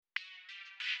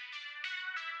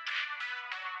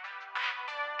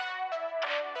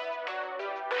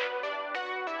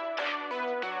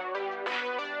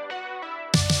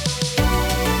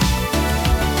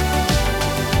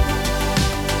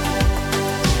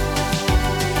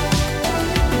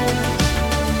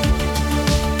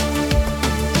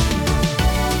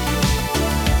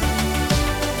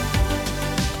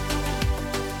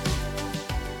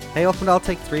Hey, welcome to I'll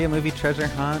Take Three, a movie treasure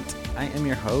hunt. I am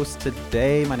your host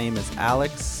today. My name is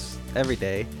Alex. Every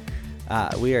day,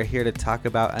 we are here to talk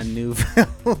about a new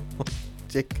film.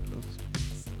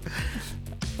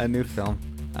 A new film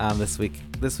this week.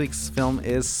 This week's film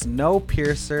is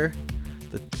Snowpiercer,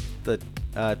 the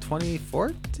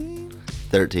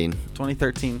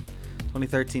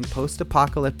 2013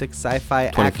 post-apocalyptic sci-fi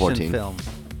action film.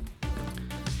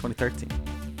 2013.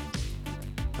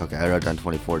 Okay, I wrote down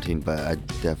 2014, but I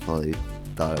definitely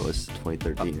thought it was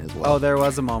 2013 as well. Oh, there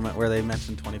was a moment where they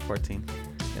mentioned 2014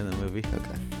 in the movie.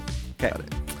 Okay. Got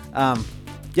it.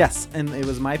 Yes, and it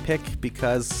was my pick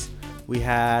because we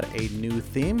had a new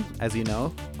theme, as you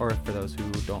know, or for those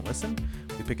who don't listen,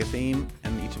 we pick a theme,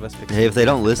 and each of us picks. Hey, if they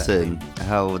don't listen,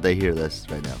 how would they hear this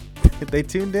right now? They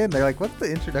tuned in. They're like, "What's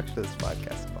the introduction to this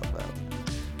podcast about?"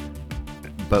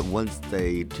 But once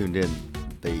they tuned in,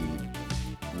 they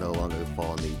no longer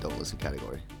fall in the don't listen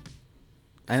category.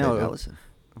 I know, don't listen.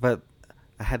 But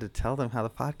I had to tell them how the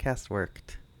podcast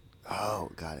worked. Oh,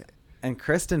 got it. And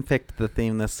Kristyn picked the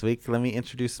theme this week. Let me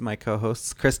introduce my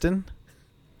co-hosts. Kristyn.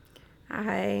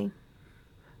 Hi.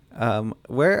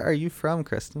 Where are you from,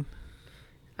 Kristyn?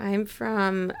 I'm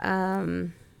from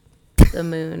the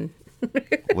moon.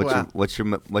 What's your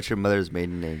mother's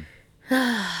maiden name?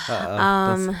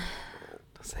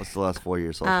 What's the last 4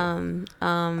 years?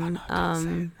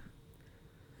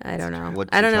 I don't know.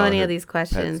 I don't know any of these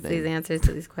questions, these answers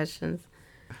to these questions.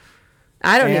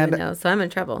 I don't even know, so I'm in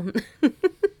trouble.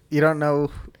 You don't know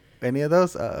any of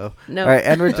those? Uh-oh. No. All right,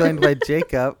 and we're joined by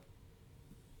Jacob.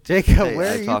 Jacob, hey,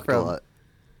 where are you from? A lot.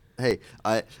 Hey,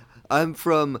 I'm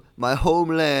from my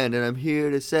homeland, and I'm here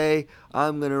to say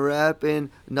I'm going to rap in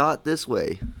Not This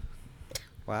Way.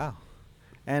 Wow.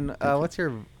 And what's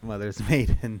your mother's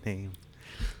maiden name?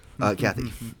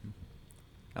 Kathy.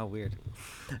 Oh, weird.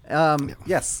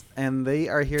 Yes, and they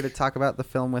are here to talk about the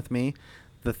film with me.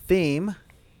 The theme,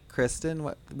 Kristyn,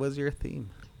 what was your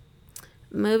theme?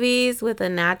 Movies with a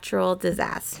natural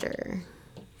disaster.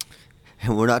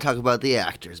 And we're not talking about the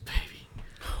actors, baby.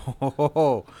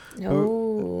 Oh.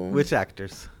 Which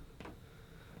actors?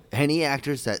 Any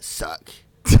actors that suck.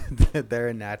 They're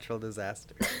a natural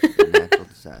disaster. Natural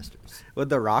disasters. Would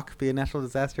The Rock be a natural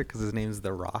disaster because his name's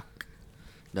The Rock?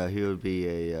 No, he would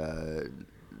be a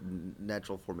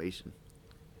natural formation.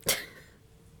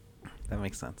 That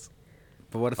makes sense.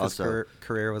 But what if his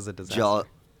career was a disaster? I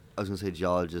was going to say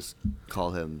geologists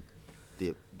call him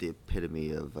the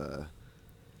epitome of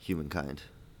humankind.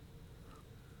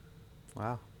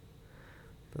 Wow.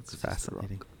 That's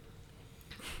fascinating.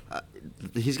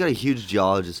 He's got a huge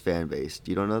geologist fan base.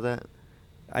 You don't know that?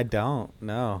 I don't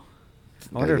know.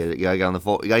 You gotta get on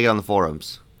the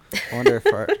forums. I wonder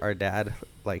if our dad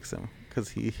likes him because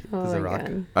he is a rock.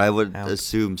 God. I would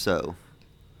assume so.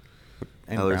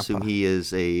 And I would Grandpa. assume he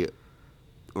is a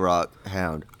rock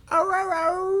hound. Go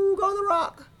the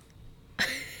rock.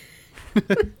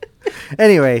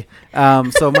 Anyway,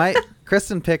 so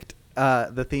Kristyn picked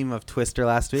the theme of Twister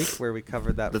last week, where we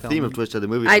covered that. The film. theme of Twister, the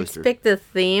movie I Twister. picked the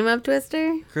theme of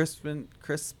Twister? Crispin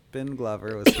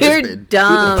Glover was. You're Crispin.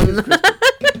 dumb.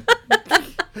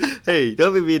 Hey,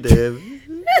 don't be mean to him.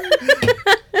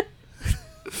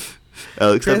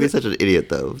 Alex, don't be such an idiot,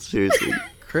 though. Seriously.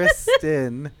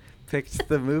 Kristyn picked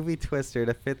the movie Twister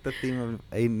to fit the theme of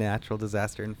a natural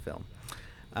disaster in film.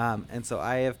 And so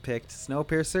I have picked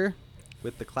Snowpiercer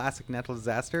with the classic natural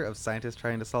disaster of scientists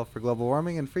trying to solve for global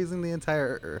warming and freezing the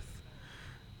entire Earth.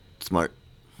 Smart.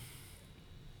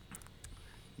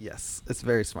 Yes, it's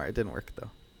very smart. It didn't work,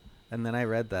 though. And then I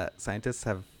read that scientists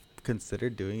have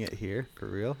considered doing it here for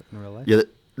real, in real life. Yeah,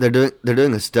 they're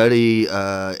doing a study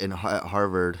in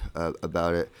Harvard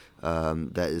about it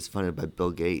that is funded by Bill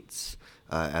Gates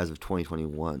as of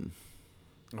 2021.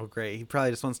 Oh, great. He probably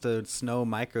just wants to snow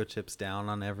microchips down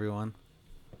on everyone.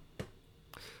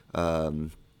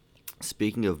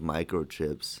 Speaking of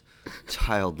microchips,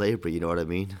 child labor, you know what I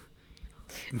mean?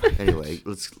 Anyway,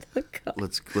 let's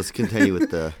continue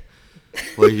with the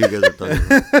what you guys are talking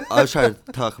about. I was trying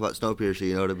to talk about Snowpiercer,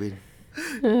 you know what I mean?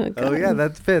 Oh yeah,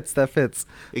 that fits.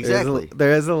 Exactly.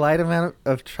 There is a light amount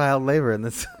of child labor in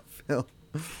this film.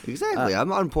 Exactly.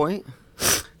 I'm on point.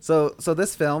 So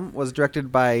this film was directed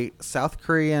by South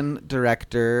Korean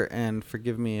director, and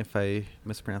forgive me if I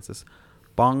mispronounce this,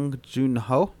 Bong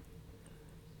Joon-ho.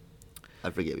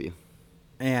 I forgive you.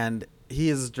 And he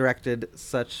has directed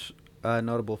such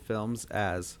notable films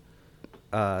as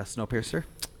Snowpiercer,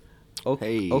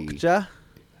 Okja.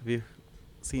 Have you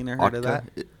seen or heard of that?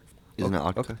 Isn't it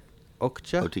Okja?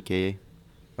 Okja? OTKA?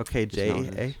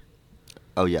 OKJA.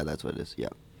 Oh, yeah, that's what it is. Yeah.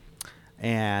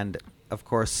 And, of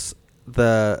course,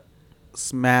 the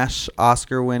smash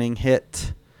Oscar-winning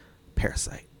hit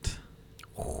Parasite.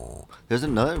 There's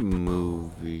another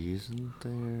movie, isn't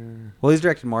there? Well, he's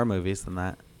directed more movies than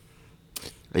that.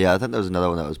 Yeah, I thought there was another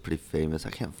one that was pretty famous. I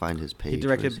can't find his page. He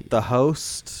directed The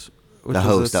Host, which is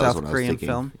a South Korean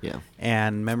film. Yeah.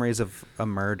 And Memories of a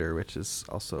Murder, which is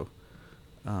also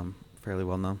fairly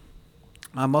well known.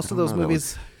 Most of those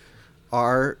movies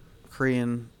are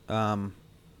Korean,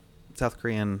 South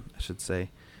Korean, I should say,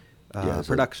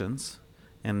 productions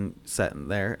and set in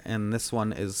there. And this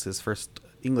one is his first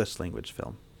English language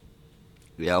film.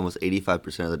 Yeah, almost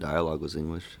 85% of the dialogue was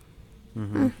English.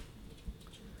 Mm-hmm.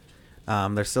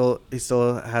 He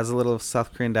still has a little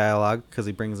South Korean dialogue because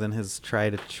he brings in his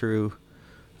tried and true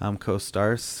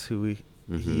co-stars who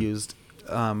he used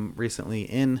recently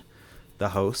in The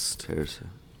Host. In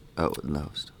The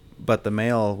Host. But the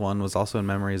male one was also in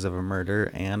Memories of a Murder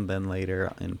and then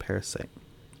later in Parasite.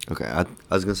 Okay, I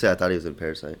was going to say I thought he was in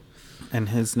Parasite. And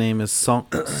his name is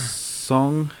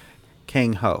Song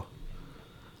Kang-ho.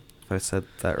 If I said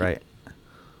that right.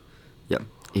 Yep,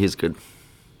 he's good.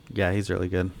 Yeah, he's really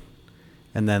good.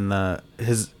 And then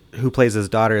who plays his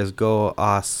daughter is Go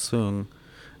Ah-sung,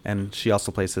 and she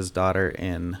also plays his daughter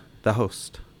in The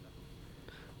Host.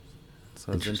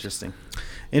 So it's interesting.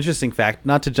 Interesting fact,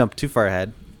 not to jump too far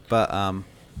ahead, but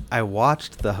I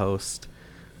watched The Host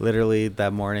literally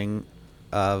that morning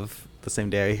of the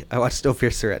same day I watched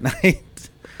Snowpiercer at night.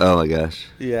 Oh my gosh.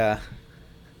 Yeah.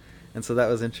 And so that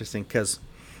was interesting because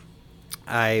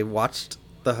I watched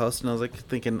The Host and I was like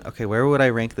thinking, okay, where would I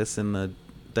rank this in the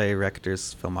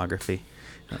director's filmography?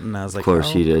 And I was like, of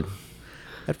course you did.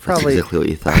 I'd probably. That's exactly what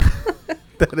you thought.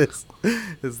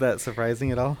 Is that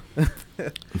surprising at all?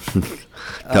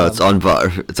 No, it's on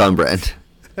bar. It's on brand.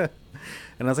 And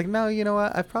I was like, no, you know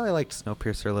what? I probably liked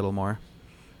Snowpiercer a little more.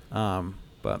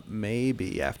 But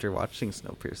maybe after watching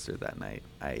Snowpiercer that night,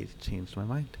 I changed my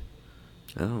mind.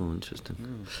 Oh,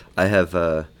 interesting. I have,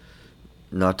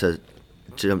 not to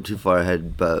jump too far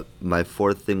ahead, but my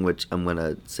fourth thing, which I'm going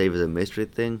to save as a mystery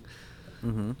thing,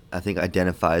 I think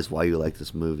identifies why you like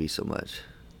this movie so much.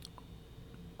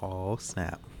 Oh,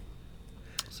 snap.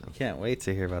 So. Can't wait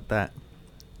to hear about that.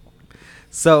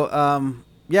 So,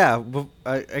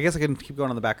 I guess I can keep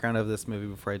going on the background of this movie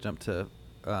before I jump to,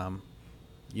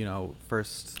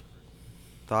 first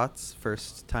thoughts,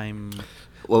 first time.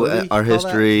 Well, our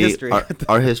history,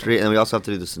 our history, and we also have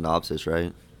to do the synopsis,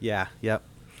 right? Yeah, yep.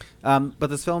 But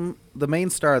this film, the main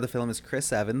star of the film is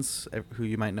Chris Evans, who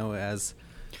you might know as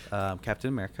Captain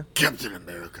America. Captain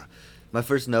America. My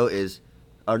first note is,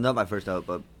 or not my first note,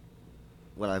 but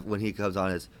when he comes on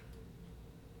is,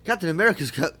 Captain America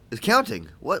is counting.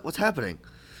 What's happening?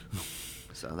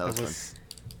 So that was fun.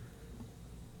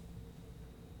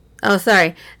 Oh,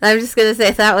 sorry. I was just going to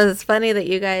say that was funny that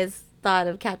you guys thought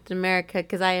of Captain America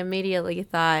because I immediately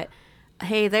thought,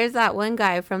 hey, there's that one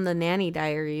guy from the Nanny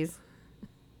Diaries.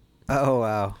 Oh,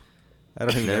 wow. I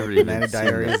don't even know what Nanny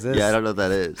Diaries is. Yeah, I don't know what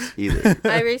that is either.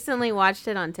 I recently watched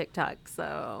it on TikTok,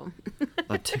 so.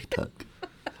 On TikTok?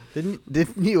 Didn't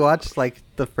you watch, like,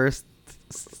 the first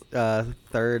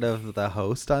third of The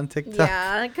Host on TikTok?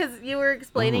 Yeah, because you were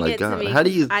explaining it to me. How do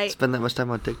you spend that much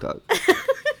time on TikTok?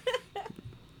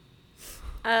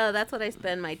 Oh, that's what I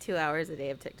spend my 2 hours a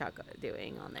day of TikTok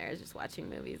doing on there, is just watching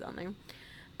movies on there.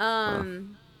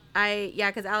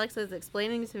 Because Alex was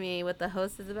explaining to me what The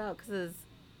Host is about, because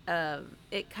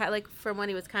it kind of, like, from what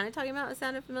he was kind of talking about, it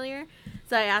sounded familiar.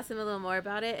 So I asked him a little more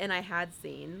about it, and I had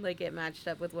seen, like, it matched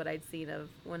up with what I'd seen of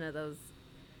one of those,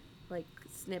 like,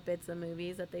 snippets of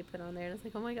movies that they put on there, and I was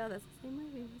like, oh my god, that's the same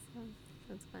movie. So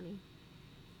that's funny.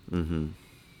 Mm-hmm.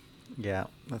 Yeah,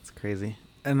 that's crazy.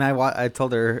 And I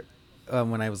told her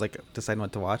when I was like deciding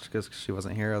what to watch because she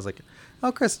wasn't here, I was like,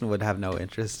 oh, Kristyn would have no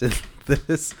interest in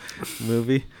this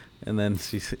movie, and then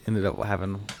she ended up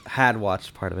had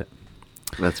watched part of it.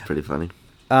 That's pretty funny.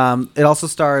 It also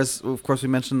stars, of course, we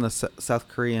mentioned the South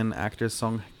Korean actors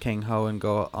Song Kang-ho and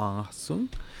Go Ah-sung,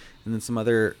 and then some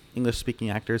other English-speaking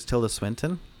actors, Tilda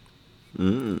Swinton,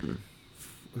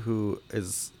 who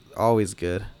is always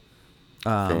good.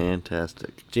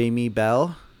 Fantastic. Jamie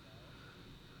Bell,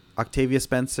 Octavia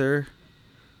Spencer,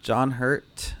 John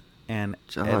Hurt, and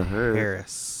Ed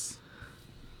Harris.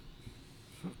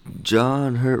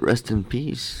 John Hurt, rest in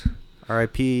peace.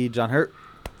 R.I.P. John Hurt.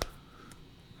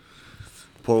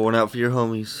 Pour one out for your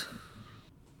homies.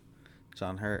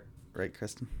 John Hurt, right,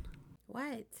 Kristyn?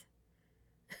 What?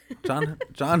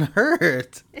 John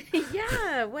Hurt.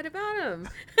 Yeah, what about him?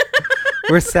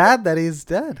 We're sad that he's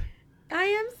dead. I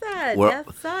am sad.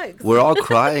 Death sucks. We're all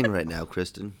crying right now,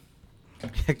 Kristyn.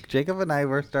 Jacob and I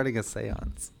were starting a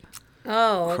seance.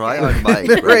 Oh, okay. Cry on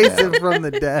mic. Raise him from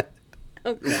the dead.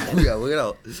 Oh, God. Yeah, we're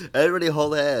gonna everybody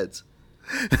hold hands.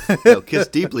 No, kiss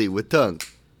deeply with tongue.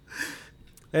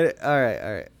 All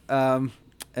right.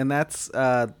 And that's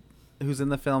who's in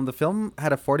the film. The film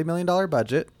had a $40 million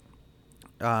budget.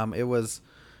 It was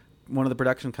one of the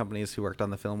production companies who worked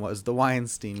on the film was the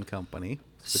Weinstein Company.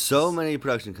 So many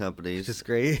production companies. Which is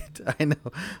great. I know.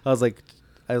 I was like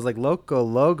logo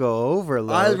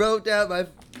overload. I wrote down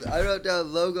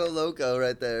logo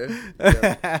right there.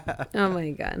 Yep. Oh my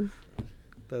god.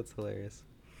 That's hilarious.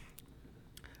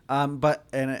 And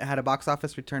it had a box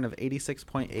office return of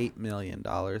 $86.8 million,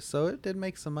 so it did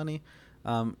make some money.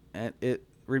 And it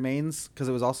remains, because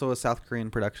it was also a South Korean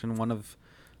production, one of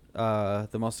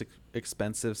the most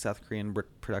expensive South Korean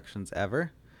productions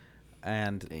ever.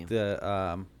 And Damn.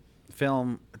 The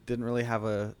film didn't really have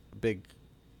a big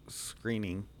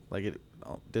screening. Like, it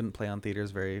didn't play on theaters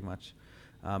very much,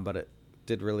 but it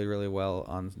did really, really well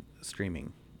on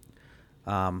streaming.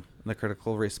 The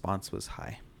critical response was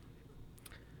high.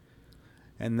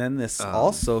 And then this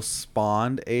also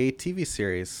spawned a TV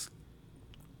series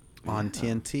on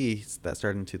TNT that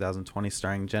started in 2020,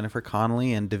 starring Jennifer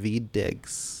Connelly and Daveed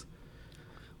Diggs.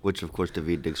 Which, of course,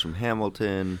 Daveed Diggs from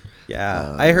Hamilton.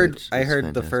 Yeah, I heard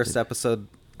fantastic. the first episode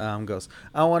goes,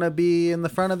 I want to be in the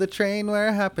front of the train where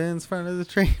it happens, front of the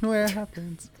train where it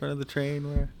happens, front of the train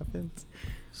where it happens.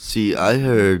 See, I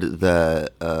heard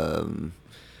that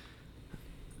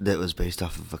that was based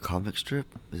off of a comic strip.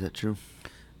 Is that true?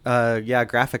 Yeah,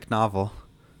 graphic novel.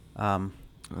 Okay.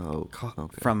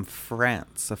 From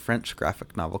France, a French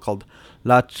graphic novel called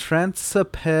La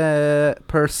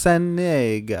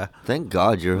Transpercenegue. Thank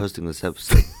God you're hosting this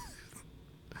episode.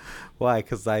 Why?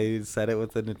 Because I said it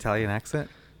with an Italian accent?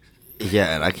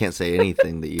 Yeah, and I can't say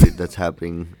anything that's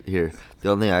happening here. The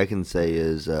only thing I can say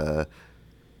is it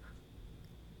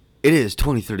is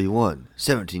 2031,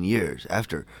 17 years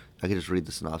after. I can just read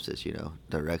the synopsis,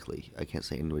 directly. I can't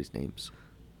say anybody's names.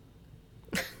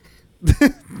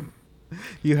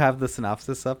 You have the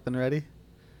synopsis up and ready?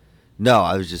 No,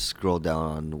 I was just scrolled down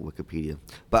on Wikipedia.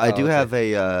 But I do have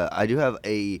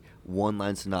a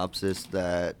one-line synopsis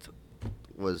that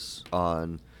was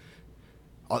on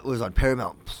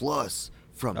Paramount Plus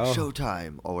from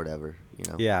Showtime or whatever,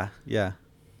 Yeah. I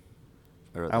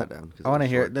wrote that down. I want to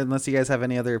hear it, unless you guys have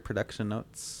any other production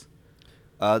notes.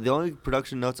 The only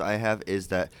production notes I have is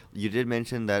that you did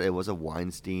mention that it was a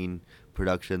Weinstein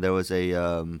production. There was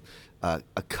a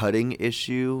cutting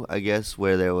issue, I guess,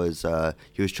 where there was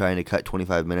he was trying to cut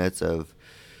 25 minutes of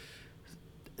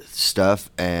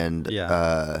stuff and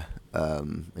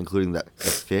including the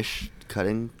fish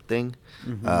cutting thing.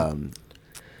 Mm-hmm.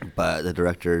 But the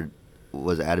director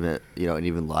was adamant, and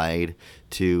even lied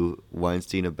to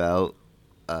Weinstein about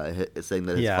saying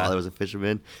that his father was a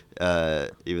fisherman,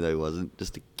 even though he wasn't,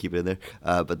 just to keep it in there.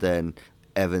 But then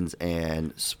Evans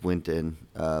and Swinton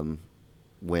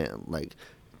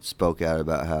spoke out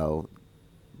about how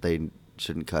they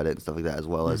shouldn't cut it and stuff like that, as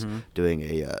well as doing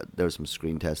there was some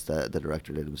screen tests that the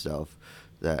director did himself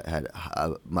that had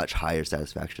a much higher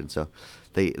satisfaction. So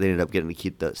they ended up getting to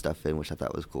keep that stuff in, which I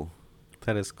thought was cool.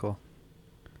 That is cool.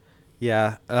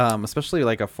 Yeah, especially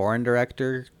like a foreign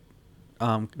director,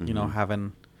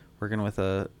 working with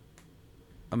a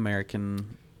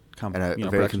American company, and a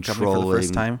very production company for the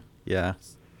first time. Yeah,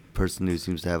 person who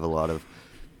seems to have a lot of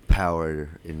power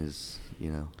in his,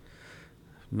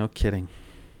 No kidding.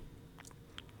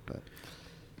 But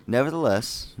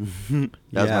nevertheless, that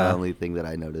was my only thing that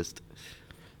I noticed.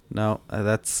 No,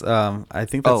 that's I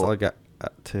think that's all I got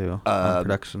too on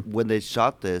production. When they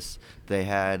shot this, they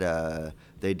had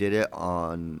they did it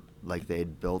on, like, they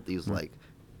had built these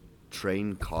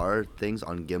train car things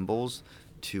on gimbals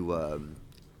to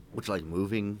which are like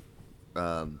moving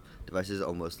devices,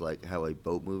 almost like how a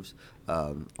boat moves,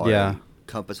 or a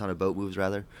compass on a boat moves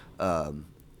rather,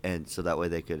 and so that way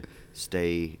they could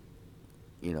stay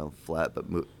flat but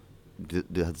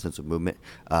do have a sense of movement,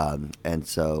 and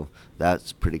so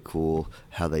that's pretty cool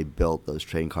how they built those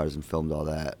train cars and filmed all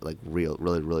that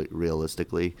really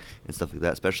realistically and stuff like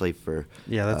that, especially for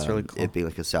that's really cool. It being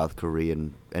like a South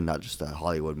Korean and not just a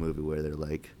Hollywood movie where they're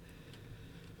like,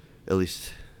 at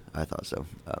least I thought so.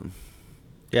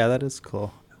 Yeah, that is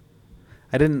cool.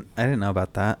 I didn't know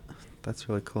about that. That's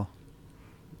really cool.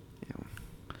 Yeah.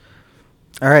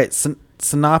 All right,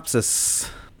 synopsis.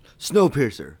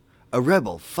 Snowpiercer. A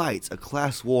rebel fights a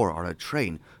class war on a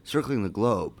train circling the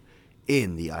globe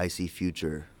in the icy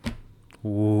future.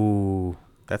 Ooh,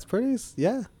 that's pretty.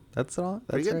 Yeah, that's all.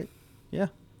 That's good. right. Yeah.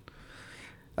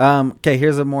 Okay,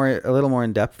 here's a little more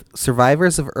in depth.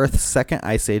 Survivors of Earth's second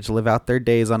ice age live out their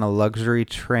days on a luxury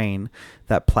train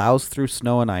that plows through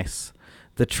snow and ice.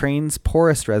 The train's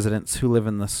poorest residents who live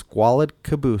in the squalid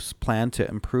caboose plan to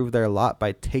improve their lot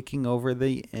by taking over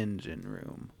the engine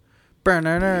room.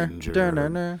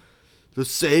 The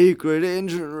sacred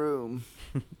engine room.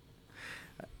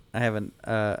 I have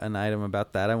an item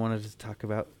about that I wanted to talk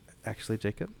about, actually,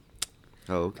 Jacob.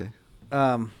 Oh, okay.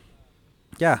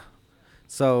 Yeah.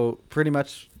 So pretty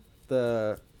much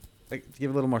to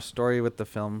give a little more story with the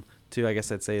film too, I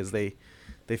guess I'd say, is they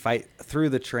fight through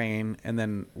the train, and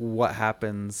then what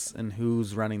happens and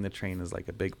who's running the train is like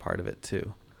a big part of it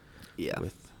too. Yeah.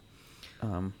 With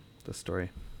the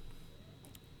story.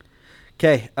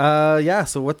 Okay. Yeah.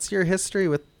 So what's your history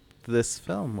with this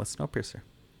film, with Snowpiercer?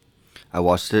 I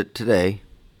watched it today.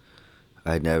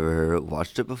 I'd never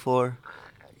watched it before.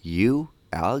 You,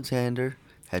 Alexander,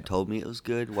 had told me it was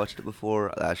good. Watched it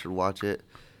before. I should watch it.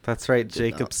 That's right,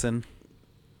 Did Jacobson. not.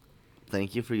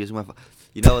 Thank you for using my phone.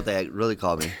 You know what they really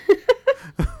call me?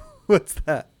 What's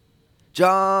that?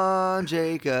 John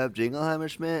Jacob Jingleheimer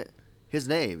Schmidt. His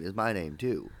name is my name,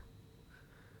 too.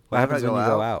 What happens when you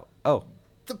go out? Oh.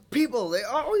 The people, they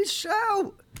always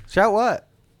shout. Shout what?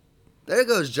 There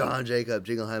goes John Jacob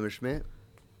Jingleheimer Schmidt.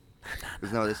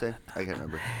 Isn't that what they say? I can't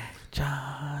remember.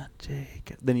 John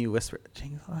Jacob. Then you whisper,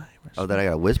 Jingleheimer Schmidt. Oh, then I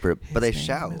gotta whisper it, but they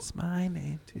shout. It's my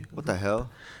name, too. What the hell?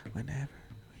 Whenever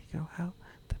we go out,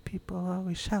 the people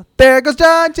always shout, there goes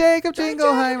John Jacob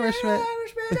Jingleheimer Schmidt.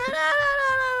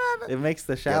 It makes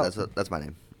the shout. Yeah, that's my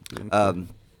name.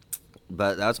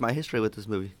 But that's my history with this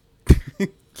movie.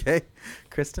 Okay.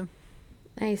 Kristyn?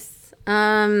 Nice.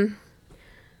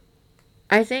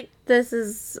 I think this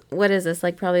is, what is this,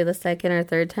 like probably the second or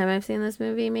third time I've seen this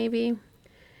movie, maybe.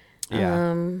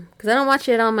 Yeah. Because I don't watch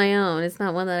it on my own. It's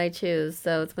not one that I choose.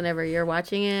 So it's whenever you're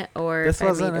watching it, or This if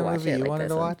I wasn't need to a watch movie it, you like wanted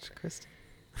this to one. watch, Kristyn?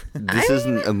 This I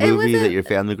isn't mean, a movie that wasn't- your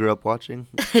family grew up watching?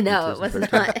 No, it was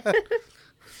not.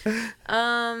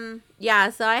 Yeah,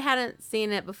 so I hadn't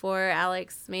seen it before.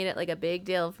 Alex made it like a big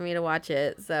deal for me to watch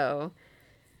it, so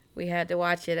we had to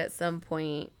watch it at some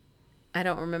point. I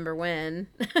don't remember when.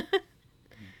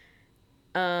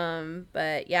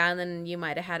 But yeah, and then you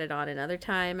might have had it on another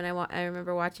time, and I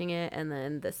remember watching it, and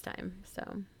then this time.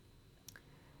 So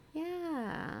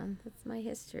yeah, that's my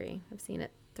history. I've seen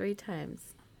it 3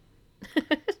 times.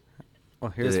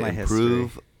 Well, here's Did it my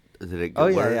improve? history. Did it get Oh,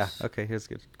 yeah, worse? yeah. Okay, here's a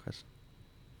good question.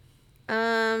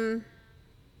 I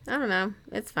don't know.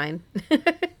 It's fine.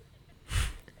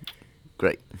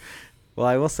 Great. Well,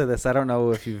 I will say this. I don't know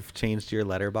if you've changed your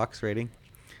letterbox rating,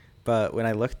 but when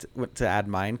I went to add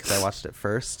mine, because I watched it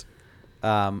first,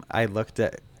 I looked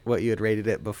at what you had rated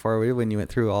it before when you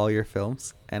went through all your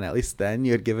films, and at least then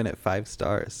you had given it 5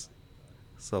 stars.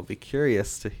 So I'll be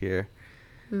curious to hear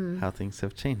how things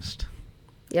have changed.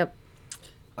 Yep.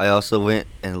 I also went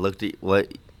and looked at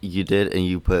what you did, and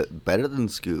you put better than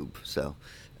Scoob. So,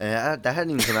 and that hadn't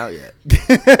even come out yet.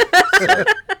 So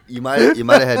you might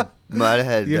have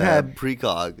had You had-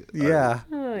 precog. Yeah.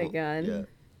 Oh my god. Yeah.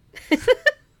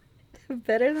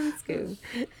 Better than Scoob.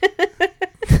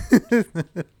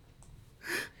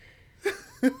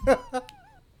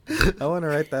 I want to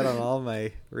write that on all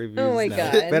my reviews. Oh my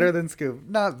now. God. Better than Scoob.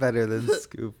 Not better than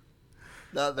Scoob.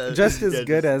 Not bad. Just as Yeah,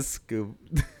 good as Scoob.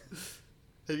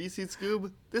 Have you seen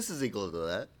Scoob? This is equal to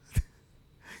that.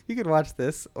 You could watch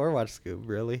this or watch Scoob,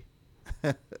 really.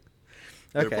 They're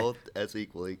Okay. both as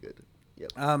equally good.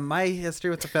 Yep. My history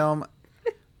with the film,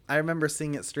 I remember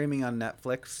seeing it streaming on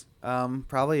Netflix,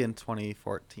 probably in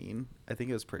 2014. I think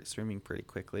it was streaming pretty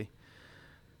quickly.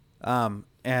 And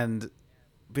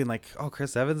being like, oh,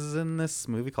 Chris Evans is in this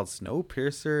movie called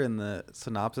Snowpiercer, and the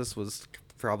synopsis was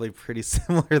probably pretty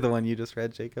similar to the one you just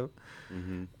read, Jacob.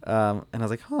 Mm-hmm. And I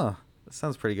was like, huh, that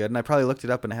sounds pretty good. And I probably looked it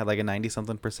up, and it had like a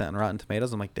 90-something% on Rotten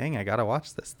Tomatoes. I'm like, dang, I gotta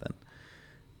watch this then.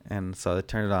 And so I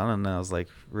turned it on, and I was like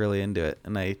really into it.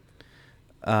 And I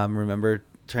remember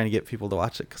trying to get people to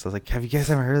watch it because I was like, have you guys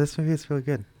ever heard of this movie? It's really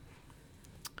good.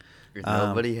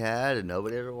 Nobody had, and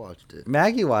nobody ever watched it.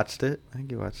 Maggie watched it.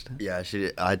 Yeah, she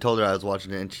did. I told her I was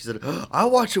watching it, and she said,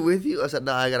 I'll watch it with you. I said,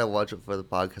 no, I got to watch it for the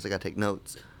podcast. I got to take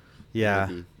notes. Yeah.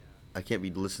 I can't be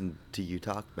listening to you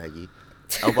talk, Maggie.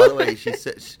 Oh, by the way, she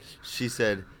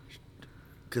said,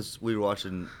 because we were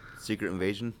watching Secret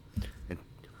Invasion, and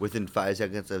within 5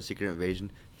 seconds of Secret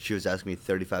Invasion, she was asking me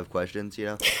 35 questions,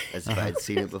 as if I had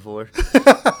seen it before.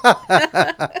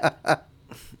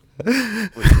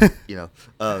 Is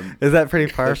that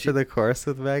pretty par for the course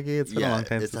with Maggie? It's been a long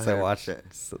time it's since I watched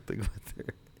 100%. something with her.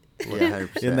 Yeah,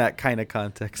 100%. In that kind of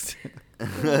context.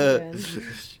 But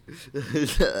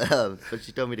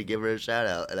she told me to give her a shout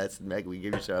out, and I said, Maggie, we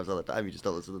give you shout outs all the time. You just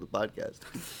don't listen to the podcast.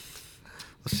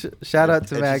 Shout out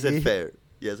to and Maggie. She said fair.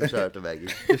 Yes, a shout out to Maggie.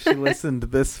 If she listened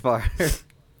this far.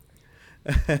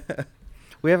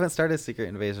 We haven't started Secret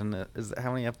Invasion.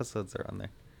 How many episodes are on there?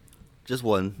 Just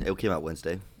one. It came out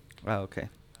Wednesday. Oh, okay.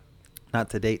 Not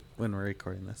to date when we're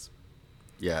recording this.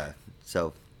 Yeah.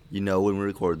 So, when we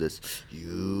record this,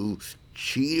 you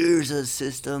cheaters of the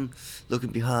system looking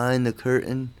behind the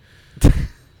curtain.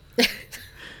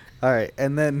 All right,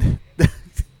 and then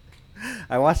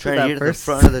I watched Trying it to that get to the first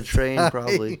front of the train, time.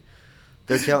 probably.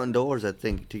 They're counting doors, I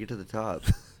think, to get to the top.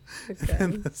 Okay.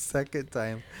 And the second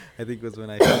time, I think, was when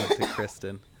I showed it to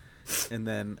Kristyn. And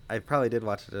then I probably did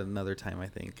watch it another time, I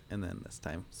think, and then this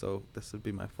time. So this would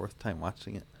be my fourth time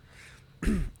watching it.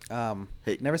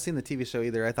 Hey. Never seen the TV show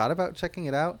either. I thought about checking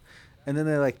it out, and then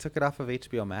they took it off of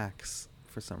HBO Max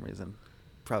for some reason,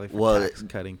 probably for tax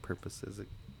cutting purposes.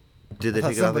 Did they I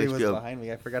take it thought off somebody was HBO? behind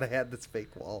me. I forgot I had this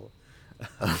fake wall.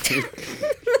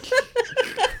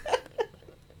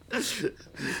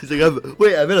 He's like,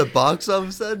 I'm in a box all of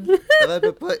a sudden? Have I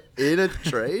been put in a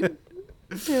train?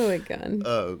 Oh my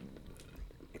god.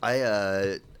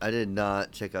 I did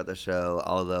not check out the show,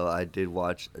 although I did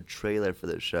watch a trailer for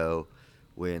the show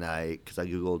because I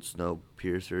googled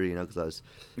Snowpiercer, because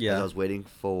I was waiting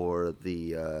for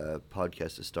the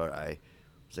podcast to start. I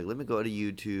was like, let me go to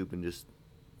YouTube and just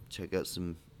check out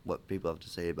what people have to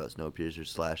say about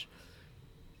Snowpiercer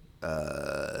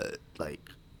 / like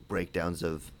breakdowns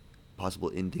of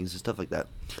possible endings and stuff like that,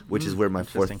 which is where my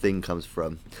fourth thing comes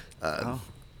from.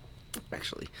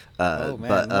 Actually, oh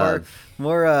man, but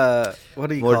more what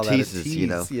do you more call teases,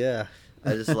 that? Yeah.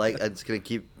 I'm just gonna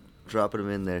keep dropping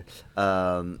them in there.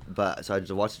 But so I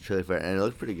just watched the trailer for it, and it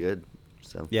looked pretty good.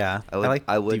 So yeah, I like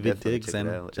David definitely Diggs check it and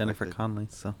out. Jennifer Connelly.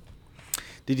 So,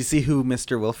 did you see who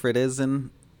Mr. Wilfred is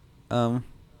in the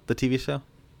TV show?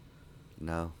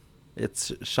 No,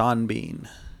 it's Sean Bean.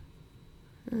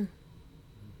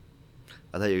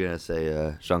 I thought you were gonna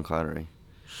say Sean Connery.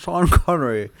 Sean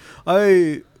Connery.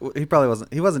 He probably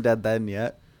wasn't. He wasn't dead then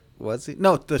yet, was he?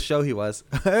 No, the show he was.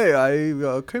 Hey,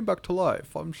 I came back to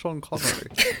life. I'm Sean Connery.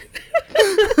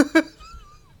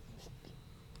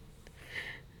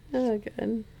 Oh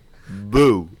god.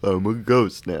 Boo! I'm a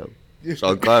ghost now.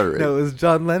 Sean Connery. No, it was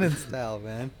John Lennon style,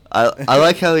 man. I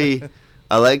like how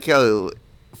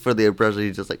for the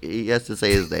impression he has to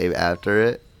say his name after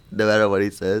it, no matter what he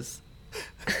says.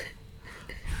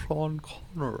 Sean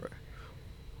Connery.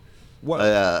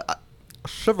 What?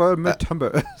 Shiver in my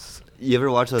timbers. You ever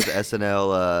watch those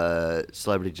SNL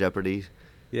Celebrity Jeopardy?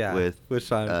 Yeah, with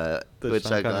Sean, the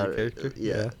Sean Connery character.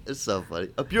 Yeah, it's so funny.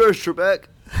 Up yours, Trebek.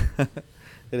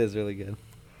 It is really good.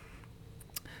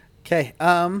 Okay.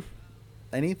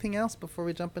 Anything else before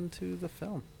we jump into the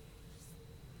film?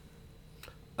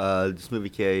 This movie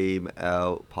came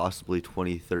out possibly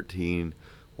 2013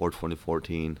 or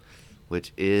 2014,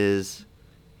 which is,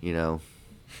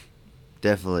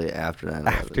 definitely after 9/11.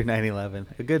 After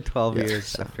 9/11. A good 12 Yeah, years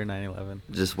so after 9/11.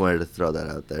 Just wanted to throw that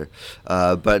out there.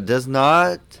 But it is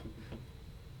not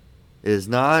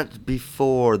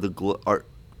before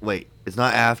it's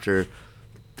not after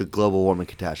the global warming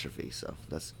catastrophe, so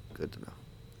that's good to know.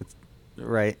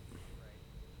 Right.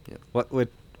 Yeah. What would...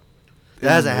 It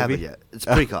hasn't happened yet. It's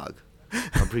precog.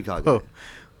 I'm precog. Oh,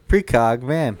 precog,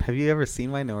 man. Have you ever seen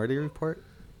Minority Report?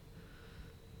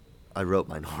 I wrote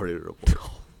Minority Report.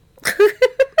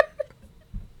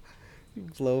 You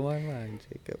blow my mind,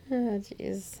 Jacob. Oh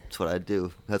jeez. That's what I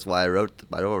do. That's why I wrote the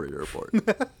Minority Report.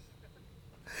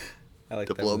 I like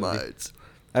to that blow movie. minds.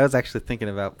 I was actually thinking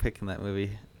about picking that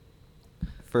movie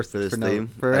first For this no- theme,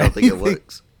 for I don't think it anything.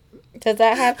 works. Does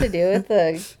that have to do with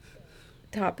the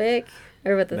topic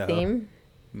or with the No. theme?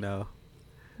 No.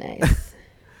 Nice.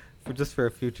 Just for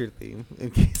a future theme,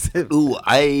 in case it... Ooh,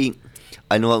 I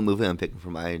know what movie I'm picking for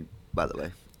mine, by the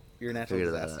way. Your natural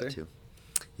Figured that disaster. out too.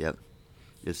 Yep.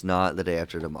 It's not The Day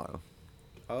After Tomorrow.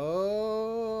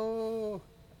 Oh.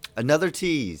 Another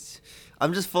tease.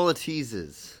 I'm just full of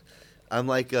teases. I'm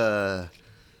like a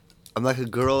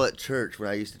girl at church when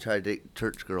I used to try to date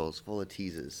church girls, full of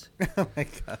teases. Oh my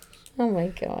gosh. Oh my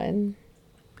god.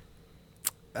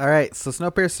 All right, so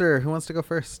Snowpiercer, who wants to go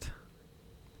first?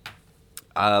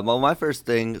 Well, my first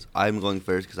thing is I'm going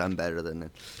first because I'm better than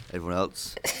everyone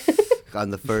else. I'm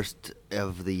the first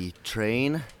of the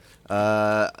train.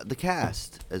 The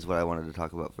cast is what I wanted to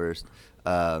talk about first.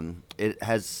 It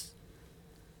has,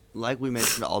 like we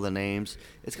mentioned, all the names.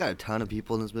 It's got a ton of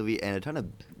people in this movie, and a ton of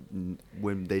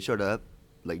when they showed up,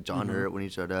 like John Hurt when he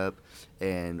showed up,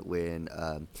 and when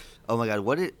oh my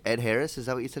God, Ed Harris? Is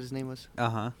that what you said his name was?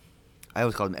 I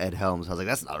always called him Ed Helms. I was like,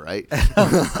 that's not right.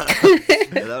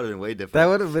 That would have been way different. That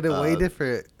would have been a way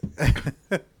different.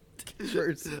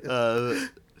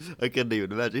 I couldn't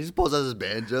even imagine. He just pulls out his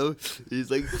banjo.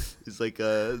 He's like,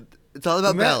 It's all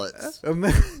about balance.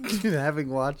 Imagine having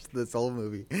watched this whole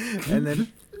movie, and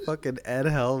then fucking Ed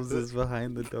Helms is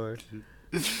behind the door.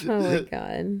 Oh my god.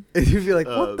 And you'd be like,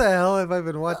 what the hell have I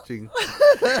been watching?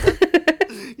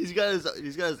 He's got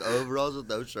his overalls with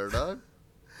no shirt on.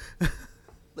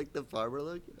 Like the farmer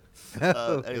look.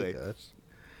 Oh Anyway. my gosh.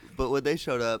 But when they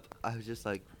showed up, I was just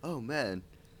like, oh man,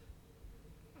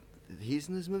 he's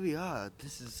in this movie.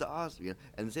 This is awesome. You know?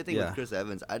 And the same thing with Chris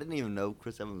Evans. I didn't even know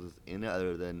Chris Evans was in it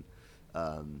other than,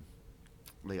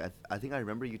 like, I think I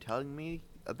remember you telling me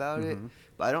about it,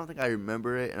 but I don't think I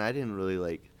remember it, and I didn't really,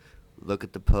 like, look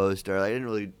at the poster. I didn't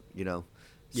really, you know.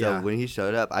 So when he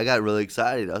showed up, I got really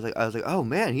excited. I was like, oh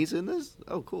man, he's in this?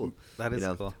 Oh, cool. That is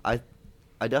cool. I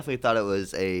definitely thought it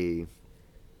was a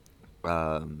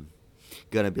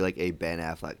gonna be like a Ben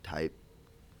Affleck type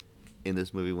in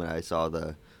this movie when I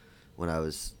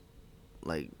was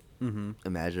like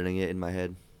imagining it in my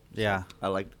head. Yeah,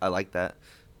 so I like that,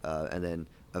 and then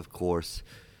of course,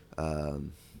 the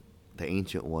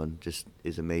Ancient One just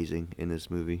is amazing in this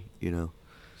movie. You know,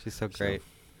 she's so great.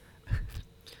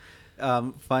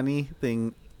 Funny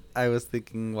thing, I was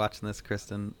thinking watching this,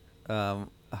 Kristyn. I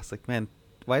was like, man,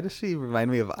 why does she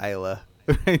remind me of Isla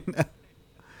right now?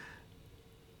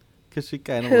 Because she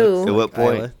kind of looks At like what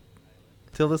point? Isla.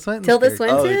 Tilda Swinton. Tilda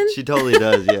Swinton? Oh, she totally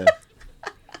does. Yeah.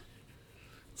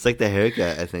 It's like the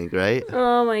haircut, I think, right?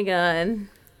 Oh my god.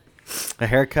 A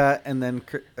haircut, and then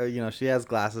she has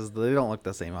glasses. They don't look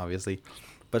the same, obviously,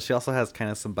 but she also has kind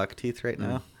of some buck teeth right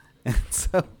now, and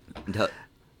so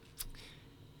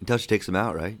until she takes them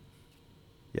out, right?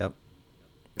 Yep.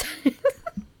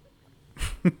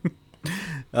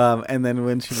 And then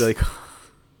when she'd be like,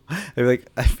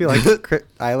 I feel like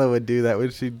Isla would do that when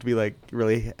she'd be like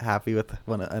really happy with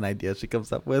an idea she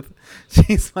comes up with.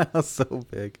 She smiles so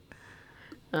big.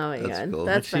 Oh my god, cool.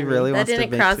 that's funny. Really That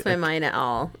didn't cross my mind at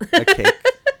all. A cake.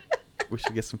 We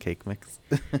should get some cake mix.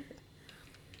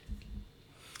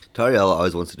 Tariella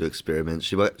always wants to do experiments.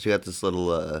 She got this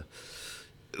little.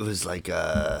 It was like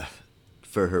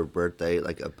for her birthday,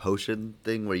 like a potion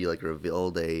thing where you like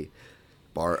revealed a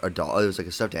doll. It was like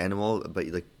a stuffed animal, but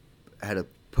you like had to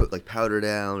put like powder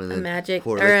down and then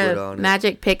pour liquid on it.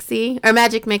 Magic pixie or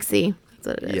magic mixie. That's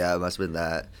what it is. Yeah, it must have been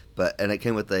that. And it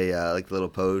came with a like little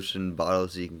potion bottle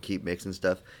so you can keep mixing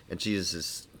stuff, and she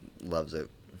just loves it.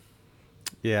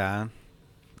 Yeah.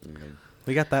 Mm-hmm.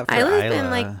 We got that for Isla's Isla.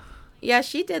 been like, yeah,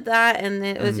 she did that, and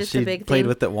it was just a big thing. She played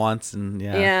with it once, and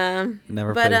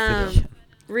never played with it again.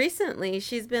 Recently,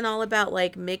 she's been all about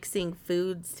like mixing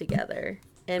foods together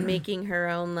and making her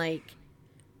own like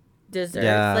desserts.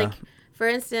 Yeah. Like, for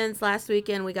instance, last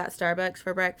weekend we got Starbucks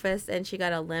for breakfast, and she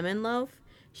got a lemon loaf.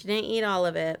 She didn't eat all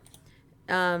of it.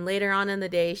 Later on in the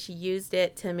day, she used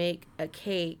it to make a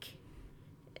cake,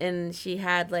 and she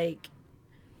had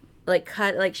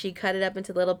she cut it up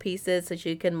into little pieces so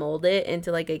she could mold it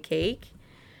into like a cake,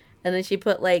 and then she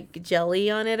put like jelly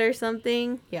on it or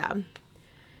something. Yeah,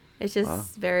 it's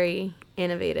just very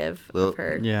innovative of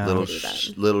her. Yeah,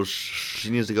 She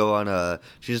needs to go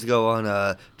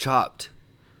on Chopped.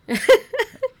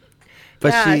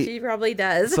 But yeah, she probably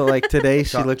does. So like today,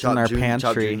 she looked in our Chopped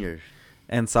pantry Junior.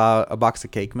 and saw a box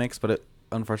of cake mix, but it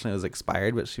unfortunately was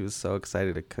expired. But she was so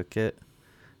excited to cook it,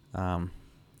 and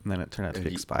then it turned out to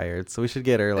be expired. So we should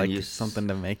get her like something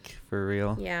to make for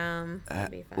real. Yeah,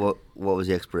 that'd be fun. What was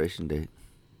the expiration date?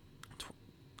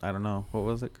 I don't know. What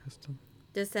was it, Kristyn?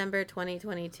 December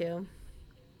 2022.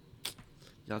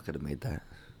 Y'all could have made that.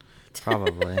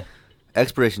 Probably.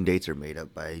 Expiration dates are made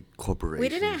up by corporations. We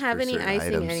didn't have any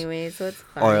icing items, anyway, so it's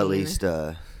fine. or at least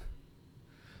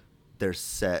they're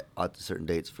set at certain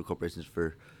dates for corporations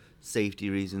for safety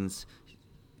reasons.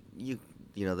 You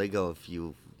know they go a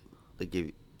few. They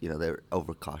give they're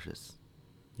overcautious.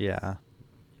 Yeah.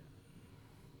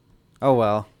 Oh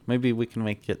well, maybe we can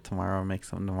make it tomorrow. Make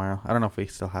something tomorrow. I don't know if we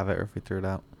still have it or if we threw it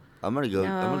out. I'm gonna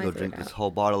go drink this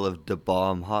whole bottle of Da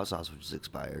Bomb hot sauce, which is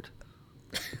expired.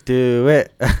 Do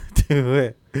it. Do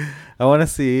it. I want to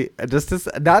see, I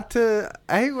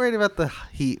ain't worried about the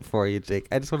heat for you, Jake.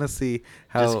 I just want to see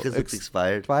how. Just because it's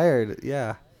expired? Expired,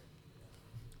 yeah.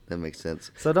 That makes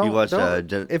sense. So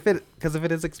if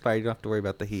it is expired, you don't have to worry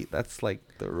about the heat. That's like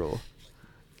the rule.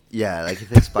 Yeah, like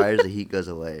if it expires, the heat goes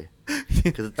away.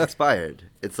 Because it's expired.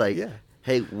 It's like,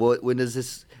 hey, when does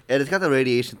this... And it's got the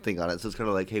radiation thing on it, so it's kind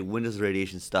of like, hey, when does the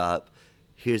radiation stop?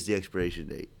 Here's the expiration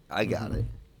date. I got it.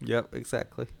 Yep,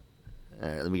 exactly. All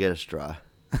right, let me get a straw.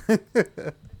 Oh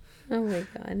my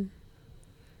god.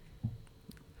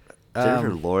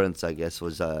 Jennifer Lawrence, I guess,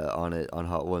 was on it on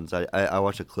Hot Ones. I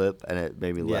watched a clip and it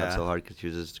made me laugh so hard because she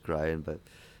was just crying. But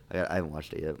I haven't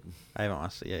watched it yet. I haven't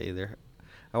watched it yet either.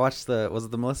 I watched was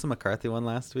it the Melissa McCarthy one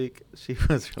last week? She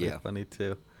was really funny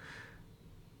too.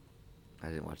 I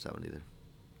didn't watch that one either.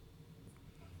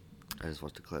 I just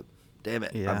watched the clip. Damn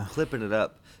it. Yeah. I'm clipping it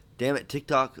up. Damn it,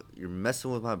 TikTok, you're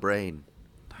messing with my brain.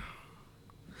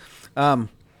 The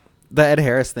Ed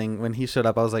Harris thing, when he showed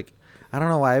up, I was like, I don't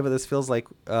know why, but this feels like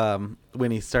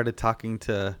when he started talking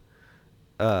to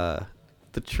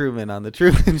the Truman on the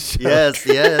Truman Show. Yes,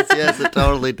 it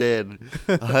totally did.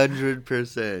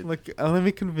 100%. Like, let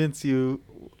me convince you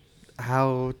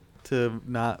how to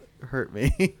not hurt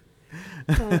me.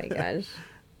 Oh my gosh.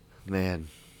 Man,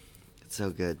 it's so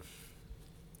good.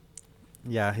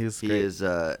 Yeah, he was He great. is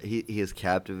he is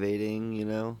captivating, you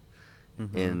know,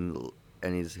 Mm-hmm.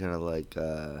 and he's kind of like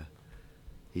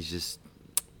he's just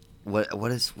what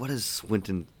does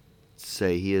Swinton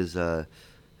say? He is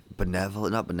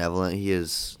benevolent, not benevolent. He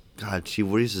is she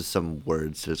uses some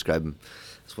words to describe him.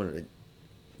 It's one of the,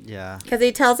 Yeah. Because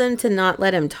he tells him to not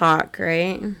let him talk,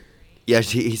 right? yeah,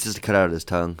 he says to cut out his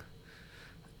tongue.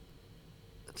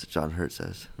 That's what John Hurt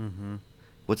says. Mm-hmm.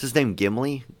 What's his name?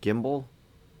 Gimbal?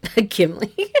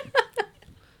 Gimli.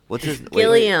 What's his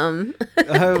Gilliam.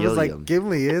 I was like, Gilliam.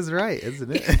 Gimli is right, isn't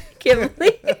it?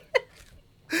 Gimli.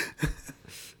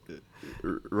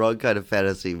 Wrong kind of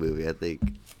fantasy movie, I think.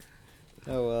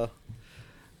 Oh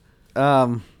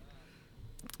well.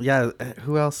 Yeah.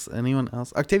 Who else? Anyone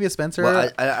else? Octavia Spencer.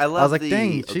 Well, I love I was like, the-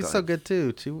 dang, oh, she's go so ahead.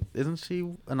 good too. Isn't she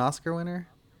an Oscar winner?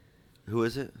 Who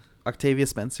is it? Octavia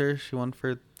Spencer. She won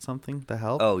for something. The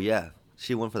Help. Oh yeah,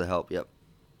 she won for The Help. Yep.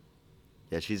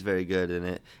 Yeah, she's very good in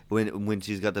it. When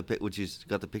she's got the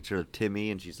picture of Timmy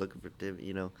and she's looking for Timmy,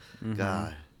 you know, Mhm.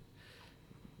 God,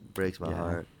 breaks my Yeah.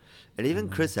 heart. And even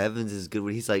Chris Evans is good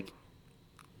when he's like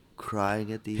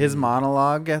crying at the His end.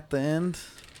 monologue at the end.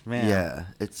 Man. Yeah,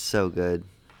 it's so good.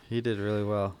 He did really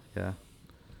well. Yeah.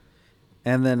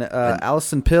 And then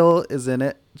Allison Pill is in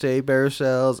it. Jay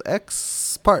Baruchel's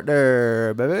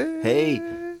ex-partner, baby.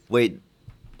 Hey, wait,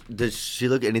 does she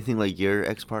look anything like your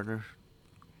ex-partner?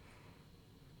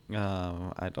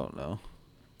 I don't know.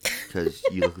 Because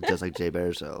you look just like Jay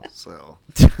Baruchel. So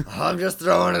I'm just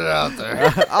throwing it out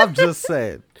there. I'm just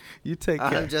saying. You take care.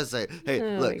 I'm just saying. Hey,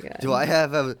 Oh look. my God. Do I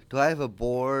have a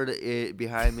board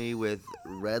behind me with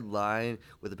red line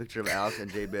with a picture of Alex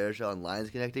and Jay Baruchel and lines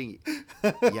connecting?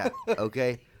 Yeah.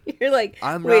 Okay. You're like,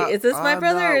 I'm wait, not- is this my I'm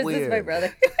brother not or is this my weird.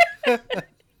 brother?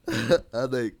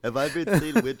 I'm like, have I been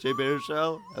seen with Jay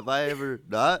Baruchel? Have I ever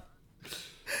not?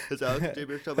 Has Alex and Jay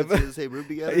Baruchel been seen in the same room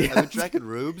together? Yeah. Have we been tracking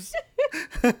rooms?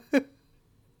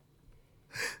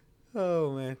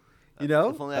 Oh man. You know,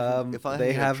 if only I could, if only I they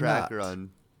could get have a tracker not. on.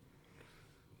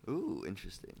 Ooh,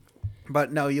 interesting.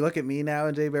 But no, you look at me now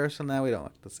and Jay Baruchel now. We don't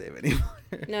look the same anymore.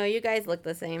 No, you guys look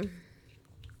the same.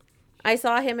 I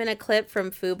saw him in a clip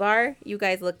from Fubar. You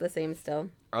guys look the same still.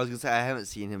 I was gonna say I haven't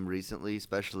seen him recently,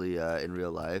 especially in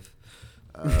real life.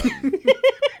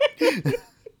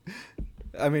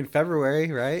 I mean,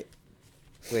 February, right?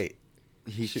 Wait.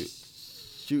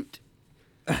 Shoot.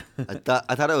 I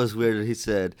thought it was weird that he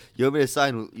said, "You want me to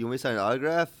sign an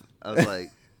autograph?" I was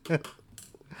like,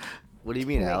 "What do you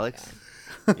mean, Oh my Alex?"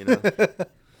 You know.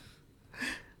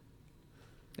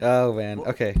 Oh man.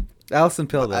 Okay. Allison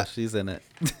Pill though, I- she's in it.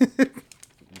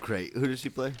 Great. Who does she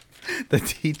play? The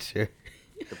teacher.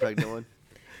 The pregnant one.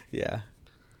 Yeah.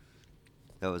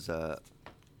 That was an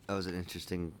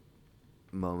interesting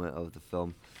moment of the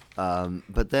film.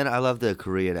 But then I love the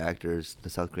Korean actors, the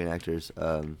South Korean actors.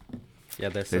 Yeah,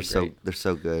 they're They're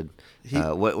so good. He-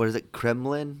 What is it?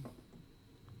 Kremlin?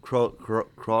 Chronal?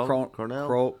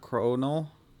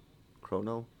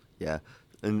 Chrono? Yeah.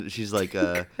 And she's like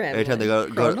every time they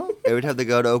Chronal? every time they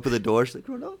go to open the door, she's like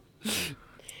Chrono.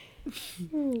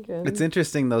 It's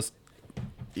interesting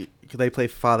they play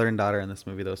father and daughter in this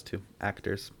movie, those two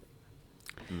actors.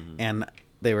 Mm-hmm. And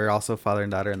they were also father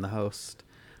and daughter in The Host.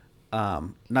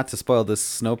 Not to spoil this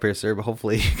Snowpiercer, but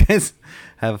hopefully you guys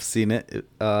have seen it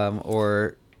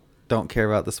or don't care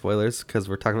about the spoilers because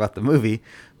we're talking about the movie.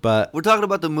 But We're talking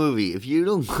about the movie. If you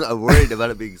don't are worried about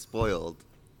it being spoiled,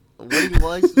 what do you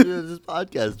want us to do this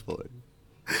podcast for?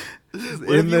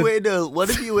 What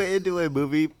if you went into a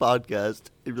movie podcast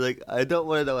and be like, I don't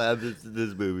want to know what happens in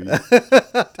this movie.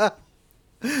 Let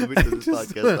me do this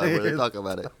Just podcast not where they wanna talk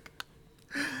about it.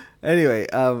 anyway,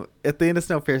 at the end of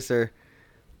Snowpiercer,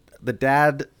 the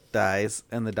dad dies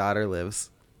and the daughter lives.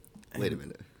 Wait a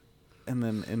minute. And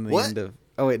then in the What? end of...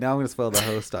 Oh, wait, now I'm going to spoil the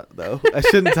host, though. I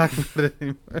shouldn't talk about it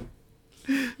anymore.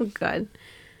 Oh, God.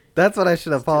 That's what I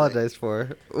should apologize for.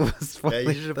 was Yeah, spoiling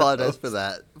you should the apologize host. for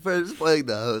that. For spoiling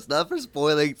the host, not for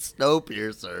spoiling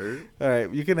Snowpiercer. All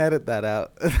right, you can edit that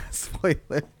out.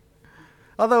 Spoiler.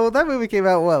 Although that movie came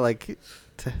out, what, like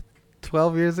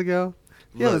 12 years ago.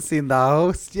 You Look, haven't seen The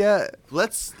Host yet.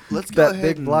 let's go That ahead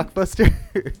big and blockbuster.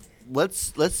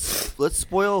 let's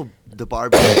spoil the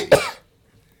Barbie movie.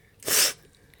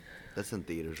 That's in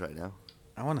theaters right now.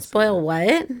 I want to Spoil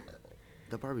what?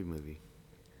 The Barbie movie.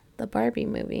 The Barbie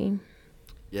movie.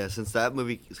 Yeah, since that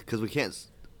movie, because we can't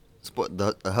spoil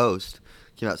the Host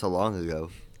came out so long ago,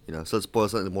 so let's spoil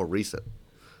something more recent.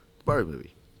 The Barbie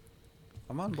movie.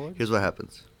 I'm on board. Here's what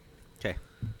happens. Okay.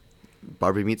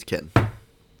 Barbie meets Ken.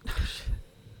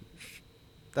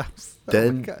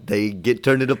 Then they get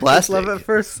turned into Just plastic. love at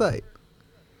first sight.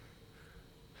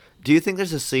 Do you think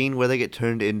there's a scene where they get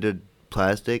turned into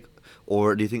plastic,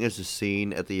 or do you think there's a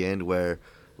scene at the end where,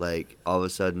 like, all of a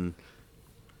sudden,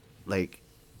 like,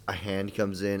 a hand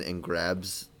comes in and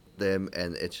grabs them,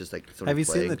 and it's just like Have you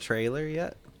seen the trailer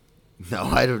yet? No,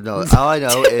 I don't know. All I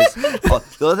know is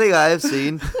the only thing I have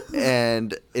seen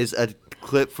and is a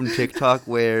clip from TikTok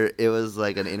where it was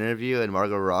like an interview and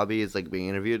Margot Robbie is like being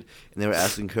interviewed and they were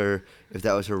asking her if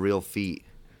that was her real feet,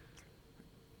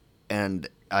 and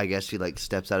I guess she like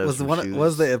steps out of some shoes.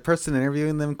 Was the person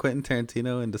interviewing them Quentin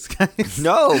Tarantino in disguise?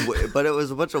 No, but it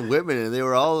was a bunch of women and they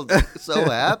were all so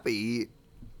happy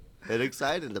and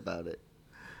excited about it.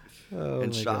 Oh,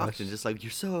 And my shocked gosh. and just like, you're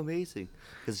so amazing,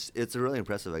 because it's really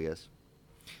impressive, I guess.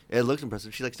 It looks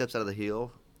impressive. She like steps out of the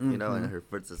heel, and her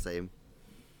foot's the same.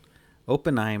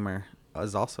 Oppenheimer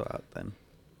is also out then.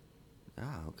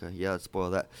 Ah, okay. Yeah, let's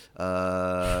spoil that.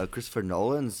 Christopher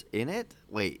Nolan's in it?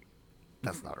 Wait,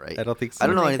 that's not right. I don't think so. I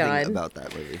don't know Oh my anything God. about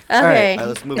that movie. Okay. All right,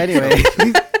 Let's move Anyway,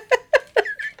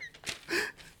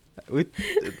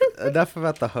 enough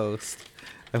about The Host.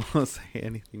 I won't say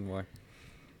anything more.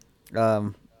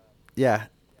 Yeah,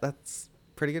 that's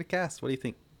pretty good cast. What do you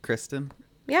think, Kristyn?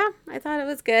 Yeah, I thought it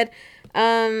was good.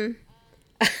 One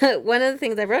of the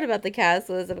things I wrote about the cast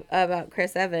was about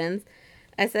Chris Evans.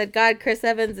 I said, God, Chris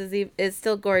Evans is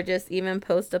still gorgeous, even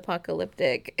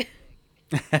post-apocalyptic.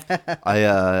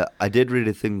 I did read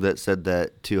a thing that said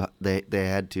that they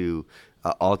had to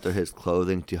alter his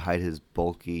clothing to hide his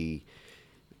bulky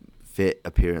fit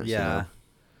appearance. Yeah.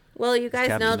 Well, you guys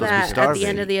Captain's know supposed to be that at the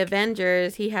end starving. of the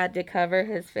Avengers, he had to cover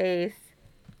his face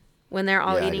when they're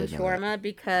all Yeah, I eating did know that. shawarma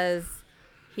because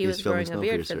he He's was growing a filming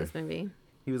beard for Snowpiercer. this movie.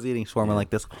 He was eating shawarma like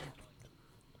this.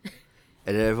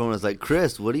 And everyone was like,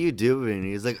 Chris, what are you doing? And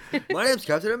he's like, my name's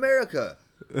Captain America.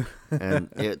 And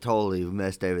it totally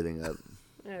messed everything up.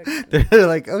 Okay. They're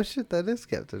like, oh shit, that is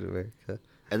Captain America.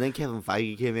 And then Kevin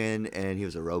Feige came in, and he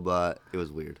was a robot. It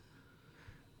was weird.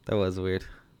 That was weird.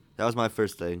 That was my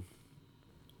first thing.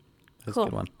 That's Cool. a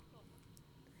good one.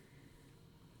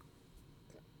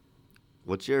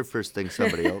 What's your first thing,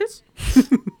 somebody else?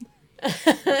 I was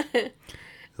waiting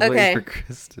Okay. for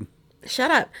Kristyn.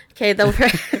 Shut up. Okay,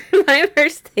 my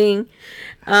first thing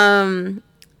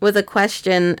was a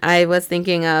question I was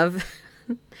thinking of.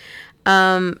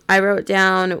 I wrote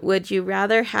down, would you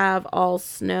rather have all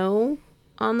snow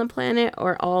on the planet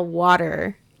or all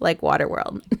water, like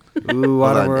Waterworld? Ooh,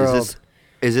 Hold on, Waterworld.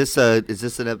 Is this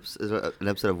an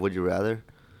episode of Would You Rather?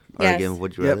 Or Yes. a game of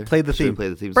Would You Yep, Rather? play the Should we theme. play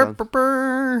the theme Brr, song?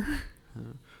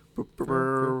 brr,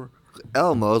 brr.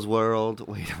 Elmo's World.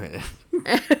 Wait a minute.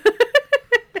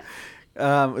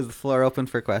 Is the floor open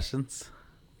for questions?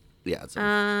 Yeah, it's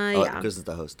Yeah. Chris is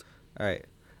the host. All right.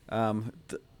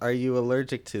 Are you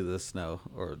allergic to the snow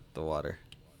or the water?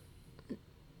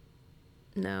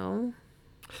 No.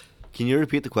 Can you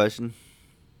repeat the question?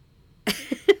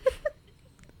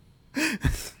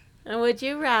 Would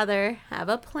you rather have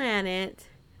a planet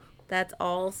that's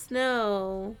all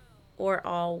snow or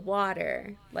all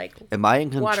water? Like, Am I in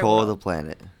control of Waterworld. the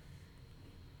planet?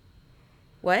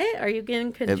 what? Are you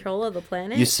getting control of the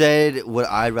planet? You said, would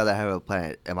I rather have a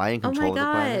planet? Am I in Oh control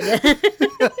my of the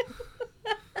planet? god.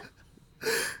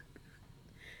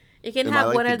 You can Am have I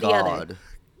like one or the other. god?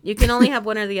 You can only have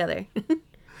one or the other.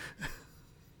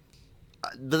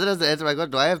 That doesn't answer my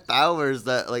question. Do I have powers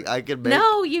that like I can make?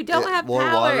 No, you don't it have more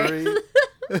power. watery?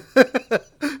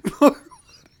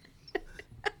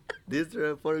 These are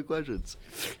important questions.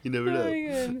 You never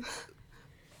know.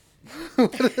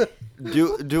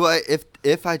 Do I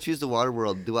if I choose the water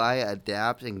world, do I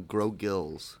adapt and grow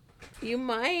gills? You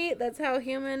might. That's how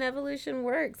human evolution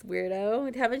works,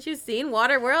 weirdo. Haven't you seen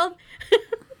Waterworld?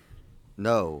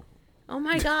 No. Oh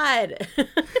my god.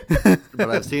 But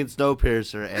I've seen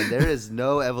Snowpiercer, and there is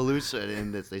no evolution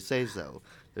in this. They say so.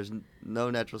 There's no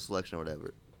natural selection or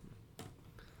whatever.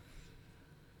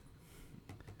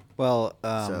 Well,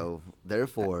 So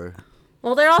therefore,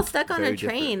 Well, they're all stuck on Very a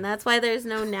train. different. That's why there's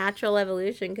no natural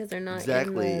evolution, because they're not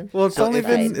exactly. in the... Well, it's So only if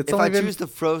been- I, it's if only I been, choose the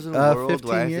frozen world, do I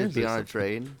 15 have to years be or on a something.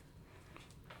 train?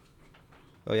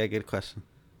 oh yeah, good question.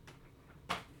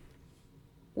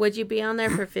 Would you be on there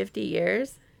for 50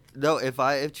 years? No, if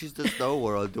choose the snow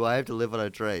world, do I have to live on a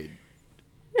train?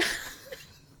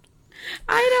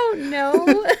 I don't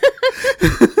know.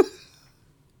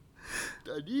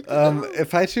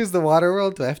 If I choose the water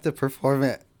world, do I have to perform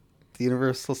at the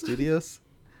Universal Studios?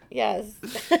 Yes.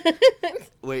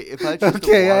 Wait, if I choose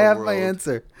Okay, the I water have world, my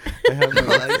answer. I have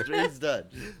my answer. It's done.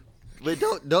 Wait,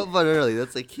 don't vote early.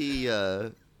 That's a key.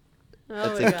 Oh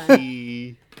That's my a God.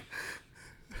 key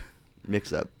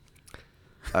mix up.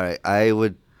 All right,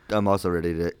 I'm also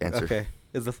ready to answer. Okay.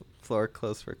 Is the floor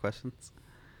closed for questions?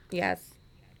 Yes.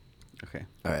 Okay.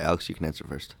 All right, Alex, you can answer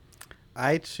first.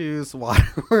 I choose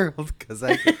Waterworld because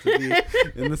I get to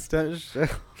be in the stunt show.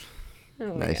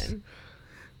 Oh my Nice. God.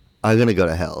 I'm gonna go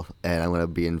to hell, and I'm gonna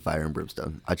be in fire and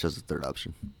brimstone. I chose the third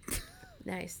option.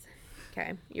 Nice.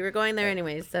 Okay. You were going there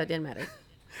anyways, so it didn't matter.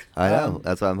 I know.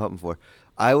 That's what I'm hoping for.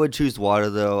 I would choose water,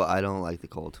 though. I don't like the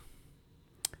cold.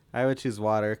 I would choose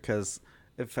water because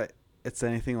if it's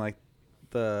anything like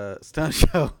the stunt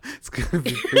show, it's gonna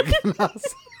be freaking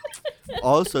awesome.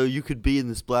 Also, you could be in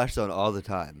the splash zone all the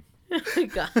time.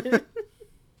 God.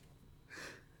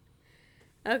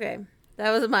 Okay.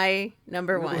 That was my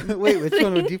number one. Wait, which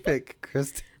one would you pick,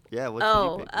 Kristyn? Yeah. What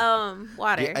did you pick?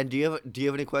 Water. And do you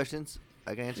have any questions?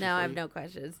 I can answer. No, for I have you? no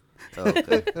questions. Oh,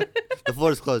 okay. The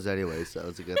floor is closed anyway, so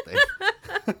it's a good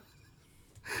thing.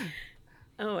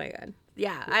 Oh my God.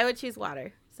 Yeah, I would choose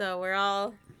water. So we're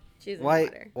all choosing Why?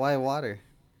 water. Why water?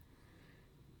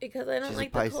 Because I don't She's a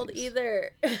like the cold Pisces.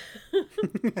 either.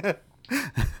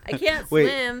 I can't Wait.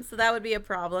 swim, so that would be a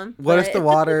problem. What if but- the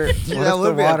water? What Yeah, if that the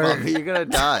would be a water? problem. You're gonna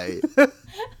die.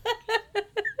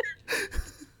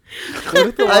 What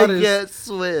if the I water's? can't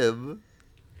swim.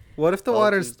 What if the I'll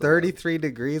water's choose the water. 33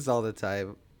 degrees all the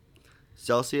time?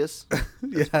 Celsius.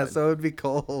 Yeah, fine. so it would be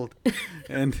cold,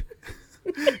 and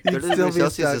you'd 30 still degrees be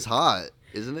Celsius stuck. is hot,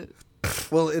 isn't it?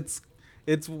 Well, it's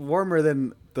warmer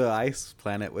than the ice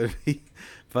planet would be,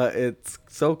 but it's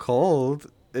so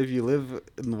cold if you live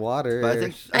in water. But I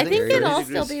think I think 30 it'd all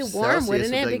still be degrees warm, Celsius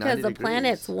wouldn't would be it? like Because 90 the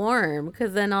planet's degrees. warm,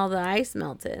 because then all the ice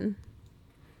melted.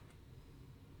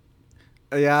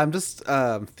 Yeah, I'm just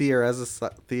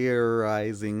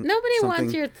theorizing. Nobody wants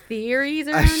something. your theories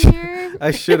I around should- here.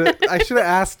 I should have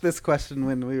asked this question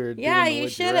when we were. Yeah, doing the you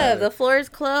Would should have. Rather. The floor is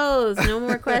closed. No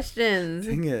more questions.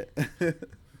 Dang it.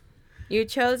 You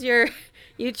chose your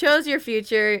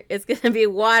future. It's gonna be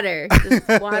water.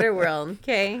 Just water world.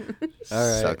 Okay. All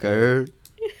right. Sucker.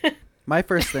 My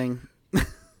first thing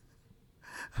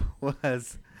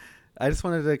was I just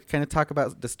wanted to kind of talk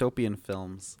about dystopian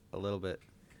films a little bit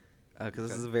because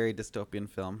this is a very dystopian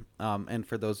film. And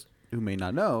for those who may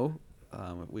not know,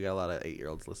 we got a lot of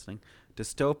 8-year-olds listening.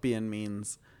 Dystopian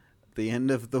means the end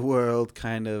of the world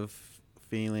kind of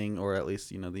feeling, or at least,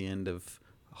 the end of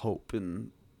hope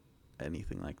and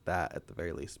anything like that at the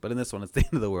very least. But in this one, it's the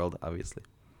end of the world, obviously.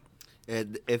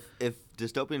 And if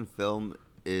dystopian film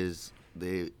is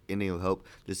the ending of hope,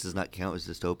 this does not count as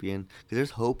dystopian because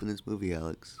there's hope in this movie,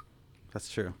 Alex.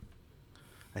 That's true.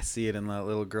 I see it in that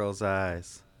little girl's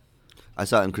eyes. I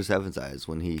saw it in Chris Evans' eyes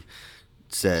when he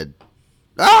said,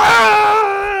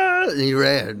 "Ah!" and he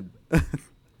ran.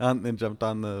 And jumped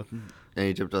on the And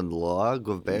he jumped on the log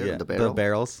with yeah, the barrel. the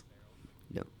barrels.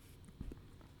 Yep.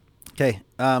 Okay.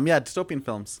 Yeah, dystopian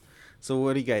films. So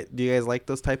what do you guys like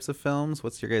those types of films?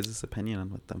 What's your guys' opinion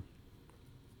on with them?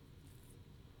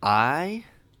 I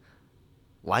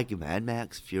like Mad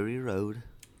Max Fury Road.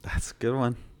 That's a good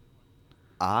one.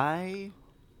 I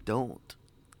don't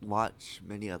watch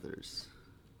many others.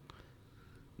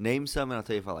 Name some and I'll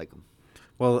tell you if I like them.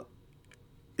 Well,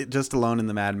 just alone in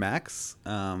the Mad Max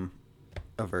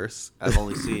averse. I've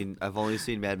only seen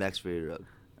Mad Max Fury Road.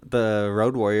 The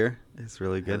Road Warrior is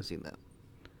really I haven't good. seen that.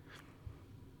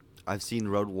 I've seen the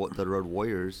Road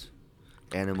Warriors,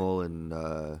 Animal, and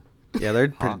Yeah, they're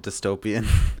pretty Hawk. dystopian.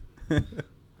 They're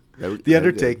The good.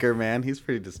 Undertaker, man, he's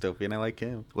pretty dystopian. I like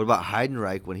him. What about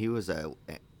Heidenreich when he was a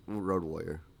Road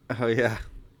Warrior? Oh yeah,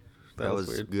 That was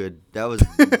weird. good. That was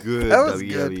good. That was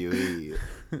good.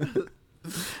 WWE.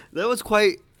 That was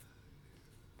quite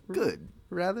good.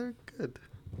 Rather good.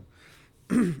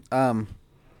 Yeah.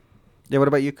 What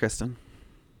about you, Kristyn?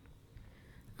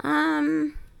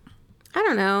 I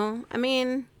don't know. I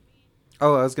mean,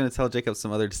 Oh, I was gonna tell Jacob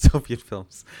some other dystopian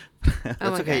films. oh That's my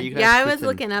okay, God. you can Yeah, ask I was Kristen.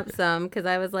 looking up some because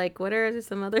I was like, what are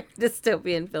some other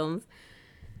dystopian films?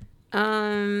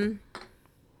 I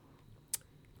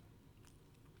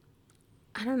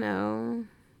don't know.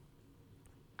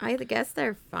 I guess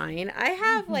they're fine. I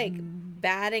have like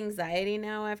bad anxiety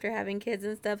now after having kids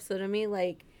and stuff. So to me,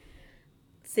 like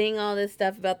seeing all this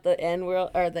stuff about the end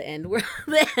world or the end world,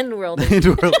 the end world.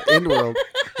 End world.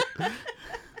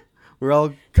 We're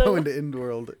all going to end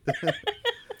world.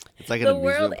 It's like an the amusement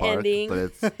world park, ending. but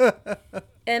it's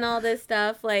And all this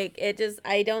stuff, like, it just,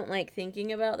 I don't like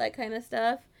thinking about that kind of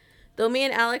stuff. Though me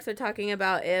and Alex are talking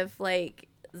about if, like,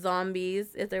 zombies,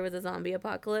 if there was a zombie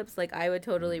apocalypse, like, I would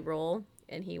totally roll,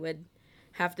 and he would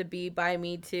have to be by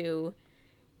me to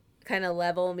kind of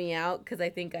level me out, because I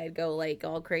think I'd go, like,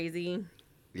 all crazy.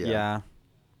 Yeah.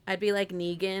 I'd be like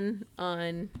Negan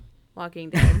on Walking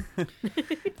Dead.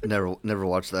 never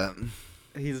watched that.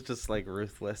 He's just like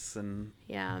ruthless and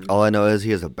Yeah. All I know is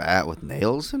he has a bat with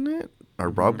nails in it or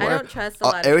barbed I wire. don't trust a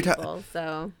lot every of time- people,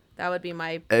 so that would be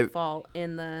my fault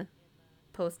in the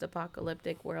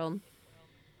post-apocalyptic world.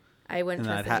 I wouldn't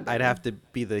and trust I'd have to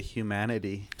be the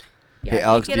humanity. Yeah, Hey,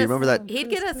 Alex, he'd do you get remember us- that- He'd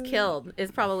get us killed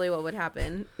is probably what would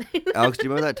happen. Alex, do you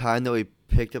remember that time that we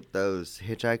picked up those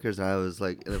hitchhikers and I was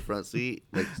like in the front seat,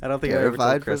 like I don't think I ever told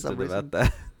terrified for some Kristyn reason?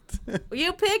 about that.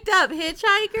 You picked up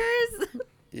hitchhikers?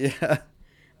 Yeah.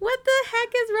 What the heck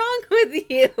is wrong with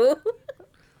you?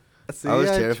 See, I was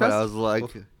yeah, terrified. trust I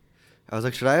was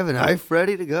like, should I have a knife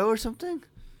ready to go or something?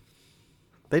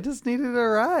 They just needed a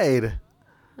ride.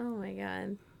 Oh my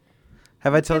god.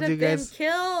 Have I told Could you have been guys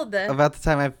killed. about the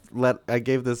time I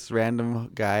gave this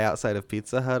random guy outside of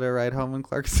Pizza Hut a ride home in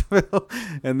Clarksville,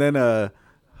 and then a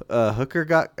hooker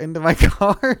got into my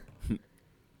car?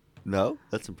 No,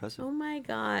 that's impressive. Oh my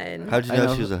god. How'd you I know,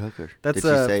 know. she was a hooker? That's, Did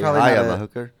she say, probably "Hi, not I'm a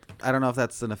hooker"? I don't know if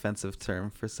that's an offensive term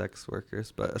for sex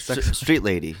workers, but a sex Street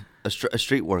lady, a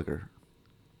street worker,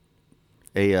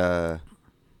 a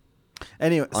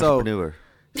anyway. entrepreneur,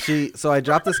 So I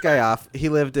dropped this guy off. He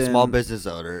lived in small business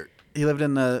owner. He lived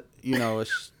in a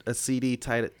seedy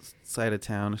side of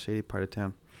town, a shady part of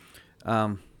town.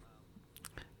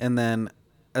 And then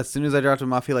as soon as I dropped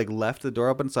him off, he like left the door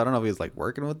open. So I don't know if he was like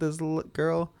working with this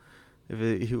girl, if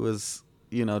he was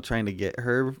trying to get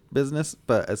her business.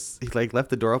 But as he like left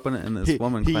the door open, and this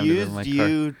woman climbed into my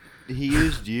car. He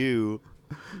used you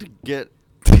to get.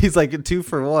 He's like a 2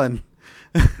 for 1.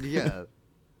 Yeah.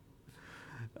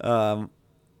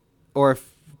 Or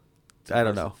if I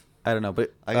don't know,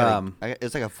 but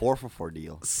it's like a 4 for 4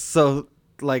 deal. So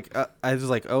like I was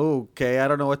like, oh, okay, I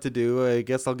don't know what to do. I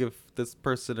guess I'll give this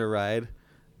person a ride.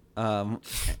 No,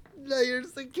 you're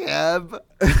just a cab.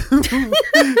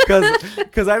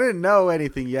 Because I didn't know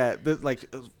anything yet. Like,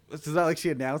 it's not like she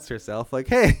announced herself. Like,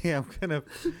 hey, I'm gonna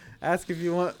ask if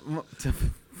you want to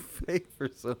pay for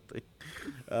something.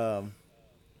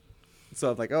 So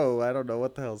I'm like, oh, I don't know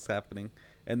what the hell's happening.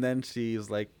 And then she's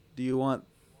like, do you want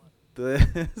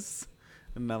this?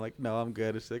 And I'm like, no, I'm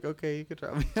good. And she's like, okay, you can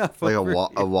drop me off. Like over a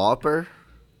here. Whopper.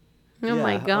 Oh Yeah,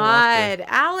 my a god.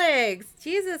 Whopper. Alex,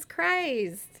 Jesus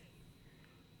Christ.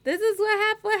 This is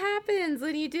what happens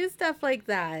when you do stuff like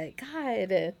that.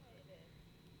 God.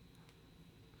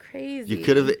 Crazy. You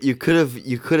could have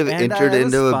And entered I was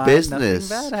into a fine. business.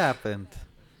 Nothing bad happened.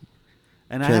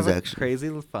 And I have a Transaction.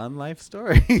 crazy fun life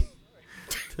story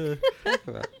to talk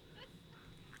about.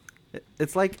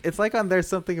 It's like on There's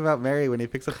Something About Mary when he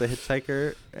picks up the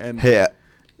hitchhiker and Hey,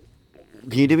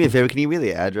 can you do me a favor? Can you give me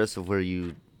the address of where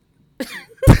you?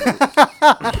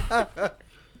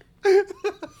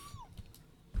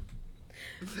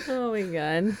 Oh my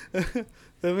god. that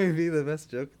may be the best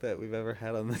joke that we've ever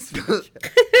had on this podcast.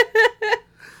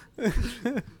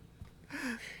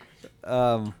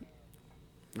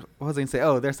 What was I gonna say?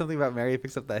 Oh, There's Something About Mary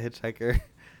picks up that hitchhiker,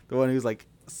 the one who's like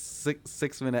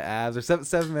 6-minute abs or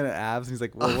 7-minute abs. And he's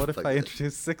like, well, Oh what if my I God.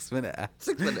 introduce 6-minute abs?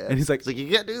 6 minutes. And he's like, It's like you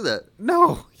can't do that.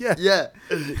 no, yeah. Yeah,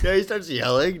 he starts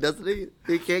yelling, doesn't he?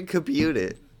 He can't compute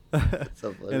it.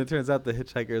 So funny. And it turns out the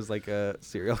hitchhiker is like a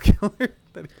serial killer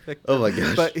that he picked Oh up. my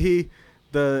gosh. But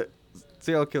the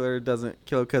serial killer doesn't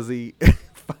kill because he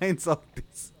finds all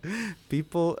these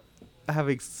people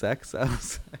having sex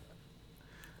outside.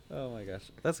 Oh my gosh,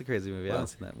 that's a crazy movie. I Wow. haven't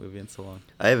seen that movie in so long.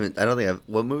 I don't think I've.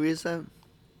 What movie is that?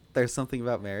 There's Something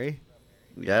About Mary.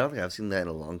 Yeah, I don't think I've seen that in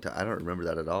a long time. I don't remember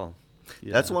that at all.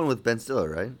 Yeah. That's the one with Ben Stiller,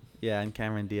 right? Yeah, and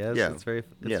Cameron Diaz. Yeah. It's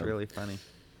Yeah. really funny.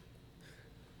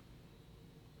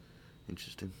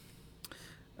 Interesting.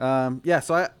 Yeah,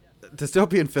 so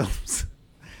dystopian films.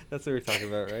 That's what we're talking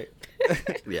about, right?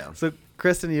 Yeah. So,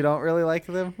 Kristyn, you don't really like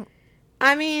them?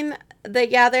 I mean,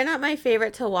 they're not my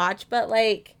favorite to watch, but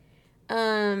like,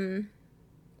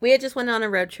 we had just went on a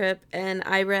road trip and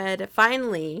I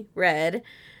finally read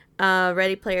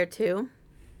Ready Player 2.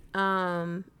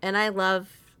 And I love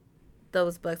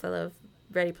those books. I love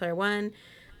Ready Player 1.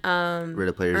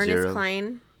 Ready Player Ernest Zero.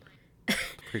 Cline.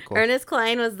 Pretty cool. Ernest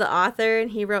Cline was the author,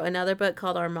 and he wrote another book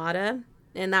called Armada,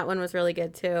 and that one was really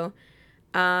good too.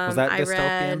 Was that I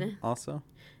dystopian read, also?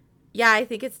 yeah, I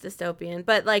think it's dystopian,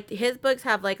 but like his books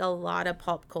have like a lot of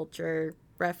pop culture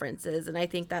references, and I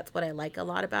think that's what I like a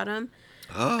lot about him.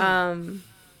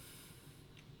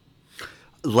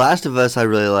 Last of Us, I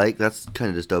really like. That's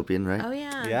kind of dystopian, right? Oh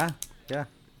yeah. Yeah.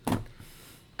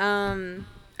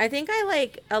 I think I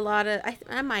like a lot of.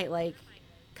 I might like,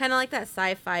 kind of like that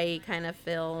sci-fi kind of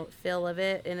feel of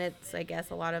it, and it's, I guess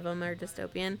a lot of them are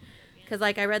dystopian. Because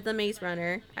like I read The Maze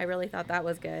Runner, I really thought that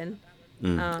was good.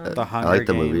 The Hunger I like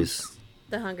the Games. movies.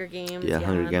 The Hunger Games. Yeah,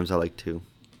 Hunger Games I like too.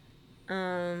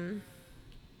 So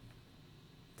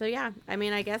yeah, I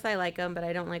mean, I guess I like them, but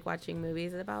I don't like watching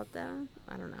movies about them.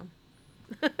 I don't know.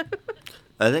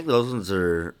 I think those ones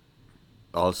are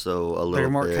also a little. They're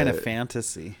more bit, kind of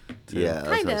fantasy. Too. Yeah, that's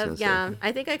Kind what I was of, gonna yeah. say.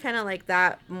 I think I kind of like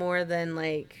that more than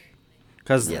like.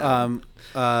 Because Wait,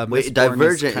 Mistborn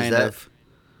Divergent, is kind is that of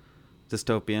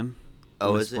dystopian.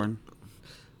 Oh, is it? Mistborn.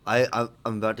 I'm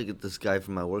about to get this guy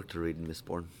from my work to read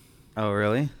Mistborn. Oh,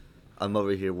 really? I'm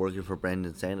over here working for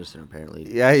Brandon Sanderson, apparently.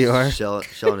 Yeah, you are. Showing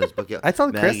his book. Yeah. I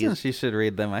told Kristyn Maggie's- she should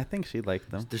read them. I think she'd like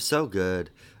them. They're so good.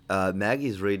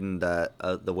 Maggie's reading that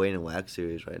the Wayne and Wax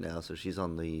series right now, so she's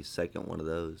on the second one of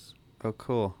those. Oh,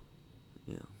 cool.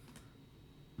 Yeah,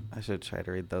 I should try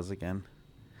to read those again.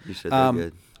 you should. They're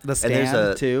good. The And there's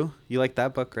Stand, too. You like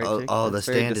that book, right, Oh, Jake? The That's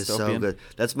very Stand is so dystopian. good.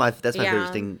 That's my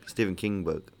Yeah. favorite Stephen King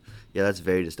book. Yeah, that's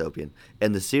very dystopian.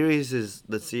 And the series is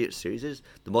the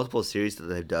multiple series that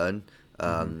they've done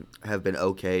have been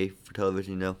okay for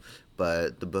television,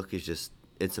 but the book is just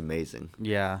it's amazing.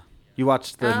 Yeah. You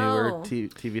watched the newer Oh.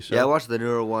 TV show? Yeah, I watched the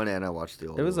newer one and I watched the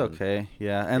old one. It was okay.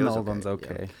 Yeah, and It the was old one's okay,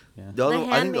 okay. Yeah. The other, The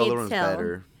I think the older Handmaid's one's Tale.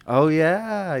 better. Oh,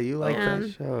 yeah. You like Yeah.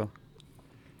 that show.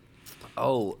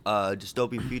 Oh,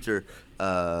 dystopian future,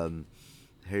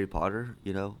 Harry Potter,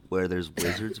 where there's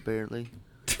wizards apparently.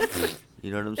 You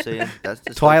know what I'm saying? That's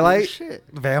dystopian Twilight? shit.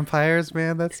 Vampires,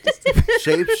 man. That's just...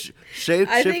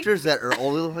 Shapeshifters that are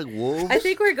only look like wolves. I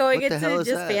think we're going What the hell into is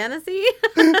just that? fantasy.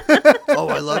 Oh,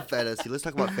 I love fantasy. Let's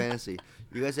talk about fantasy.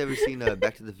 You guys ever seen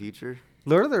Back to the Future?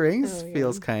 Lord of the Rings Oh, yeah.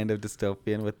 feels kind of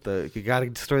dystopian with you gotta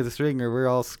destroy this ring or we're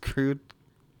all screwed.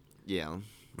 Yeah.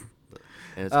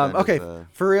 And it's kind Okay, of,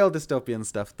 for real dystopian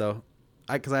stuff, though.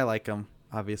 Because I like them,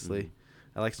 obviously.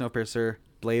 I like Snowpiercer,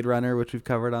 Blade Runner, which we've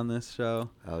covered on this show.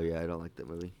 Oh yeah, I don't like that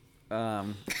movie.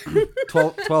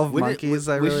 12 Monkeys,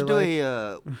 I we really should do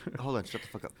like. hold on, shut the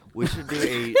fuck up. We should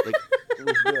do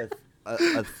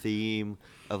a theme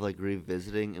of like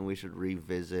revisiting, and we should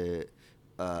revisit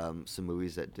some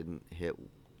movies that didn't hit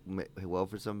well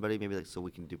for somebody. Maybe so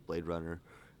we can do Blade Runner,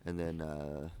 and then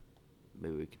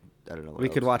maybe we can. I don't know. We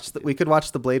could watch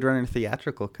the Blade Runner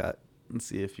theatrical cut and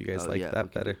see if you guys like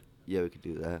that better. Yeah, we could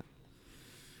do that.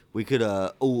 We could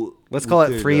Let's call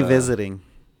it Three Visiting.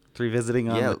 Three Visiting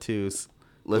on the twos.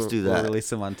 Let's do that. We'll release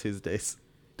them on Tuesdays.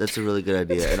 That's a really good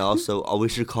idea. And also, we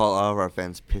should call all of our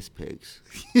fans piss pigs.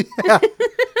 Yeah.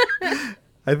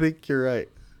 I think you're right.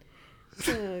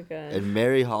 Oh god. And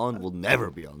Mary Holland will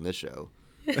never be on this show.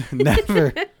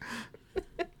 Never.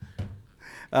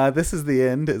 This is the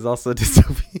End is also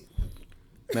dystopian.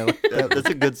 That's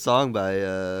a good song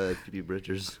by Phoebe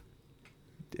Bridgers.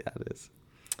 Yeah, it is.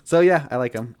 So yeah, I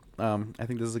like them. I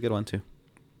think this is a good one too.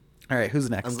 All right, who's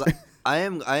next? I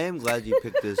am glad you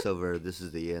picked this over This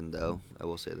Is the End, though. I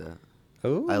will say that.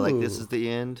 Oh, I like This Is the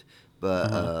End,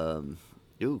 but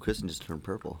Kristyn just turned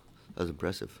purple. That was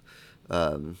impressive.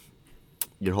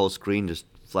 Your whole screen just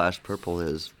flashed purple.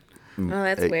 Oh,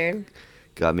 that's weird.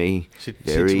 Got me. She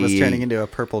very. was turning into a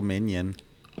purple minion.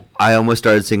 I almost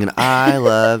started singing "I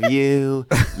love you,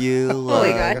 you my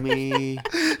love God. me."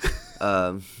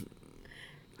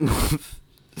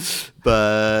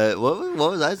 But what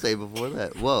was I saying before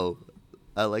that? Whoa,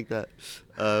 I like that.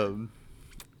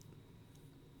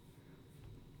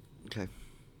 Okay,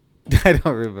 I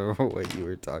don't remember what you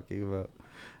were talking about.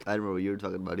 I don't remember what you were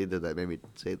talking about either. That made me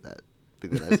say that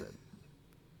thing that I said.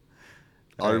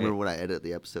 I'll All right. remember when I edit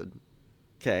the episode.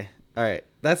 Okay. All right.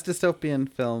 That's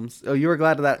dystopian films. Oh, you were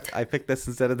glad that I picked this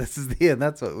instead of This Is the End.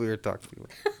 That's what we were talking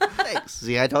about. Thanks.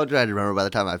 See, I told you I'd remember by the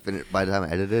time I finished. By the time I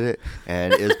edited it,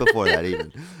 and it was before that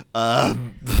even.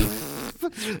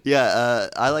 Yeah,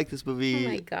 I like this movie. Oh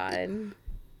my god.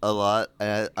 A lot.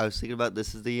 And I was thinking about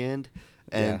This Is the End,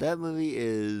 and Yeah. that movie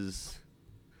is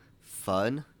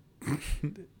fun,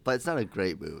 but it's not a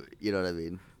great movie. You know what I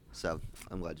mean? So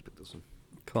I'm glad you picked this one.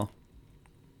 Cool.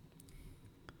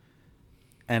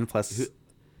 And plus,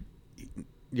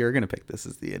 you're going to pick This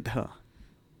Is the End, huh?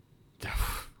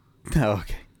 Oh,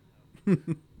 okay.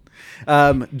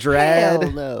 Dread.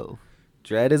 Hell no.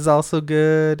 Dread is also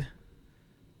good.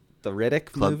 The Riddick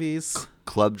Club- movies.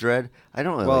 Club Dread. I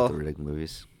don't really Well- like the Riddick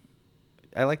movies.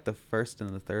 I like the first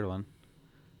and the third one.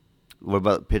 What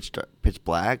about Pitch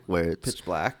Black? Where it's Pitch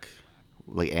Black.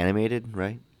 like animated,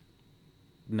 right?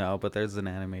 No, but there's an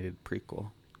animated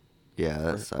prequel. Yeah,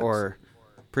 that sucks. Or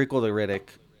prequel to Riddick,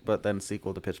 but then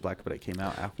sequel to Pitch Black, but it came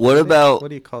out after. What Riddick? about- What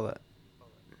do you call that?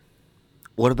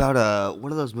 What about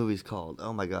what are those movies called?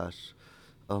 Oh my gosh.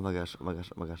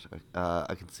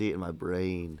 I can see it in my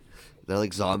brain. They're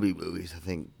like zombie movies, I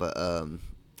think. But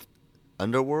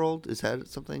Underworld, is that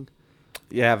something?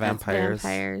 Yeah, That's vampires.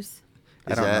 vampires.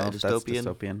 I Is don't that know if dystopian? that's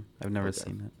dystopian. I've never Okay.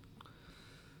 seen it.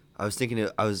 I was thinking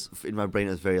I was in my brain.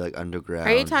 It was very like underground.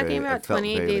 Are you talking very, about it felt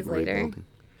 28 very, Days like, Later? rebuilding.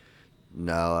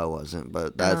 No, I wasn't.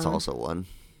 But that's Oh. also one.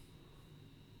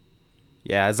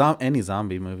 Yeah, any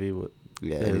zombie movie.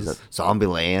 Yeah, is.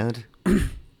 Zombieland.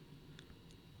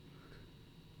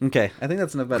 Okay, I think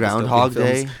that's enough about Groundhog dystopian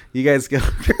films. Day. You guys go.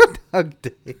 Groundhog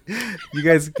Day. You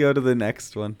guys go to the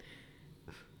next one.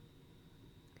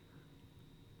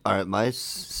 All right, my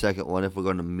second one. If we're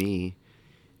going to me,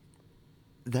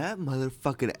 that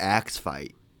motherfucking axe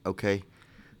fight. Okay,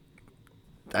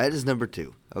 that is number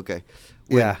 2. Okay,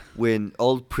 Yeah. When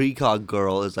old precog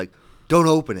girl is like, "Don't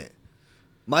open it,"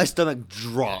 my stomach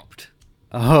dropped.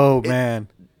 Oh man.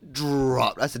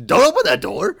 Dropped. I said, "Don't open that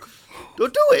door.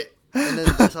 Don't do it." And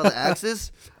then I saw the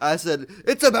axes. I said,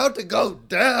 "It's about to go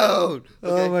down."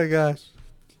 Okay? Oh my gosh.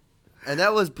 And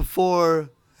that was before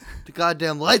the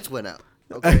goddamn lights went out.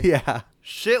 Okay. Yeah.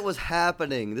 Shit was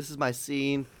happening. This is my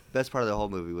scene. Best part of the whole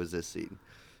movie was this scene.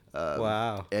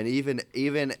 Wow. And even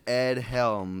Ed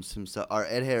Helms himself, or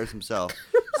Ed Harris himself,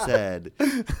 said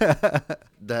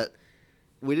that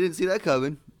we didn't see that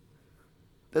coming.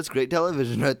 That's great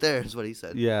television right there, is what he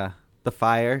said. Yeah. The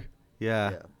fire.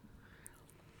 Yeah.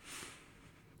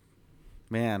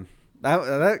 Man,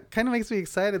 that kind of makes me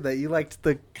excited that you liked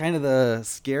the kind of the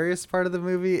scariest part of the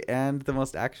movie and the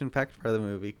most action-packed part of the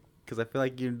movie, because I feel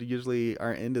like you usually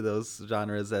aren't into those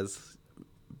genres as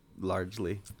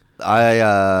largely. I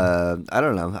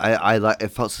don't know. I like. It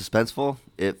felt suspenseful.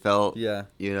 It felt. Yeah.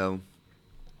 You know.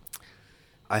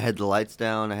 I had the lights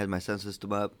down. I had my sound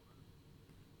system up.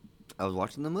 I was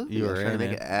watching the movie. You I was were trying to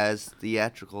in make it. it as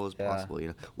theatrical as Yeah. possible. You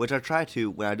know, which I try to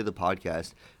when I do the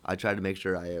podcast. I try to make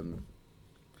sure I am,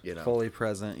 you know, Fully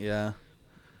present. Yeah.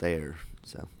 there.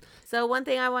 So So one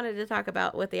thing I wanted to talk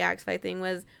about with the axe fight thing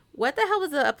was, what the hell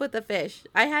was up with the fish?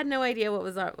 I had no idea what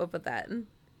was up with that.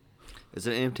 it's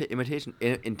an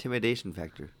intimidation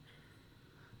factor.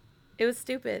 It was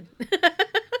stupid.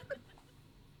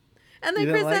 And then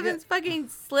You Chris didn't like Evans it? fucking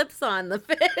slips on the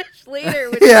fish later,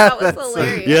 which Yeah, I thought was that's so-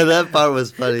 hilarious. Yeah, that part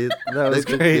was funny. That was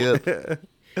They picked me up. great.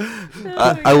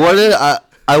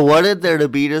 I wanted there to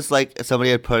be just like somebody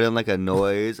had put in like a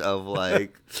noise of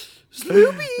like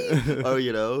Snoopy, or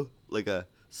you know, like a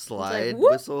slide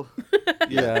whoop. whistle.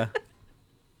 Yeah.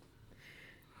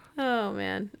 Oh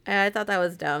man, I thought that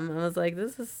was dumb. I was like,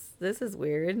 this is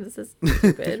weird. This is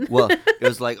stupid. Well, it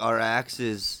was like our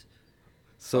axes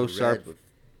So red sharp. with-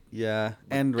 Yeah.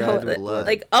 And Oh, red. that- blood.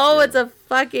 like, Yeah. it's a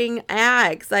fucking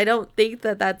axe. I don't think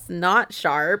that's not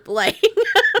sharp. Like,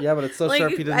 Yeah, but it's so like,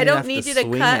 sharp you didn't I even don't have need to you to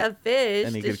swing cut it. a fish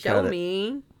and you to could show cut it.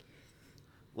 me.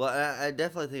 Well, I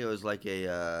definitely think it was like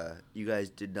a you guys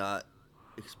did not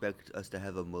expect us to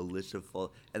have a militia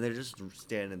full, and they're just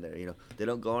standing there. You know, they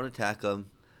don't go and attack them.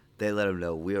 They let them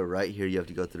know we are right here. You have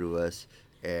to go through us,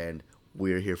 and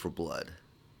we're here for blood.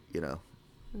 You know.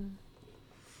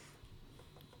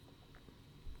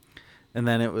 And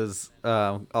then it was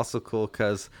also cool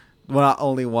because not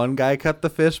only one guy cut the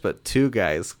fish, but 2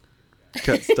 guys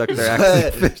stuck their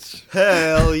axe in the fish.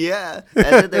 Hell yeah! And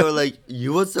then they were like,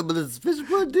 "You want some of this fish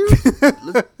blood, dude?"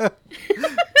 Let's-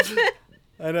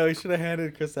 I know, he should have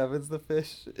handed Chris Evans the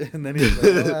fish, and then he's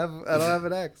like, I don't have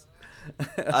an axe.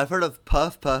 I've heard of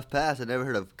puff, puff, pass. I never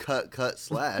heard of cut, cut,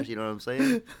 slash. You know what I'm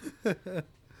saying?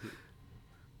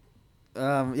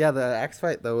 Yeah, the axe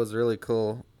fight, though, was really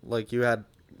cool. Like, you had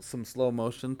some slow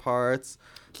motion parts,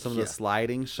 some of Yeah. the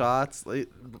sliding shots. Like,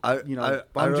 I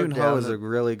Bong wrote Joon-ho down is that- a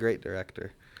really great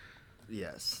director.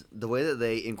 Yes, the way that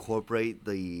they incorporate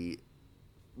the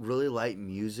really light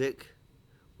music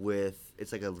with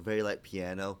it's like a very light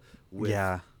piano with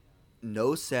Yeah.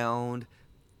 no sound,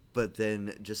 but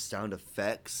then just sound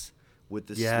effects with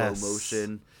the Yes. slow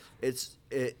motion.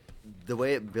 The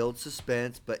way it builds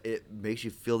suspense, but it makes you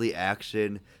feel the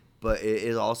action. But it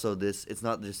is also this. It's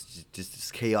not just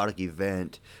this chaotic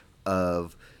event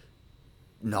of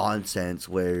nonsense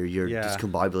where you're Yeah.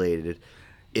 discombobulated.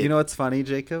 You know what's funny,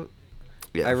 Jacob?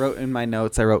 Yeah. I wrote in my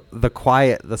notes, the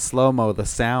quiet, the slow-mo, the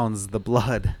sounds, the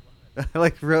blood.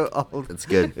 I wrote all. That's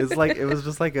good. It's like, it was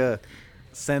just like a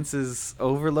senses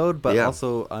overload, but Yeah.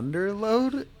 also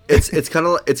underload. It's kind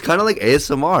of like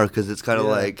ASMR because it's kind of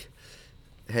Yeah. like,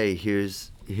 hey,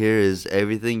 here's Here is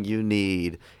everything you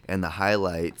need and the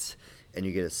highlights, and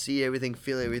you get to see everything,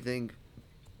 feel everything,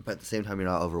 but at the same time you're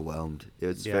not overwhelmed.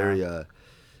 It's very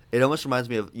it almost reminds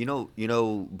me of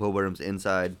Bo Burnham's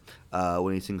Inside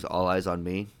when he sings All Eyes on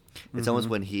Me. It's almost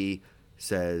when he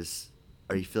says,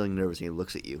 "Are you feeling nervous?" and he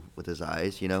looks at you with his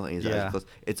eyes, and his eyes closed.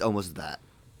 It's almost that.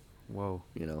 Whoa.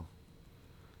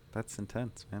 That's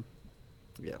intense, man.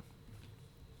 Yeah.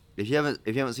 If you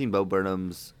haven't seen Bo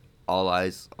Burnham's All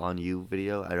Eyes on You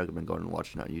video, I recommend going and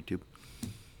watching it on YouTube.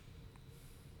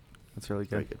 That's really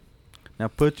good. Very good. Now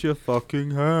put your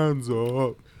fucking hands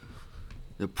up.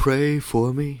 Now pray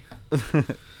for me.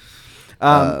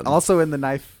 Also in the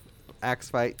knife axe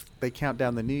fight, they count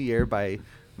down the new year by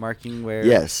marking where.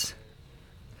 Yes.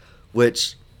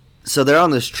 So they're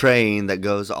on this train that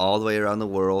goes all the way around the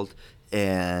world,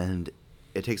 and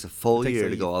it takes a full year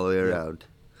to go all the way around.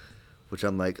 Which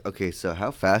I'm like, okay, so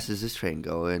how fast is this train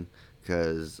going?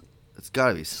 Because it's got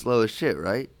to be slow as shit,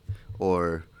 right?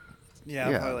 Or...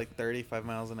 Yeah, probably like 35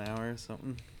 miles an hour or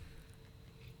something.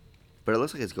 But it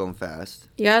looks like it's going fast.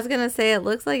 Yeah, I was going to say, it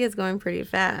looks like it's going pretty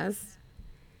fast.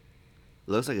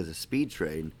 It looks like it's a speed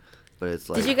train, but it's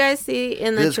like... Did you guys see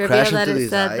in the trivia that it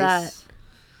said that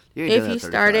if you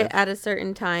start it at a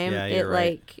certain time,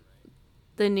 like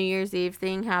the New Year's Eve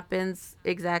thing happens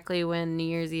exactly when New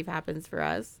Year's Eve happens for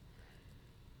us?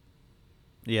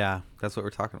 Yeah, that's what we're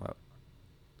talking about.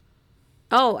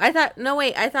 Oh, I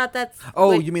thought that's... Oh,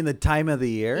 like, you mean the time of the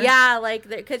year? Yeah, like,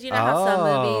 because you know how some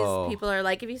movies, people are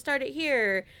like, if you start it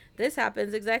here, this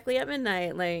happens exactly at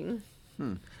midnight, like...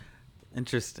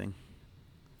 Interesting.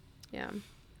 Yeah.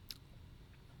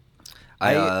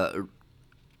 I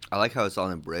like how it's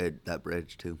on that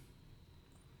bridge, too.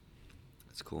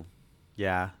 It's cool.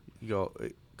 Yeah, you go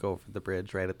over the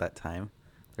bridge right at that time.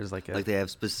 There's like they have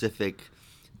specific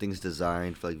things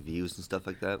designed for, like, views and stuff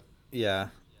like that. Yeah.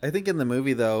 I think in the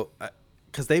movie, though,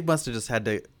 because they must have just had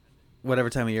to, whatever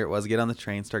time of year it was, get on the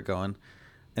train, start going.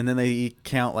 And then they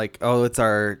count, like, oh, it's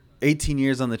our 18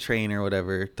 years on the train or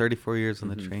whatever, 34 years on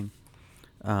the train.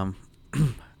 I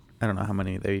don't know how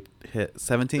many they hit.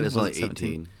 17? It's only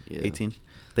 18. Yeah. 18?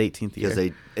 The 18th year.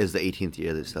 Because it's the 18th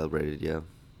year they celebrated, yeah.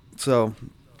 So,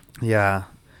 yeah.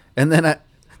 And then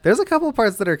there's a couple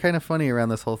parts that are kind of funny around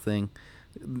this whole thing.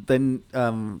 Then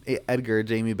Edgar,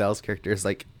 Jamie Bell's character, is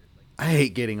like, I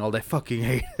hate getting old. I fucking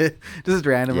hate it. Just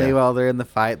randomly while they're in the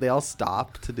fight, they all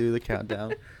stop to do the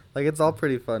countdown. Like, it's all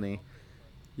pretty funny.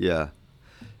 Yeah.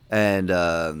 And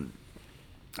not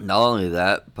only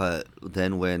that, but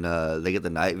then when they get the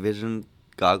night vision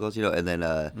goggles, and then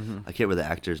I can't remember the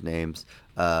actors' names,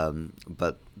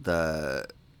 but the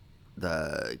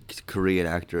Korean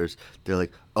actors, they're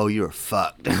like, oh, you're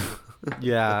fucked.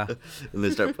 Yeah. And they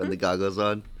start putting the goggles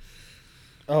on.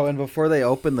 Oh, and before they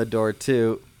open the door,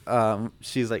 too,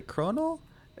 she's like, Chrono?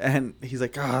 And he's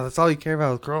like, oh, that's all you care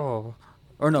about is Chrono.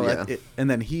 Or no, and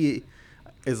then he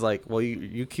is like, well,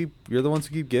 you're the ones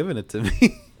who keep giving it to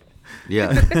me.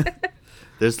 Yeah.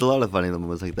 There's a lot of funny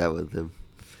moments like that with him.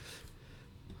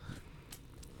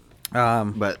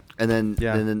 But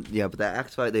that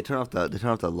axe fight, they turn off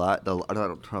the light. They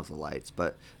don't turn off the lights,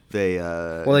 but they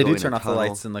they do turn off the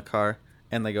lights in the car,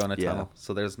 and they go in a tunnel,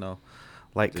 so there's no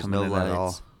light coming in at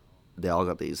all. They all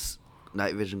got these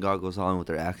night vision goggles on with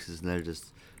their axes, and they're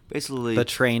just basically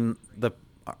the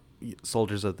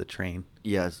soldiers of the train.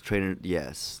 Yes,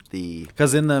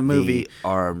 because in the movie,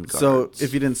 armed guards. So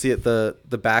if you didn't see it, the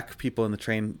back people in the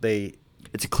train,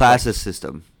 it's a classist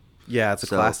system. Yeah, it's a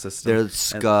class system. They're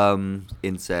scum,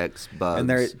 insects, bugs, and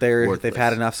they've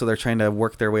had enough, so they're trying to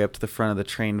work their way up to the front of the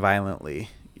train violently,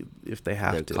 if they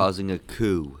have to. They're causing a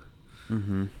coup,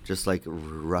 just like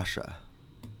Russia,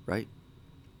 right?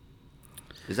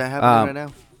 Is that happening right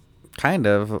now? Kind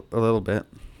of, a little bit.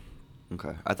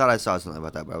 Okay, I thought I saw something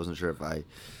about that, but I wasn't sure if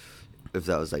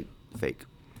that was like fake.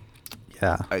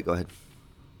 Yeah. All right, go ahead.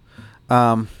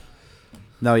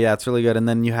 No, yeah, it's really good, and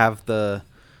then you have the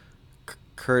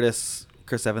Chris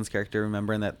Evans character,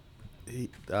 remembering that he,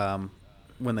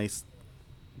 when they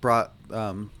brought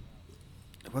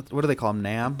what do they call him,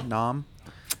 Nam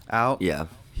out? Yeah,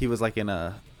 he was like in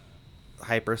a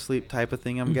hypersleep type of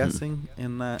thing. I'm guessing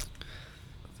in that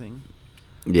thing.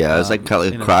 Yeah, it's like kind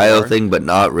of like a cryo thing, but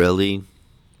not really.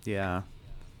 Yeah,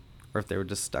 or if they were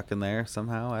just stuck in there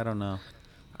somehow. I don't know.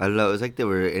 It was like they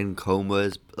were in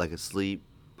comas, like asleep,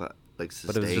 but like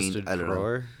sustained. But it was just a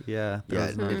drawer. Yeah. Yeah,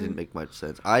 it didn't make much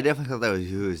sense. I definitely thought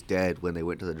he was dead when they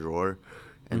went to the drawer,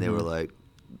 and they were like,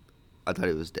 I thought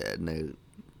he was dead, and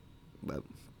but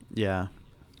yeah.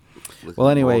 Well,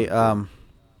 anyway,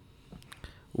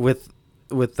 with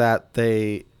that,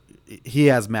 he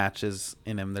has matches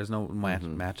in him. There's no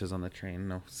matches on the train,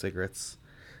 no cigarettes.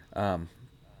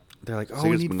 They're like, So "Oh,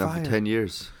 we it's need been gone fire." for 10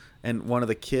 years. And one of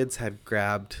the kids had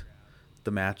grabbed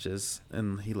the matches,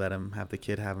 and he let him have the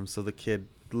kid have them. So the kid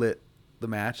lit the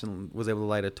match and was able to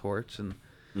light a torch, and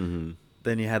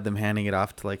then you had them handing it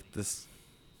off to like this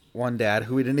one dad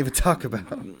who we didn't even talk about.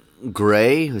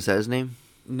 Gray, was that his name?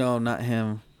 No, not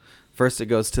him. First, it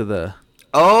goes to the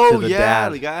Oh, the yeah,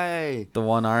 dad. the guy. the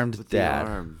one-armed With dad. the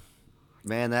arm.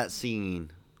 Man, that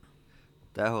scene.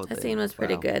 That whole That thing. scene was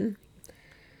pretty Wow. good.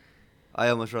 I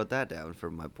almost wrote that down for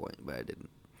my point, but I didn't.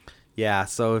 Yeah,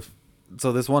 so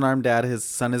this one-armed dad, his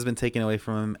son has been taken away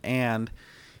from him, and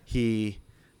he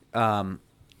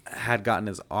had gotten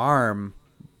his arm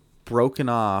broken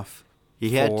off.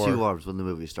 He had 2 arms when the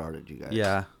movie started, you guys.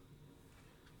 Yeah.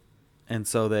 And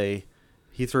so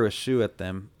he threw a shoe at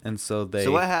them, and so they...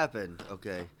 So what happened?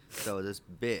 Okay, so this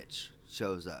bitch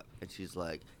shows up, and she's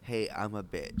like, "Hey, I'm a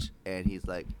bitch." And he's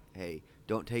like, "Hey,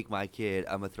 don't take my kid.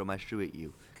 I'm going to throw my shoe at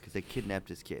you." Because they kidnapped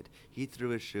his kid. He threw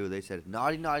his shoe. They said,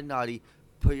 "Naughty, naughty, naughty.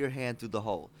 Put your hand through the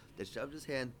hole." They shoved his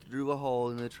hand through a hole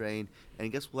in the train. And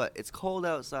guess what? It's cold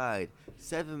outside.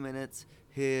 7 minutes.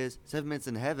 7 minutes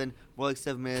in heaven. More like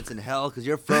 7 minutes in hell because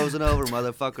you're frozen over,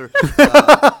 motherfucker.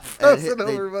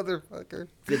 motherfucker.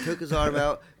 They took his arm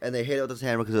out and they hit it with his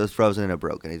hammer because it was frozen and it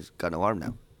broke. And he's got no arm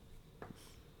now.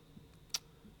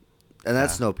 And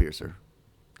that's Yeah. Snowpiercer.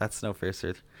 That's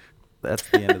Snowpiercer. That's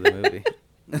the end of the movie.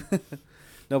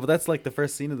 No, but that's like the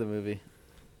first scene of the movie.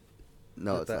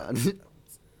 No, With it's that-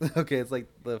 not. Okay, it's like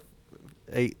the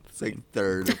 8th It's like scene.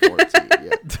 3rd or 4th scene,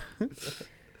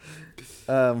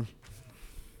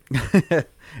 yeah.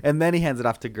 And then he hands it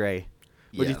off to Gray.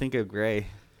 What do you Yeah. think of Gray?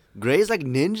 Gray's like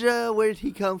ninja. Where did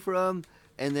he come from?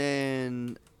 And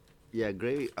then, yeah,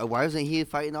 Gray. Why wasn't he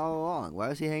fighting all along? Why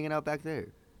was he hanging out back there?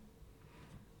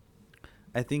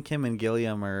 I think him and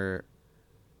Gilliam are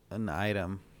an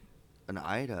item. An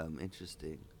item.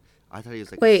 Interesting. I thought he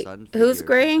was like a Wait, sun who's figure or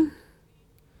Gray? something.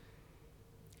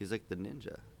 He's like the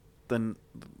ninja. Then,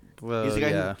 well, He's the guy.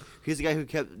 yeah. He's the guy who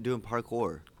kept doing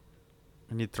parkour.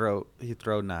 And he'd throw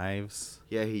knives.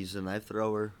 Yeah, he's a knife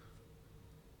thrower.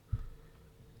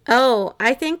 Oh,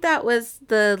 I think that was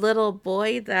the little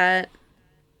boy that...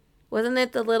 Wasn't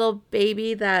it the little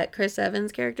baby that Chris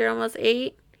Evans' character almost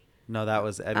ate? No, that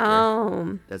was Edgar.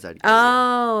 Oh. That's that.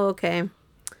 Oh, okay.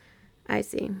 I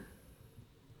see.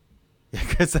 Oh.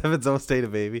 Chris Evans almost ate a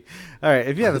baby. All right,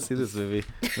 if you haven't seen this movie,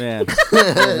 man,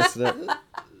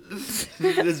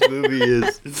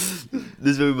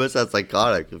 this movie must sound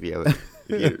psychotic if you haven't.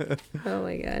 Oh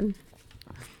my god.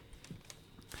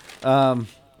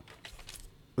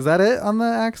 Was that it on the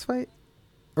axe fight?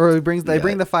 Or they bring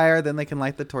Yeah. the fire, then they can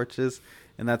light the torches,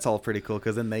 and that's all pretty cool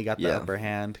because then they got the Yeah. upper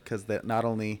hand because not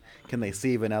only can they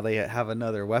see, but now they have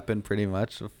another weapon pretty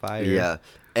much of fire. Yeah,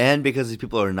 and because these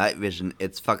people are night vision,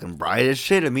 it's fucking bright as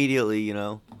shit immediately, you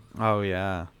know? Oh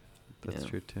yeah, that's Yeah.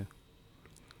 true too.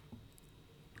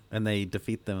 And they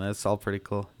defeat them. That's all pretty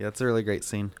cool. Yeah, it's a really great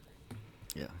scene.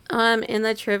 Yeah. In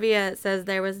the trivia it says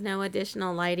there was no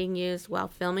additional lighting used while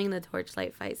filming the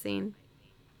torchlight fight scene.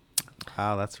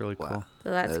 Ah, Wow, that's really cool. Wow. So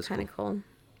that's That is kind of cool.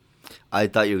 I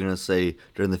thought you were going to say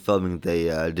during the filming they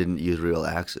didn't use real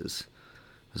axes.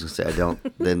 I was going to say,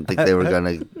 didn't think they were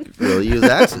going to really use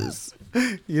axes.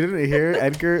 You didn't hear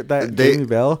Edgar, that They- Jamie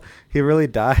Bell? He really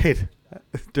died.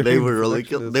 They during were the really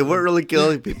production of they this weren't film. really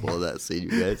killing people in that scene,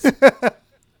 you guys.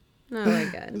 Oh my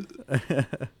god.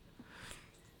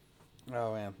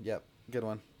 Oh man, yep, good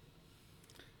one.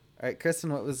 All right,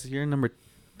 Kristyn, what was your number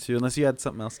 2? Unless you had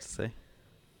something else to say.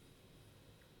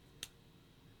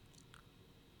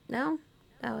 No,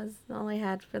 that was all I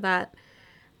had for that.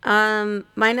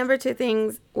 My number 2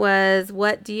 things was,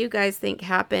 what do you guys think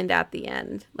happened at the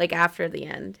end? Like after the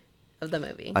end of the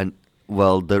movie.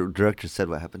 Well, the director said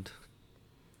what happened.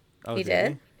 Oh, He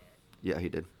did? Yeah, he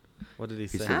did. What did he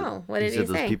He say? said, Oh, what did he said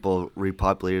those say? people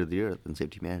repopulated the earth and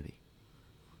saved humanity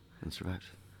and survived.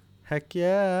 Heck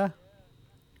yeah.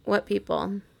 What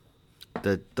people?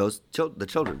 The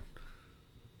children.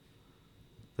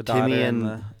 The daughter Timmy and and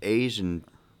the... Asian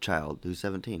child who's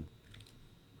 17.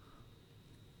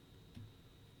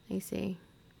 I see.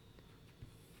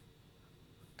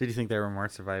 Did you think there were more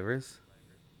survivors?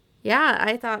 Yeah,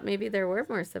 I thought maybe there were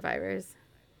more survivors.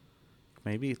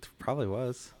 Maybe it probably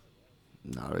was.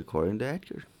 Not according to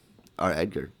Edgar. Or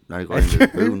Edgar. Not according to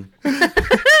Boone.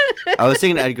 I was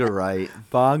thinking Edgar Wright.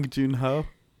 Bong Joon-ho.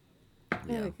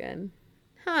 Yeah. Oh, good.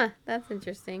 Huh, that's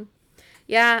interesting.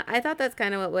 Yeah, I thought that's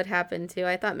kind of what would happen too.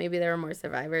 I thought maybe there were more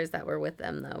survivors that were with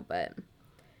them though, but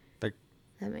Like-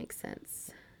 that makes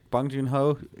sense. Bong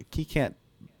Joon-ho, he can't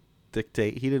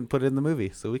dictate. He didn't put it in the movie,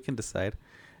 so we can decide.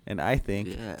 And I think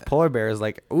Yeah. polar bear is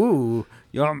like, ooh,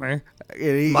 yummy.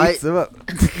 And he My- eats them up.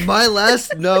 My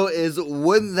last note is,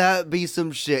 wouldn't that be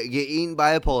some shit? Get eaten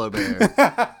by a polar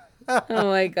bear. Oh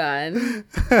my god.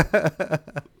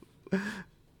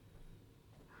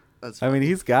 That's I mean, funny.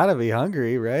 he's got to be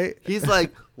hungry, right? He's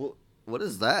like, well, what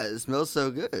is that? It smells so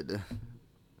good.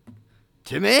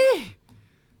 Timmy?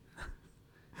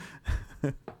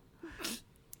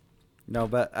 No,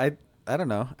 but I don't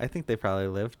know. I think they probably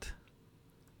lived.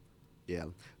 Yeah.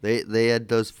 They had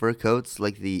those fur coats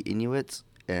like the Inuits,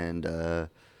 and,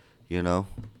 you know,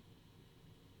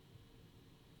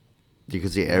 you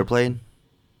could see airplane.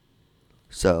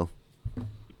 So,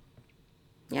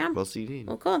 Yeah. well, CD.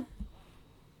 Well, cool.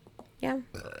 Yeah.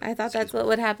 I thought that's what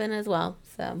would happen as well.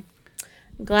 So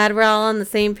I'm glad we're all on the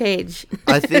same page.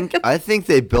 I think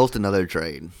they built another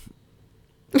train.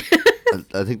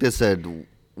 I think they said,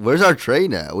 "Where's our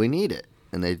train at? We need it,"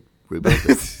 and they rebuilt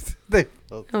it.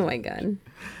 Oh my god.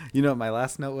 You know what my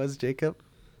last note was, Jacob?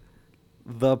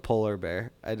 The polar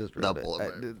bear. I just wrote The it.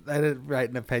 polar bear. I didn't write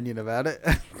an opinion about it.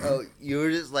 Oh, you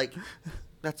were just like,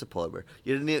 "That's a polar bear."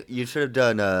 You didn't. You should have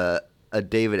done a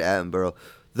David Attenborough.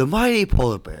 The mighty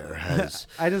polar bear has.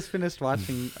 I just finished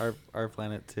watching Our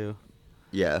Planet 2.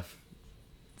 Yeah,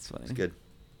 It's funny. it's good.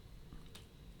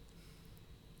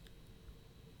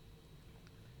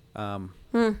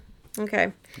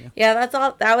 Okay. Yeah. Yeah, that's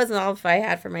all. That was all I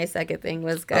had for my second thing. I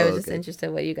was just okay.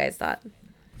 interested what you guys thought.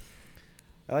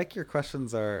 I like your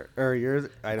questions or your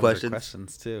items Questions? are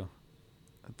questions too.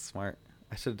 That's smart.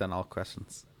 I should have done all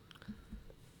questions.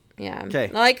 Yeah. 'Kay.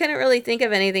 Well, I couldn't really think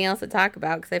of anything else to talk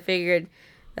about because I figured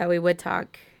that we would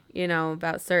talk,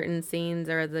 about certain scenes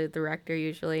or the director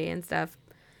usually and stuff,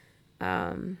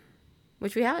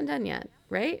 which we haven't done yet,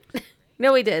 right?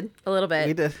 No, we did a little bit.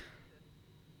 We did.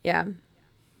 Yeah.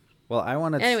 Well, I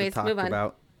wanted Anyways, to talk move on.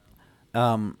 about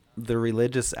the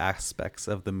religious aspects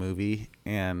of the movie,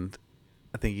 and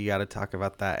I think you got to talk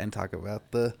about that and talk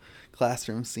about the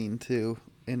classroom scene too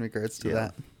in regards to Yeah.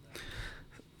 that.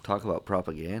 Talk about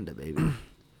propaganda, baby.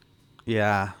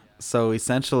 Yeah. So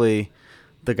essentially,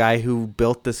 the guy who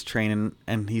built this train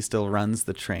and he still runs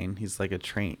the train. He's like a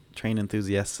train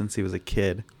enthusiast since he was a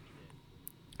kid.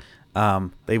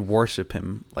 They worship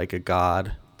him like a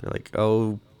god. They're like,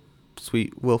 "Oh,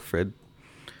 sweet Wilfred,"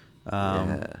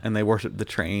 Yeah. and they worship the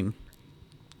train.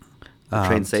 The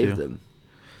train saved too. them.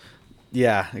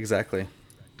 Yeah, exactly.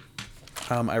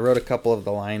 I wrote a couple of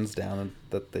the lines down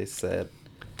that they said.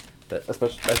 That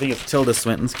especially, I think it's Tilda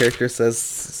Swinton's character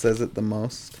says it the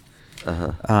most.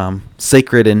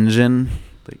 Sacred engine.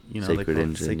 Sacred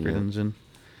engine, Sacred yeah. engine.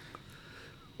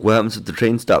 What happens if the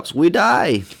train stops? We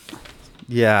die.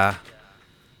 Yeah.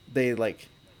 They like.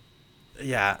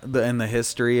 Yeah, in the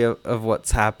history of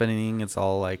what's happening, it's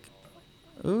all like,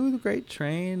 ooh, the great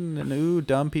train, and ooh,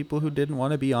 dumb people who didn't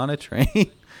want to be on a train,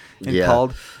 and Yeah.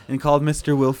 called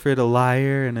Mr. Wilfred a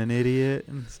liar and an idiot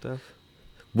and stuff.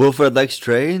 Wilfred likes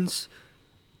trains?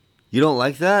 You don't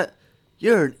like that?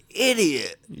 You're an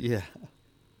idiot. Yeah.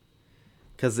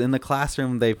 Because in the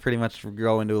classroom, they pretty much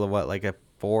go into like a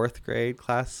 4th grade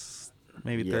class,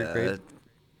 maybe 3rd grade.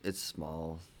 It's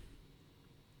small.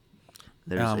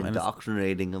 They're just And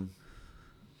indoctrinating them.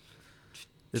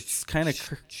 It's kind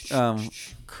of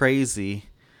crazy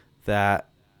that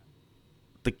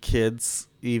the kids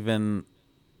even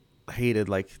hated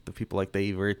like the people, like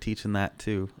they were teaching that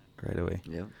too right away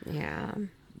Yeah. Yeah.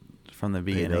 from the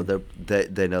They beginning. know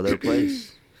they know their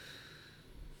place.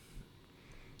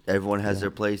 Everyone has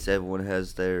their place. Everyone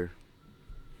has their,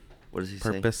 what does he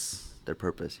say? Purpose. Their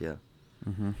purpose, yeah.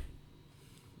 Mm-hmm.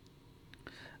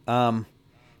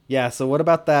 Yeah. So what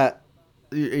about that?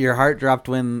 Your heart dropped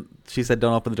when she said,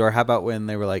 "Don't open the door." How about when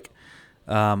they were like,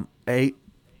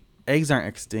 "Eggs aren't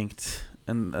extinct,"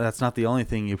 and that's not the only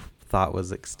thing you thought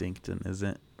was extinct, and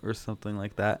isn't, or something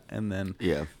like that. And then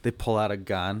Yeah. they pull out a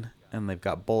gun and they've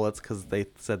got bullets because they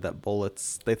said that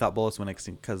they thought bullets went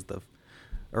extinct because the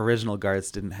original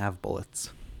guards didn't have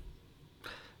bullets.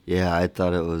 Yeah, I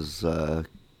thought it was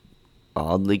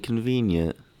oddly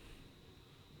convenient.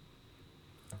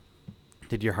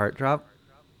 Did your heart drop?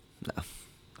 No.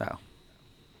 Oh.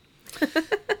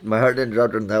 My heart didn't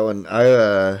drop on that one.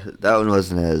 That one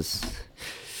wasn't as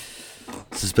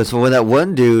suspenseful. When that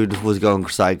one dude was going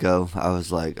psycho, I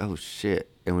was like, "Oh shit!"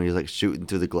 And when he was like shooting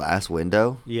through the glass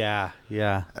window, Yeah.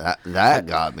 Yeah. that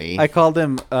got me. I called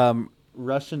him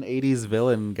Russian 80s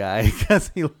villain guy because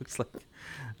he looks like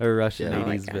a Russian Yeah. Oh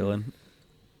my 80s God. villain.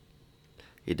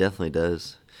 He definitely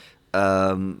does.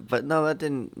 But no, that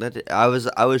didn't. I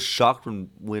was shocked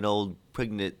when old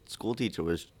pregnant school teacher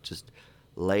was just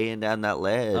laying down that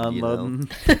lead. Unloading.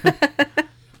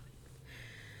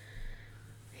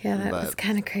 Yeah, that was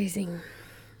kind of crazy.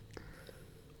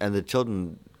 And the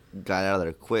children got out of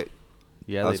there quick.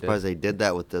 Yeah, I was surprised they did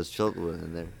that with those children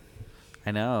in there.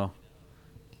 I know.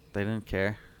 They didn't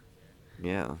care.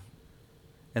 Yeah.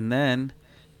 And then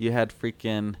you had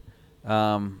freaking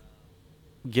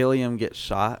Gilliam get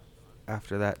shot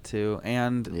after that too.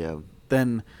 And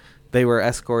then they were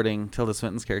escorting Tilda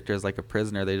Swinton's character as like a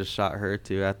prisoner. They just shot her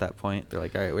too at that point. They're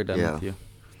like, all right, we're done with you.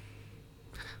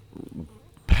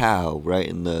 Pow, right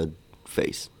in the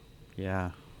face.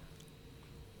 Yeah.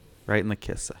 Right in the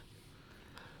kissa.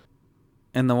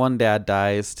 And the one dad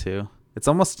dies too. It's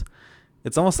almost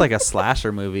like a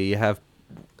slasher movie. You have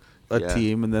a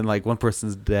team and then like one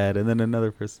person's dead and then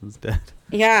another person's dead.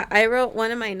 Yeah, I wrote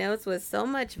one of my notes was so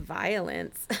much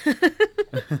violence.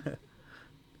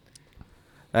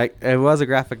 It was a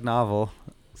graphic novel,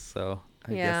 so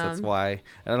I guess that's why.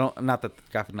 Not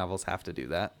that graphic novels have to do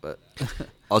that, but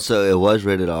also it was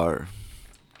rated R.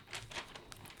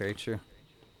 Very true.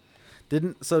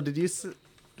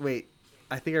 Wait,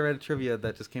 I think I read a trivia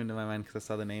that just came to my mind because I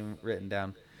saw the name written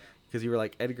down. Because you were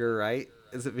like, Edgar Wright?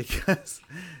 Is it because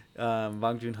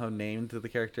Bong Joon-ho named the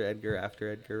character Edgar after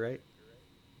Edgar Wright?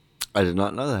 I did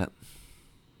not know that.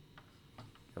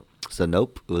 So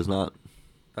nope, it was not.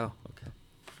 Oh, okay.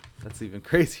 That's even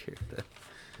crazier then.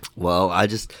 Well,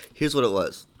 here's what it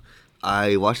was.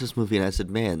 I watched this movie and I said,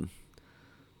 man,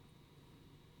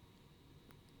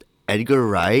 Edgar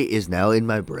Wright is now in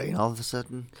my brain all of a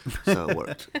sudden. So it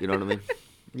worked. You know what I mean?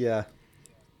 Yeah.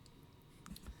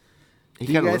 He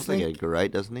kind of looks like Edgar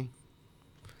Wright, doesn't he?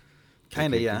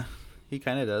 Kind of, yeah. He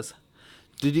kind of does.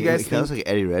 Did you guys think... He kind of looks like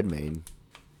Eddie Redmayne.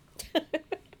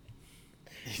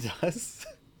 He does?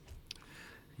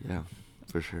 Yeah,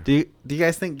 for sure. Do you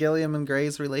guys think Gilliam and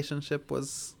Gray's relationship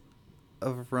was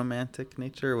of romantic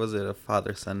nature, or was it a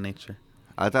father-son nature?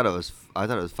 I thought it was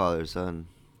father-son.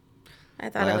 I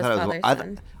thought it was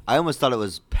father-son. I almost thought it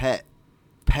was pet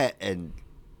and...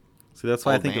 See, that's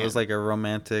why I think it was like a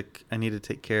romantic, I need to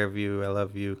take care of you, I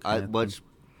love you. I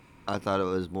thought it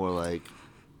was more like,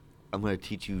 I'm going to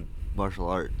teach you martial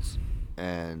arts,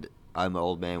 and I'm an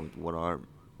old man with one arm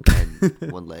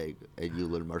and one leg, and you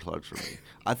learn martial arts from me.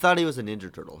 I thought he was a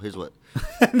Ninja Turtle. Here's what.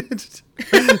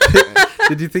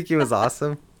 Did you think he was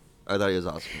awesome? I thought he was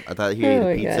awesome. I thought he ate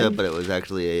a pizza, but it was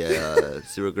actually a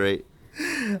sewer grate.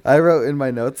 I wrote in my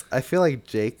notes, I feel like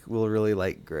Jake will really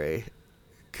like Gray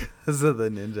because of the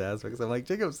ninja aspects. I'm like,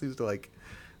 Jacob seems to like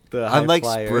the high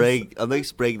flyers. I'm like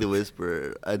spraying the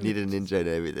Whisperer. I need a ninja and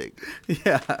everything.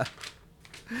 Yeah.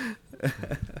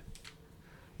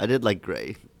 I did like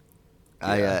Gray.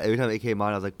 Yeah. Every time it came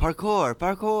on, I was like,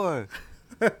 parkour.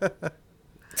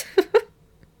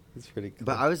 It's pretty cool.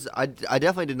 But I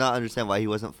definitely did not understand why he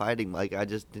wasn't fighting. Like, I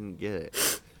just didn't get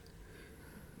it.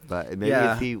 But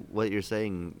maybe what you're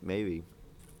saying, maybe.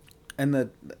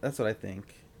 And that's what I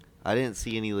think. I didn't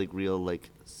see any like real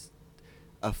like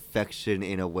affection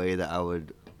in a way that I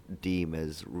would deem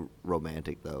as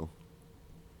romantic, though.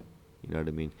 You know what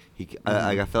I mean?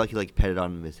 I felt like he like petted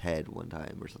on his head one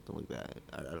time or something like that.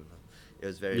 I don't know. It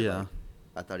was very like,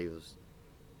 I thought he was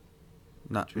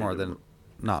not more than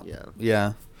not. Yeah.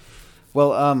 Yeah.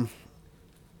 Well,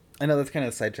 I know that's kind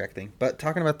of a sidetrack thing, but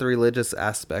talking about the religious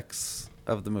aspects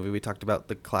of the movie, we talked about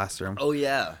the classroom. Oh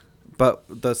yeah. But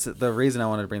the reason I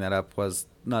wanted to bring that up was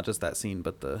not just that scene,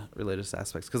 but the religious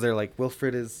aspects, because they're like,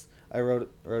 Wilfred is. I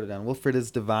wrote it down. Wilfred is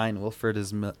divine. Wilfred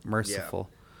is merciful.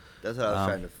 Yeah. That's what I was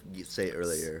trying to say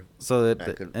earlier. So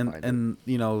that and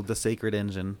you know, the sacred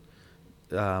engine.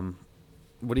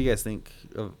 What do you guys think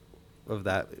of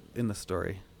that in the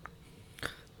story?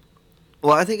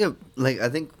 Well, I think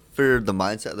for the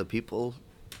mindset of the people,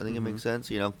 I think it makes sense.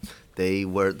 You know,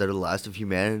 they're the last of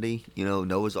humanity. You know,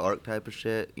 Noah's Ark type of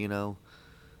shit. You know,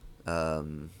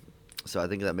 so I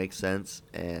think that makes sense,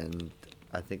 and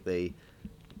I think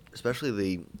especially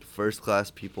the first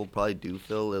class people, probably do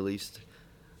feel at least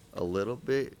a little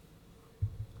bit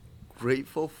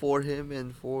grateful for him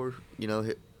and for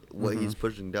what he's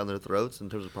pushing down their throats in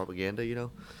terms of propaganda. You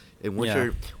know, and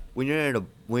when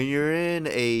you're in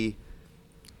a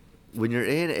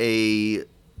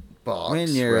box, when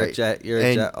you're right? a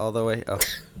jet all the way. Oh.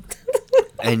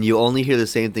 And you only hear the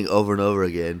same thing over and over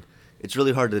again. It's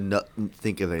really hard to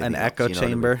think of anything. An echo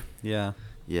chamber. I mean? Yeah.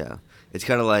 Yeah. It's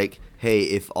kind of like, hey,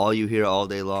 if all you hear all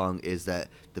day long is that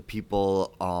the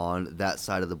people on that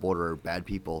side of the border are bad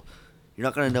people, you're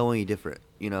not going to know any different,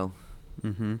 you know?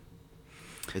 Mm-hmm.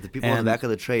 If the people on the back of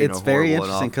the train it's are very horrible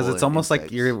interesting because it's almost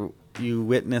insects. like you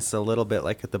witness a little bit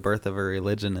like at the birth of a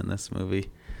religion in this movie.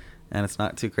 And it's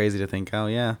not too crazy to think, oh,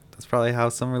 yeah, that's probably how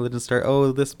some religions start.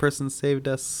 Oh, this person saved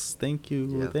us. Thank you.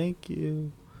 Yeah. Thank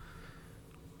you.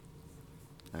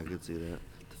 I could see that.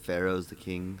 The pharaohs, the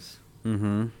kings.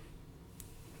 Mm-hmm.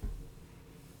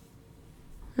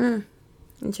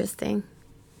 Interesting.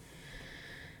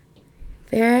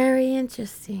 Very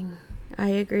interesting. I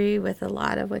agree with a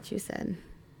lot of what you said.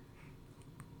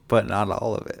 But not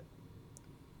all of it.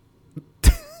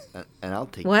 And I'll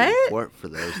take What? the report for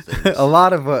those things. A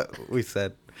lot of what we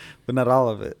said, but not all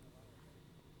of it.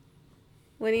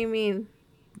 What do you mean?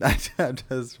 I'm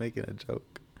just making a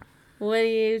joke. What are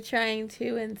you trying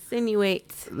to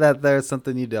insinuate? That there's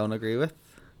something you don't agree with?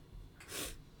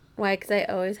 Why? Because I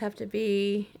always have to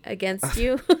be against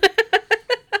you?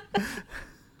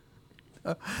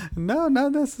 No,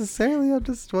 not necessarily. I'm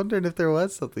just wondering if there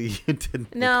was something you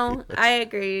didn't No, agree with. I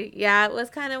agree. Yeah, it was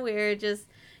kind of weird just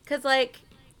because, like,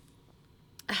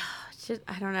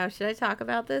 I don't know. Should I talk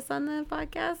about this on the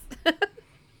podcast?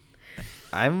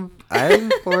 I'm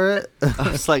for it. I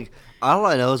was like, all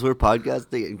I know is we're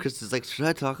podcasting, and Chris is like, should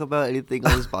I talk about anything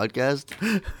on this podcast?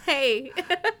 Hey.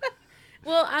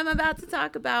 Well, I'm about to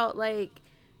talk about, like,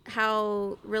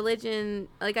 how religion,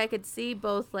 like, I could see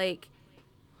both, like,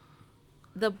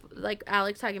 like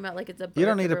Alex talking about, like, it's a birth You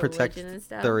don't need of to a protect religion and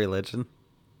stuff. the religion.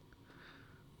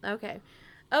 Okay.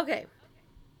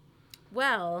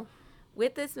 Well,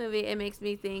 with this movie, it makes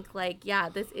me think, like, yeah,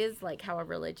 this is, like, how a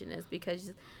religion is,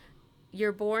 because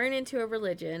you're born into a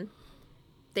religion.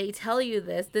 They tell you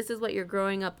this. This is what you're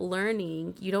growing up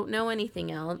learning. You don't know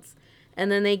anything else.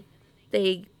 And then I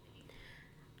don't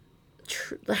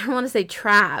want to say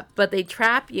trap, but they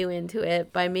trap you into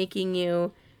it by making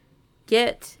you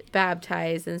get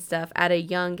baptized and stuff at a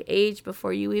young age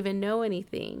before you even know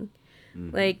anything.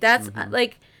 Mm-hmm. Like, that's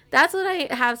what I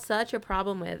have such a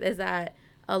problem with, is that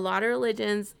a lot of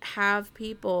religions have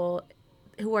people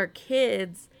who are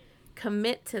kids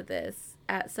commit to this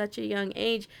at such a young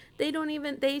age. They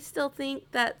still think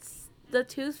that's the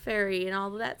tooth fairy and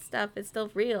all of that stuff is still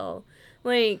real.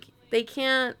 Like, they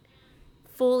can't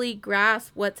fully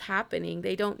grasp what's happening.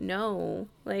 They don't know,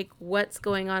 like, what's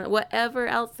going on. Whatever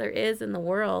else there is in the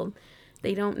world,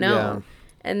 they don't know. Yeah.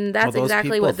 And that's Well,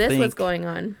 exactly people what this was think- going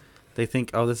on. They think,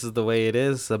 oh, this is the way it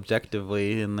is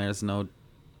objectively, and there's no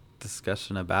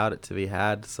discussion about it to be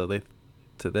had. So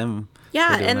to them, Yeah,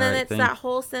 they're doing and the then right it's thing. that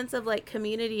whole sense of, like,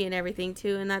 community and everything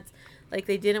too, and that's, like,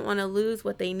 they didn't want to lose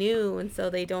what they knew, and so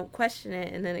they don't question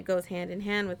it, and then it goes hand in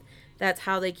hand with, that's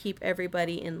how they keep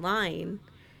everybody in line,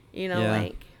 Yeah.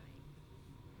 like,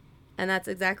 and that's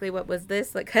exactly what was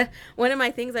this, like, one of my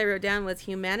things I wrote down was,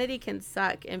 humanity can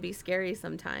suck and be scary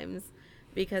sometimes,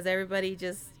 because everybody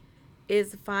just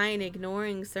is fine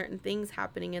ignoring certain things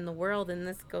happening in the world, and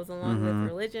this goes along with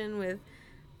religion, with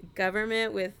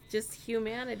government, with just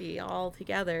humanity all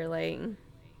together, like.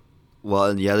 Well,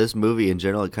 and yeah, this movie in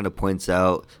general, it kind of points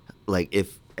out, like,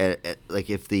 if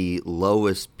the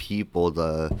lowest people,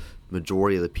 the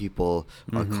majority of the people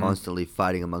are constantly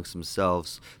fighting amongst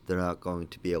themselves, they're not going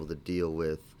to be able to deal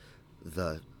with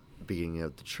the beginning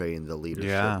of the train, the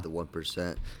leadership, the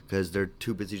 1%, because they're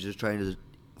too busy just trying to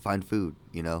find food,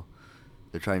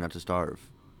 They're trying not to starve.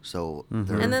 So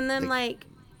And then like,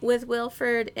 with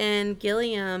Wilford and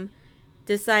Gilliam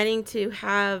deciding to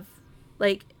have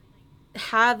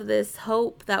this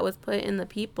hope that was put in the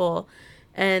people,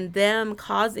 and them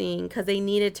causing, because they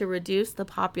needed to reduce the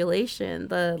population,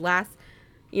 the last,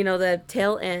 the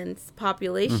tail end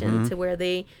population, to where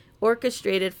they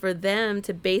orchestrated for them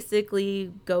to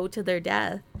basically go to their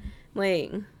death.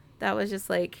 Like, that was just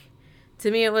like, to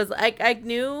me, it was like, I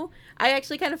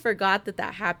actually kind of forgot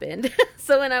that happened.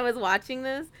 So when I was watching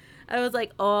this, I was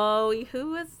like, oh,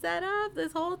 who was set up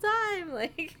this whole time?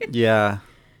 Like, Yeah.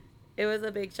 it was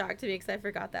a big shock to me, because I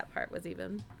forgot that part was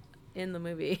even in the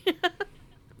movie.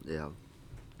 Yeah.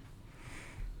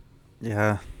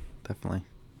 Yeah, definitely.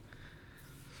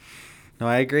 No,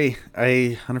 I agree.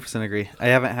 I 100% agree. I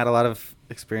haven't had a lot of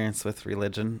experience with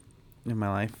religion in my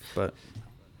life, but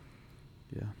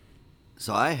yeah.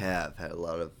 So I have had a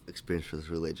lot of experience with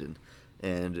religion,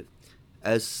 and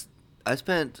as I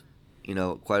spent,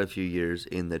 quite a few years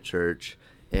in the church,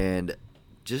 and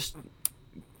just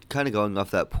kind of going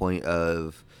off that point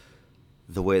of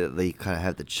the way that they kind of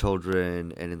have the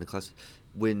children, and in the class,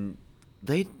 when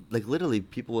they, like, literally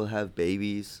people will have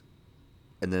babies,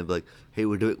 and then be like, hey,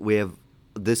 we have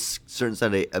this certain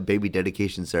Sunday a baby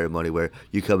dedication ceremony where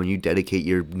you come and you dedicate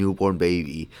your newborn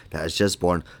baby that is just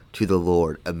born to the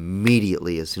Lord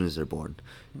immediately as soon as they're born.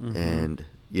 And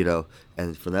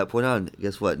and from that point on,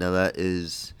 guess what,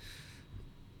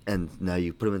 and now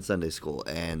you put them in Sunday school,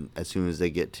 and as soon as they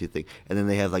get to and then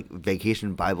they have, like,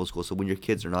 vacation Bible school, so when your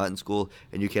kids are not in school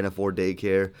and you can't afford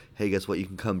daycare, hey, guess what, you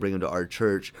can come bring them to our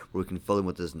church where we can fill them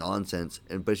with this nonsense,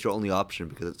 but it's your only option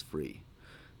because it's free.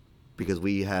 because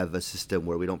we have a system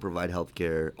where we don't provide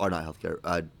healthcare, or not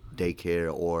healthcare,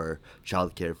 daycare or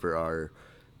childcare for our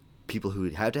people who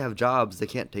have to have jobs. They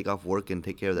can't take off work and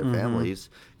take care of their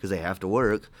families because they have to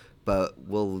work. But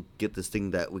we'll get this thing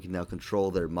that we can now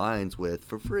control their minds with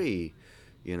for free,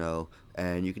 you know.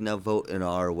 And you can now vote in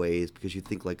our ways because you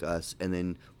think like us, and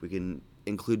then we can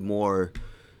include more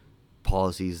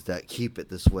policies that keep it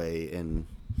this way, and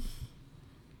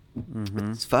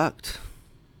it's fucked.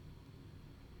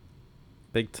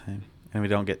 Big time. And they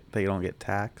don't get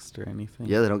taxed or anything.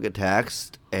 Yeah, they don't get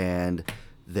taxed, and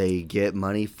they get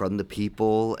money from the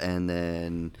people, and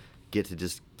then get to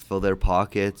just fill their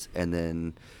pockets. And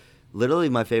then literally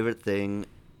my favorite thing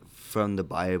from the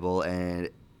Bible, and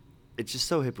it's just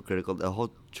so hypocritical, the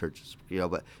whole church, you know,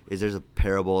 but there's a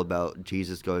parable about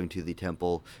Jesus going to the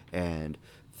temple and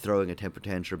throwing a temper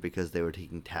tantrum because they were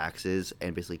taking taxes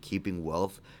and basically keeping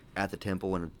wealth at the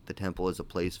temple, when the temple is a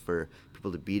place for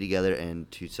people to be together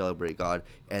and to celebrate God,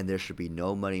 and there should be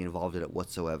no money involved in it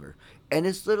whatsoever. And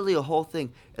it's literally a whole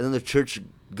thing. And then the church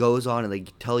goes on and they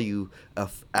tell you a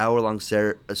hour-long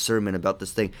sermon about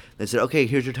this thing. They said, okay,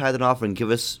 here's your tithe and offering.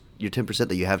 Give us your 10%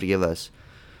 that you have to give us.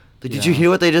 Like, did you hear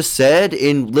what they just said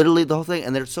in literally the whole thing?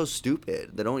 And they're so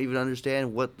stupid. They don't even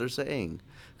understand what they're saying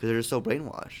because they're just so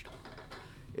brainwashed.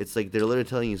 It's like they're literally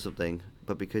telling you something,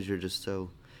 but because you're just so...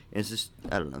 And it's just...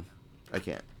 I don't know. I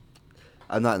can't.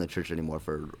 I'm not in the church anymore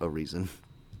for a reason.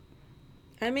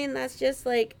 I mean, that's just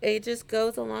like... It just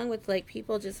goes along with, like,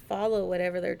 people just follow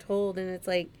whatever they're told. And it's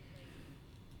like...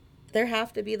 There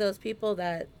have to be those people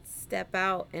that step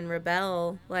out and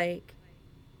rebel, like...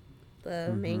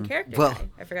 The main character guy.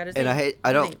 I forgot his name. And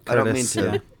I don't mean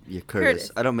to... Yeah,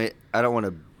 Curtis. Curtis. I don't want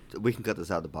to... We can cut this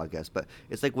out of the podcast, but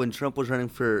it's like when Trump was running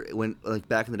for, like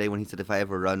back in the day when he said, if I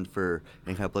ever run for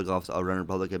any kind of political office, I'll run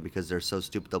Republican because they're so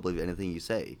stupid they'll believe anything you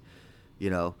say, you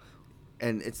know?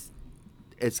 And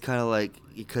it's kind of like,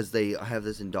 because they have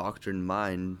this indoctrined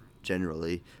mind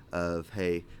generally of,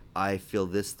 hey, I feel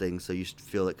this thing, so you should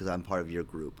feel it because I'm part of your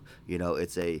group. You know,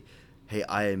 it's a, hey,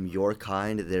 I am your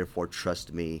kind, therefore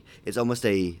trust me. It's almost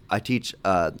I teach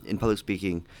in public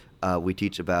speaking, we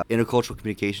teach about intercultural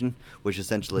communication, which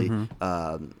essentially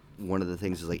one of the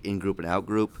things is like in-group and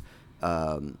out-group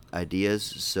ideas.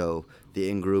 So the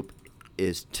in-group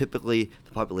is typically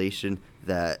the population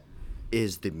that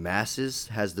is the masses,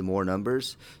 has the more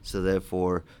numbers, so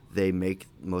therefore they make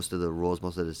most of the rules,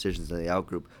 most of the decisions, and the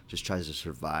out-group just tries to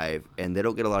survive. And they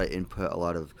don't get a lot of input, a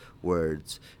lot of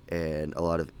words, and a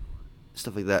lot of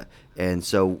stuff like that. And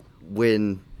so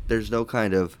when there's no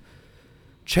kind of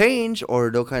change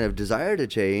or no kind of desire to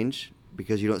change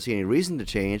because you don't see any reason to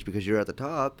change because you're at the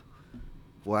top,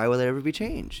 why will there ever be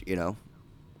change, you know?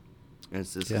 And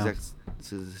it's this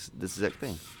exact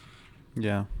thing.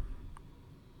 Yeah.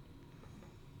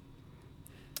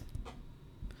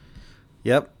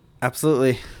 Yep,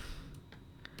 absolutely.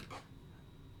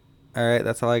 All right,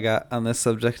 that's all I got on this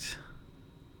subject.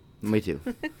 Me too.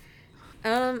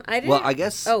 I didn't... Well, I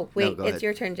guess... Oh, wait, no, it's ahead.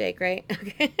 your turn, Jake, right?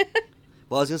 Okay.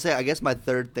 Well, I was going to say, I guess my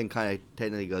third thing kind of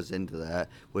technically goes into that,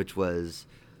 which was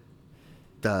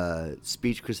the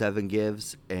speech Chris Evans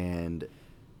gives, and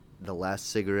the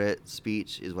last cigarette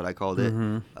speech is what I called it,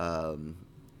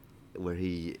 where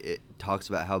it talks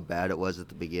about how bad it was at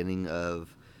the beginning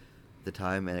of the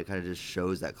time, and it kind of just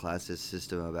shows that classist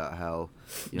system about how,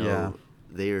 you know,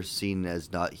 they are seen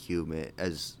as not human,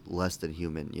 as less than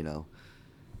human, you know.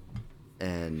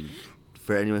 And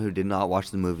for anyone who did not watch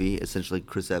the movie, essentially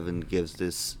Chris Evans gives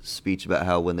this speech about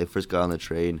how when they first got on the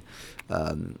train,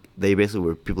 they basically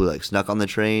were people who like snuck on the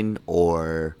train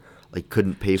or like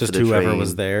couldn't pay for the train. Just whoever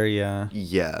was there, yeah.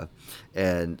 Yeah.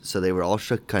 And so they were all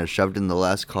kind of shoved in the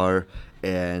last car,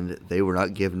 and they were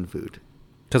not given food.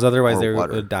 Because otherwise they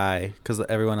would die, because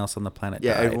everyone else on the planet died.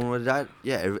 Yeah, everyone would have died.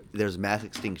 Yeah, there's mass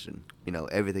extinction. You know,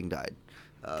 everything died.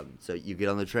 So you get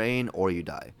on the train or you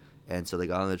die. And so they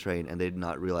got on the train, and they did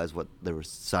not realize what they were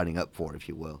signing up for, if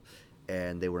you will.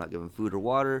 And they were not given food or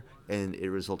water, and it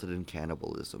resulted in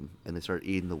cannibalism. And they started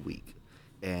eating the weak.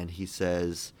 And he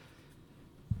says,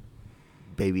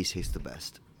 babies taste the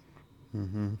best.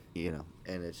 Mm-hmm. You know,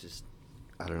 and it's just,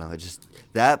 I don't know. It just,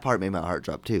 that part made my heart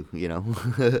drop, too, you know.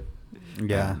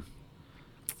 Yeah.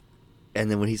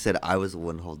 And then when he said, I was the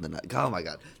one holding the knife. Oh, my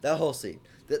God. That whole scene.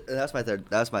 That's my third.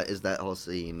 Is that whole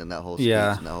scene and that whole speech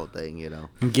and that whole thing, you know.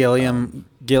 Gilliam,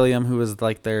 who was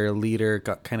like their leader,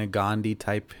 got kind of Gandhi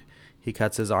type. He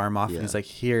cuts his arm off and he's like,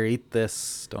 "Here, eat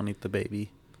this. Don't eat the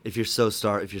baby. If you're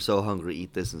so hungry,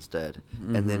 eat this instead."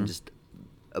 Mm-hmm. And then just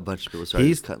a bunch of people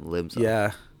started cutting limbs off.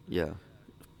 Yeah. Yeah.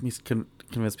 He's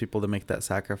convinced people to make that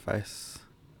sacrifice.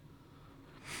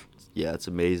 Yeah, it's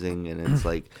amazing, and it's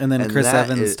like. And then Chris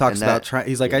Evans talks about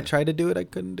he's like, yeah. I tried to do it, I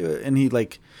couldn't do it, and he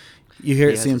like,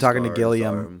 you see him talking to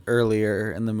Gilliam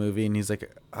earlier in the movie, and he's like,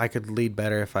 I could lead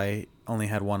better if I only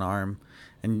had one arm,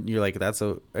 and you're like,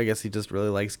 I guess he just really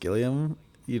likes Gilliam.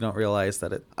 You don't realize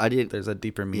that there's a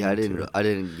deeper meaning. Yeah, I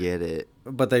didn't get it.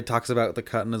 But they talks about the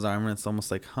cut in his arm, and it's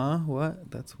almost like, huh,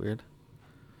 what? That's weird.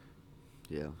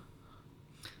 Yeah.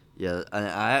 Yeah,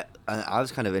 and I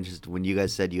was kind of interested when you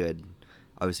guys said you had,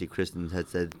 obviously Kristyn had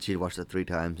said she'd watched it 3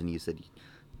 times, and you said,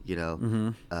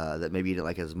 that maybe you didn't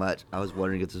like it as much. I was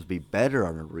wondering if this would be better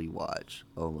on a rewatch,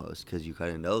 almost, because you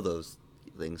kind of know those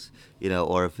things,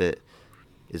 or if it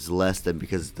is less than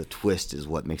because the twist is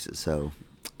what makes it so.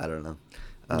 I don't know.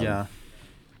 Yeah,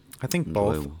 I think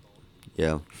both.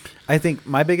 Yeah, I think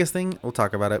my biggest thing, we'll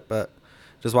talk about it, but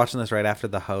just watching this right after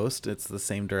The Host, it's the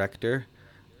same director.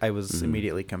 I was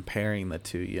immediately comparing the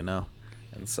two,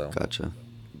 and so gotcha.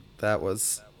 That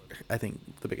was, I think,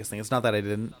 the biggest thing. It's not that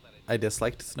I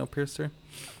disliked Snowpiercer.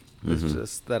 It's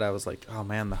just that I was like, oh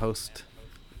man, The Host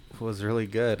was really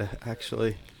good,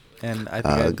 actually, and I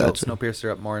think I built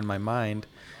Snowpiercer up more in my mind,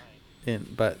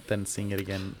 but then seeing it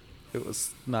again, it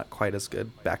was not quite as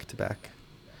good back to back.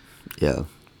 Yeah,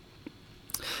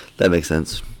 that makes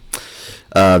sense.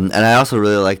 And I also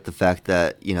really like the fact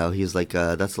that he's like,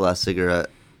 that's the last cigarette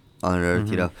on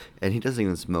Earth, and he doesn't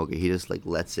even smoke it. He just like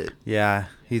lets it. Yeah,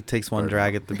 he takes one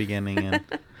drag at the beginning, and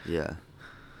yeah.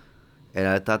 And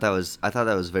I thought that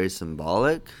was very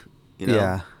symbolic.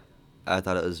 Yeah. I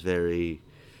thought it was very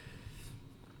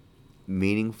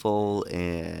meaningful,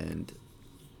 and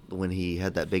when he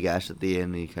had that big ash at the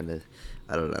end, he kind of,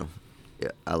 I don't know.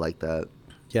 Yeah, I like that.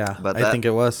 Yeah, I think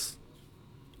it was.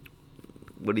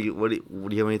 What do you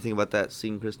have anything about that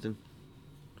scene, Kristyn?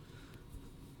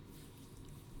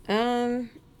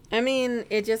 I mean,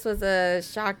 it just was a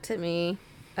shock to me,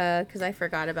 because I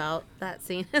forgot about that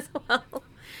scene as well.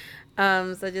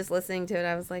 So just listening to it,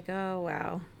 I was like, oh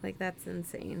wow, like that's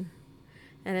insane,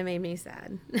 and it made me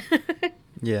sad.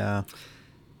 Yeah.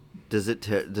 To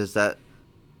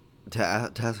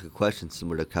ask a question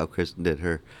similar to how Kristyn did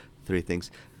her 3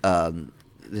 things, do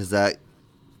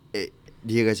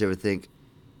you guys ever think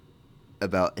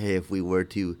about, hey, if we were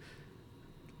to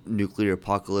nuclear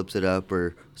apocalypse it up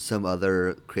or some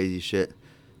other crazy shit,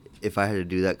 if I had to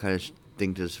do that kind of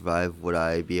thing to survive, would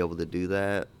I be able to do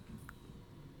that?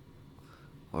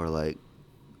 Or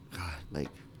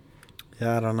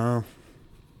yeah, I don't know.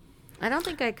 I don't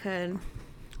think I could.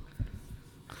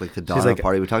 Like the Donner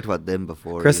Party, we talked about them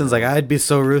before. Kristyn's like, I'd be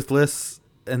so ruthless,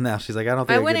 and now she's like, I don't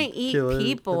think I wouldn't eat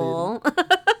people.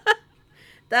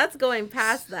 That's going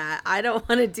past that. I don't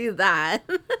want to do that.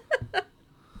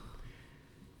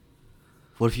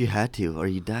 What if you had to, or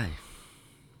you die?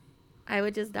 I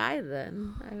would just die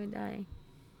then. I would die.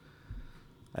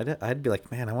 I'd be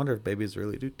like, man, I wonder if babies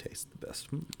really do taste the best.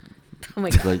 Oh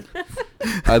my god.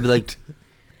 I'd be like,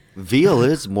 veal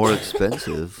is more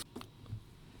expensive.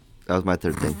 That was my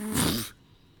 3rd thing.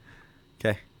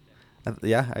 Okay.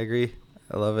 Yeah, I agree.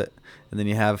 I love it. And then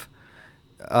you have,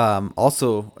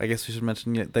 also, I guess we should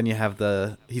mention, then you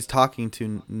have he's talking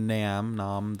to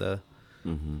Nam, the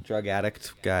drug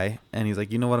addict guy, and he's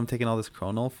like, you know what I'm taking all this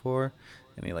Chronol for?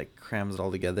 And he like crams it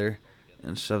all together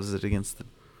and shoves it against the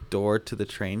door to the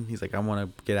train. He's like, I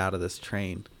want to get out of this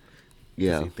train.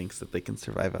 Yeah. He thinks that they can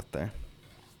survive out there.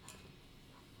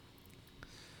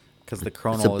 Because the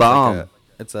Chronol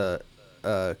it's a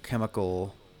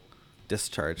chemical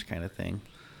discharge kind of thing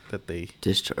that they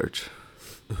discharge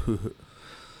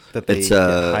that they get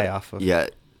high off of. Yeah,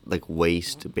 like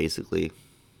waste basically.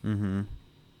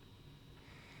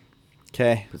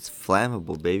 Okay. It's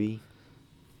flammable, baby.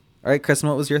 All right, Kristyn,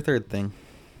 what was your 3rd thing?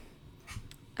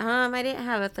 I didn't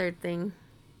have a 3rd thing.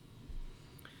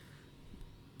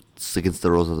 It's against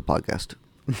the rules of the podcast.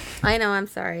 I know, I'm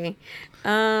sorry.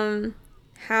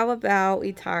 How about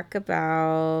we talk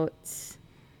about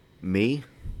me?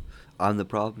 I'm the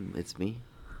problem. It's me.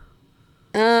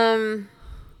 Taylor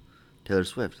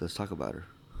Swift. Let's talk about her.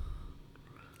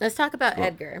 Let's talk about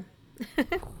Edgar.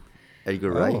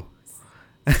 Edgar Wright.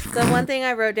 So one thing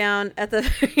I wrote down at the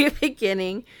very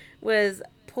beginning was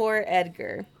poor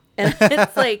Edgar. And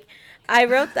it's like, I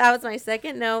wrote that was my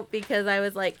 2nd note because I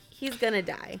was like, he's going to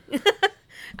die.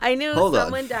 I knew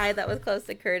someone died that was close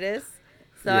to Curtis.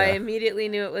 So I immediately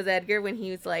knew it was Edgar when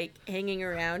he was like hanging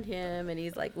around him and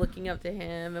he's like looking up to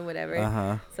him and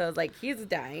whatever. So I was like, he's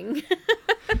dying.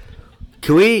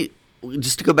 Can we,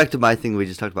 just to go back to my thing we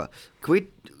just talked about,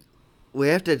 we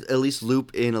have to at least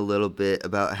loop in a little bit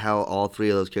about how all 3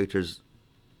 of those characters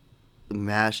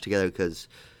mashed together because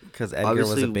Edgar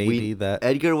was a baby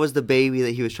Edgar was the baby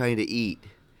that he was trying to eat.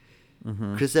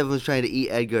 Mm-hmm. Chris Evans was trying to eat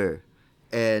Edgar,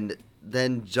 and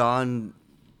then John,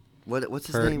 what's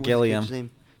his name? Gilliam. What's his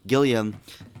name? Gilliam.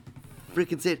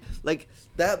 Freaking said, like,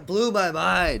 that blew my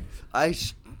mind. I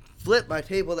flipped my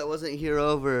table that wasn't here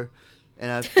over,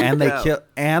 and I freaked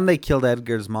out. They killed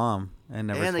Edgar's mom and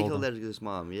never And they told killed him. Edgar's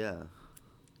mom. Yeah.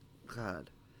 God,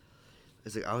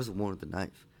 it's like I was the one with the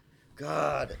knife.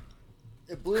 God,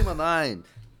 it blew my mind.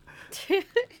 It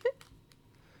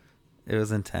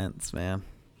was intense, man.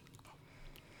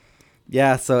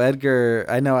 Yeah, so Edgar,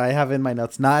 I know I have in my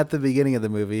notes, not at the beginning of the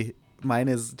movie. Mine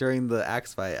is during the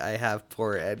axe fight. I have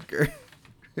poor Edgar.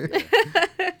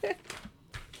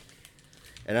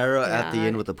 And I wrote at the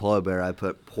end with the polar bear, I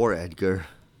put poor Edgar.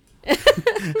 What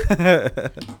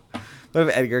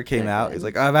if Edgar came out? He's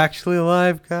like, I'm actually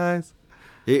alive, guys.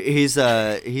 He's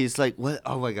like, what?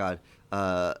 Oh my god.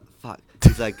 Fuck.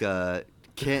 He's like,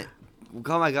 can't.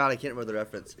 Oh my god, I can't remember the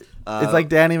reference. It's like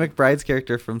Danny McBride's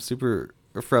character from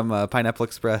Pineapple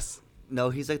Express. No,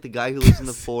 he's like the guy who lives in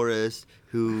the forest,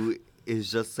 who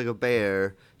is just like a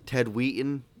bear. Ted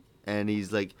Wheaton, and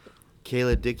he's like,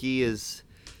 Kayla Dickey is.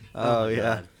 Oh yeah.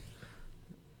 God.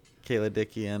 Kayla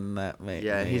Dickey and that mate.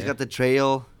 Yeah, he's got the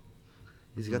trail.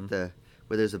 He's got the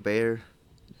where there's a bear.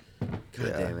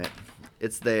 God damn it.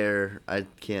 It's there. I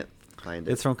can't find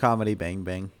it. It's from Comedy Bang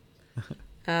Bang.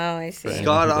 Oh, I see.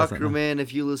 Scott Aukerman,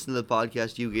 if you listen to the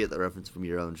podcast, you get the reference from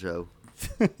your own show.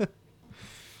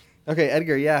 Okay,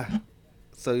 Edgar, yeah.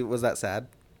 So was that sad?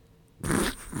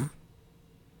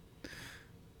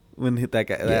 When that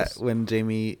guy, Yes. when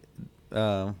Jamie,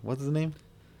 what's his name?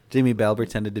 Jamie Bell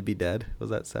pretended to be dead.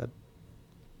 Was that sad?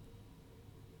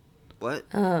 What?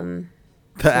 The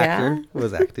actor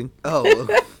was acting. Oh.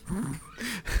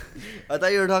 I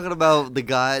thought you were talking about the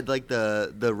guy, like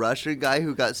the Russian guy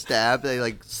who got stabbed and he,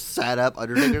 like, sat up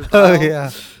Undertaker style. Oh,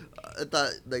 yeah. I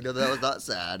thought, like, no, that was not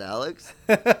sad, Alex.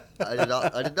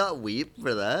 I did not weep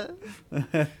for that.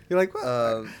 You're like,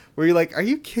 what? Were you like, are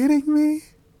you kidding me?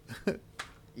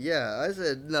 Yeah, I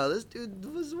said, no, this dude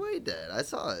was way dead. I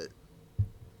saw it.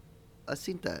 I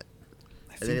seen that.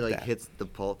 And then he, like, hits the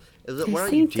pole. What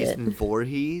are you, Jason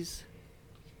Voorhees?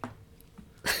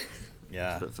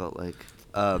 Yeah. That's what it felt like.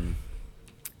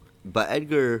 But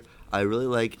Edgar, I really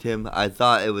liked him. I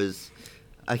thought it was...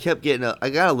 I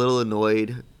got a little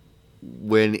annoyed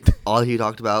when all he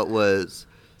talked about was...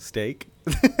 Steak?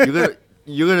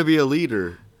 You're gonna be a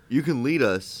leader. You can lead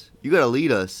us. You gotta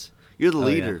lead us. You're the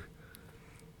leader. Yeah.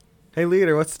 Hey,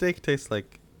 leader, what's steak taste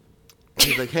like?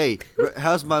 He's like, hey,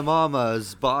 how's my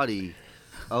mama's body?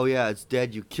 Oh, yeah, it's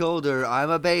dead. You killed her. I'm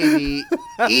a baby.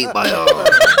 Eat my arm.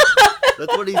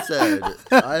 That's what he said.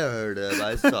 I heard him.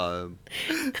 I saw him.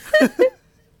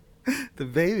 The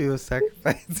baby was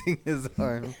sacrificing his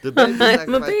arm. The baby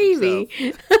I'm a baby.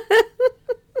 You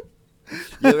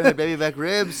ever had baby back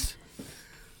ribs?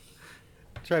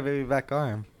 Try baby back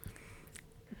arm.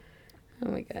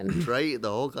 Oh, my God. Try the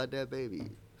whole goddamn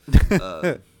baby.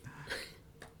 All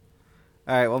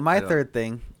right, well, my third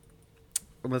thing,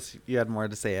 unless you had more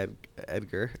to say,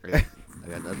 Edgar. I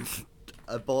got nothing.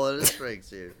 I'm pulling the strings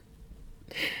here.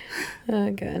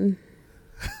 Oh, God.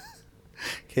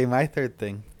 Okay, my third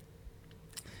thing,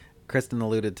 Kristyn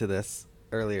alluded to this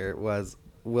earlier, was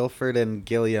Wilford and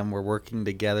Gilliam were working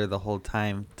together the whole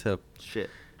time to shit.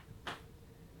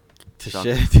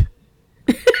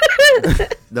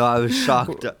 No, I was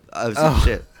shocked. I was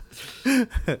shit.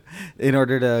 In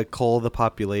order to cull the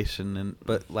population,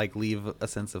 but like leave a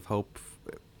sense of hope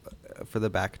for the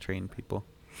back train people.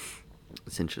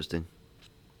 It's interesting.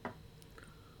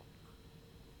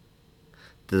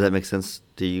 Does that make sense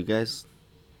to you guys?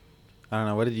 I don't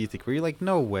know. What did you think? Were you like,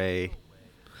 no way?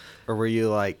 Or were you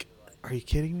like, are you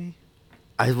kidding me?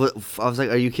 I was like,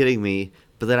 are you kidding me?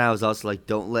 But then I was also like,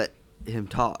 don't let him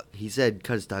talk. He said,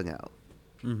 cut his tongue out.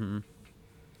 Mm-hmm.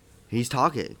 He's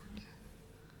talking.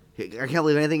 I can't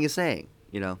believe anything he's saying,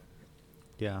 you know?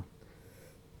 Yeah.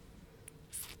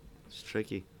 It's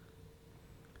tricky.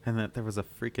 And that there was a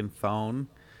freaking phone.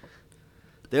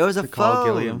 There was a to call phone.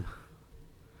 Gilliam.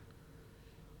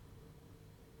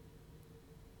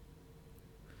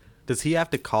 Does he have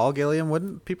to call Gilliam?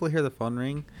 Wouldn't people hear the phone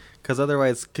ring? Because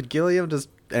otherwise, could Gilliam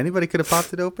anybody could have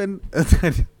popped it open?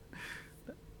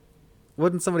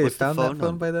 Wouldn't somebody have found that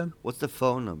phone by then? What's the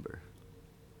phone number?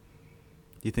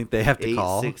 Do you think they have to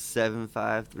call?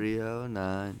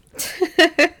 8675309.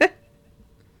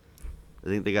 I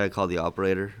think they gotta call the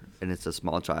operator, and it's a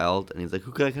small child, and he's like,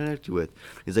 "Who can I connect you with?"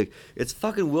 He's like, "It's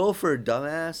fucking Wilford,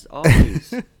 dumbass."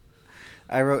 Always.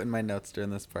 I wrote in my notes during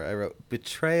this part. I wrote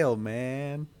betrayal,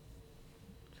 man.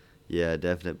 Yeah,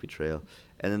 definite betrayal.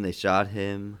 And then they shot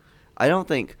him. I don't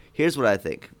think. Here's what I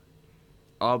think.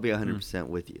 I'll be 100%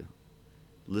 with you.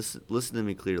 Listen to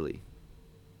me clearly.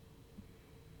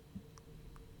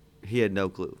 He had no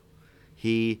clue.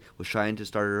 He was trying to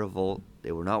start a revolt.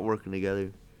 They were not working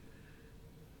together.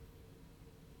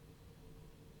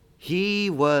 He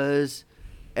was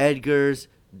Edgar's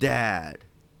dad.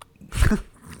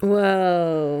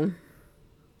 Whoa.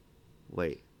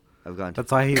 Wait, I've gone.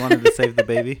 That's why he wanted to save the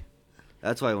baby.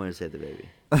 That's why I wanted to save the baby.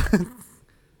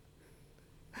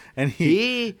 And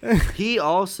he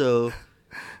also,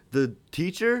 the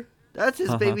teacher, that's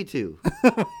his baby too.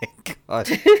 Oh my god! All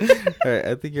right,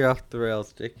 I think you're off the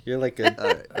rails, Jake. You're like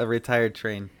a retired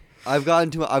train. I've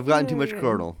gotten too much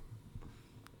Colonel.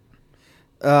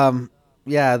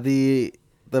 Yeah, the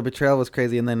betrayal was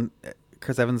crazy, and then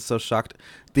Chris Evans is so shocked.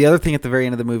 The other thing at the very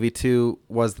end of the movie too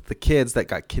was that the kids that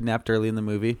got kidnapped early in the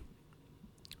movie,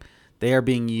 they are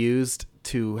being used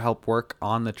to help work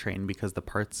on the train because the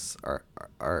parts are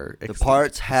extinct, the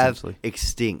parts have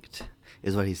extinct,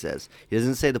 is what he says. He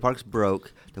doesn't say the parts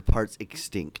broke. The parts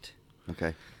extinct.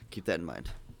 Okay, keep that in mind.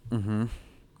 Mm-hmm.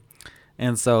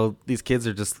 And so these kids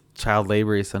are just child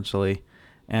labor essentially,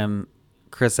 and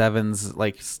Chris Evans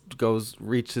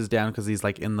reaches down because he's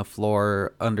like in the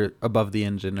floor above the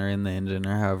engine or in the engine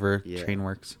or however train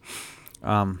works,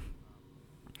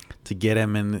 to get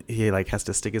him, and he like has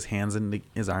to stick his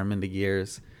arm into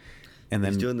gears, and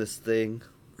then he's doing this thing,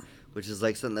 which is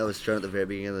like something that was shown at the very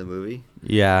beginning of the movie.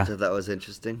 Yeah, so that was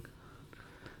interesting.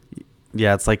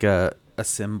 Yeah, it's like a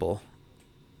symbol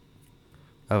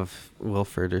of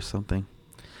Wilford or something.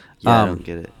 Yeah, I don't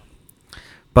get it.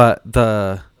 But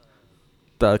the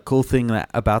cool thing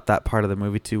about that part of the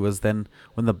movie too was then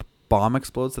when the bomb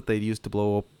explodes that they used to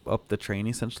blow up the train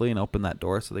essentially and open that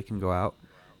door so they can go out.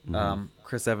 Mm-hmm.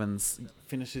 Chris Evans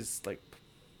finishes like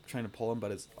trying to pull him,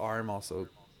 but his arm also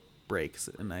breaks,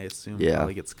 and I assume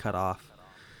probably gets cut off.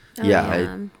 Oh,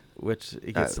 yeah. Which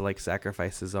he gets to like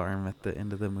sacrifice his arm at the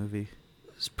end of the movie.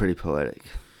 It's pretty poetic.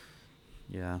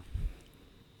 Yeah,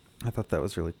 I thought that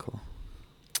was really cool.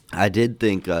 I did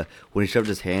think when he shoved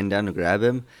his hand down to grab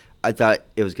him, I thought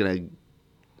it was gonna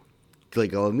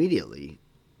go immediately.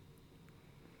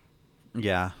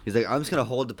 Yeah, he's like, I'm just gonna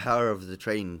hold the power of the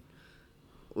train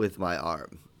with my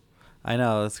arm. I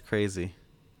know, that's crazy.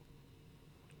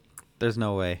 There's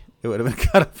no way it would have been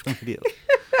cut off immediately.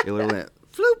 It would have went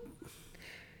floop.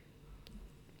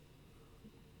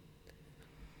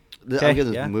 I'm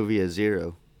giving this movie a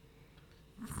 0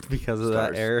 because of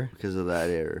that error. Because of that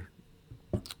error.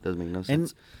 Doesn't make no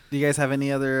sense. And do you guys have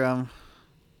any other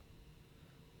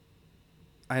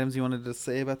items you wanted to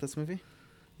say about this movie?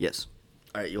 Yes.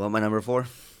 All right, you want my number 4?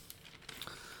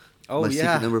 Oh, my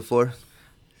secret number 4?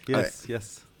 Yes,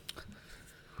 yes.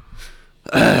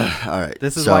 All right.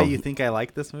 This is why you think I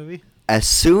like this movie? As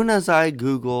soon as I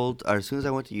Googled, or as soon as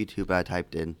I went to YouTube, I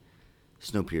typed in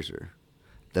Snowpiercer.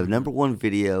 The number 1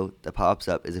 video that pops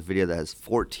up is a video that has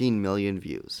 14 million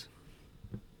views.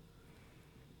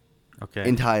 Okay.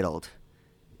 Entitled,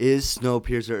 "Is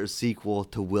Snowpiercer a sequel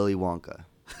to Willy Wonka?"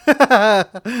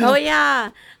 Oh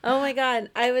yeah! Oh my god!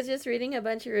 I was just reading a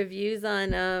bunch of reviews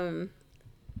on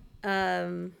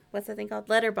what's that thing called?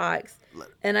 Letterboxd,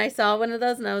 and I saw one of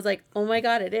those, and I was like, "Oh my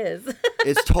god, it is!"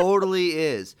 It totally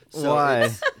is. So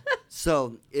why?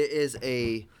 It is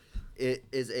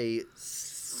a.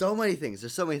 So many things.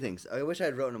 There's so many things. I wish I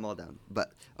had written them all down.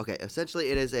 But okay, essentially,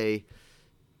 it is a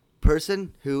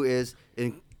person who is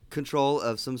in control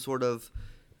of some sort of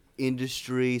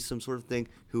industry, some sort of thing,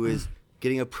 who is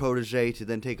getting a protege to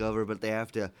then take over, but they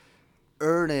have to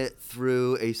earn it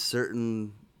through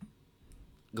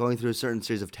going through a certain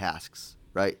series of tasks,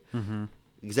 right? Mm-hmm.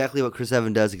 Exactly what Chris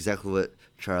Evans does, exactly what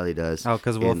Charlie does. Oh,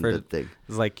 because Wilford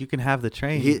is like, you can have the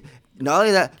train. Not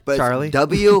only that, but Charlie?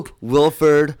 W,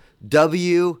 Wilford,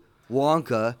 W,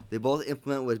 Wonka. They both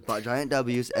implement with giant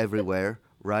W's everywhere,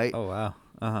 right? Oh, wow.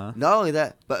 Uh-huh. Not only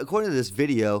that, but according to this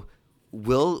video,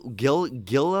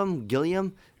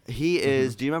 Gilliam, he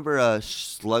is. Do you remember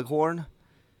Slughorn?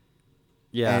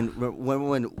 Yeah. And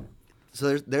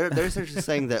so they're essentially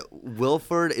saying that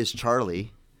Wilford is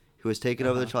Charlie, who has taken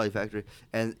over the Charlie factory,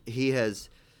 and he has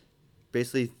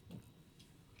basically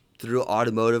through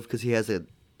automotive, because he has a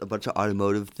bunch of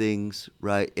automotive things,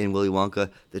 right, in Willy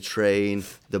Wonka, the train,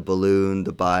 the balloon,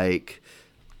 the bike,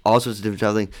 all sorts of different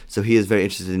traveling. So he is very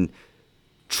interested in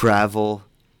travel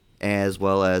as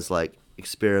well as like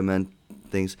experiment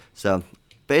things. So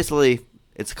basically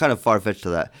it's kind of far-fetched to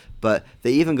that, but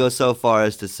they even go so far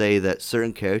as to say that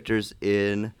certain characters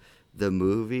in this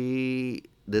movie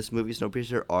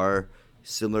Snowpiercer, are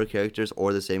similar characters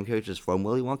or the same characters from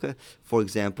Willy Wonka. For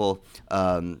example,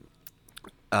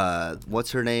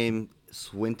 what's her name?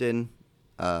 Swinton.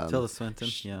 Tilda Swinton.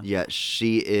 Yeah,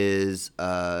 she is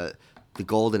the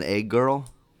golden egg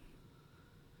girl,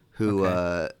 who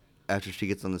Okay. after she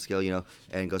gets on the scale,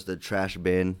 and goes to the trash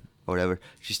bin or whatever,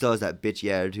 she still has that bitchy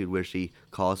attitude where she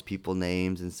calls people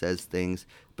names and says things,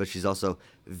 but she's also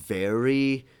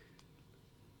very.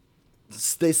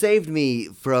 They saved me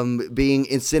from being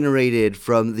incinerated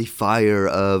from the fire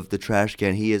of the trash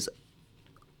can. He is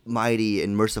mighty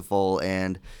and merciful,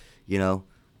 and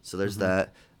so there's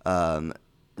that.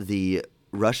 The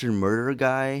Russian murderer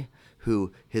guy,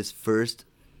 who the first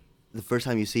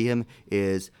time you see him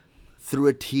is through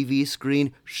a TV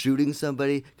screen shooting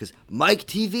somebody, because Mike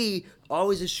TV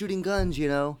always is shooting guns,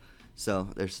 So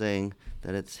they're saying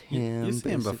that it's him. You see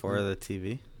him basically. before the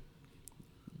TV.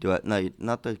 Do I? No,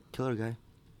 not the killer guy.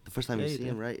 The first time Yeah, you you see do.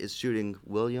 him, right, is shooting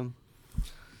William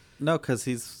No, because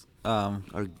he's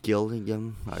or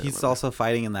Gilliam. I don't he's remember. also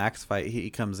fighting in the axe fight. He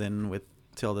comes in with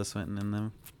Tilda Swinton and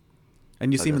them,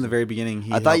 and you Oh, see him in does the he? very beginning.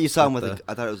 He I thought you helps saw him with with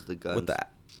I thought it was the guns. with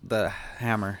the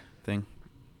hammer thing.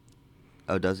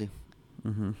 Oh, does he?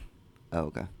 Mm-hmm. Oh,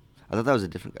 okay. I thought that was a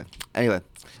different guy. Anyway,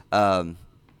 and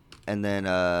then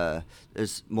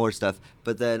there's more stuff.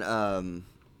 But then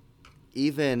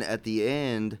even at the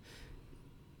end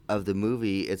of the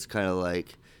movie, it's kind of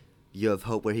like you have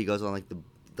hope where he goes on like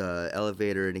the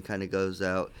elevator and he kind of goes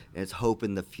out, and it's hope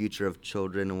in the future of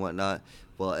children and whatnot.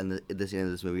 Well, and at the end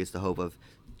of this movie, it's the hope of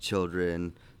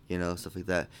children, stuff like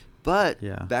that. But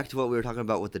Yeah. back to what we were talking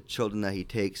about with the children that he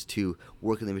takes to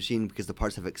work in the machine, because the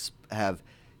parts have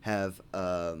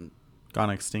Gone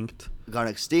extinct. gone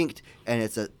extinct, and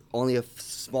it's only a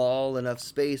small enough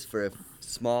space for a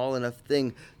small enough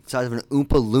thing, the size of an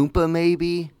Oompa Loompa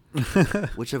maybe,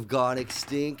 which have gone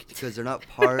extinct because they're not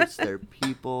parts, they're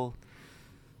people.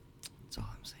 That's all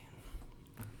I'm saying.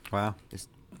 Wow. It's-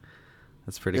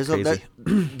 That's pretty There's crazy.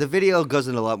 the video goes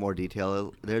into a lot more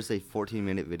detail. There's a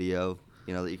 14-minute video,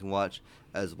 that you can watch,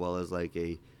 as well as like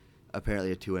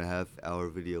apparently a 2.5-hour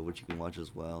video, which you can watch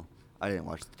as well. I didn't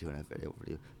watch the 2.5 video,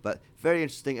 but very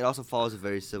interesting. It also follows a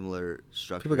very similar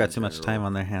structure. People got in too much general. time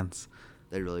on their hands.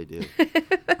 They really do.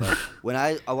 But when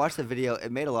I watched the video,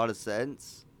 it made a lot of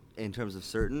sense in terms of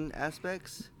certain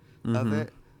aspects of Mhm.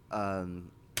 it.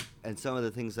 And some of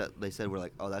the things that they said were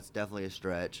like, oh, that's definitely a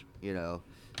stretch.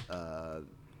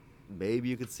 Maybe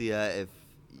you could see that if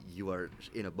you are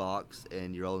in a box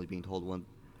and you're only being told one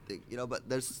thing, but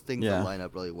there's things Yeah. that line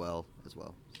up really well as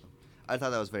well. So I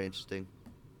thought that was very interesting.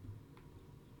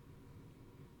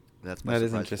 That's my That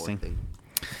is surprise fourth interesting.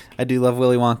 thing. I do love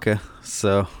Willy Wonka,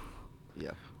 so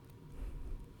Yeah.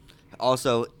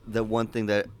 Also,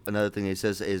 another thing he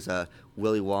says is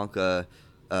Willy Wonka.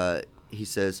 He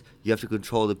says you have to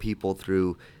control the people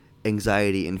through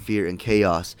anxiety and fear and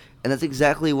chaos, and that's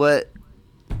exactly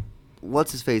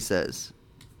what's his face says.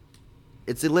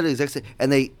 It's literally exactly,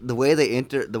 and the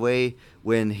way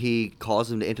when he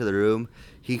calls him to enter the room,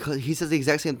 he says the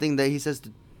exact same thing that he says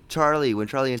to Charlie when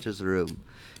Charlie enters the room.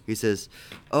 He says,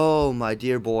 "Oh, my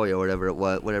dear boy," or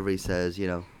whatever he says.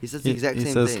 He says the exact he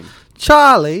same says, thing.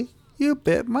 Charlie, you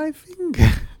bit my finger.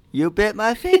 You bit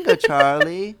my finger,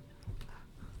 Charlie.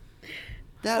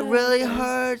 That really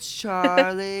hurts,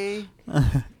 Charlie.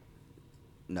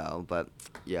 No, but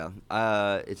yeah,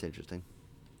 it's interesting.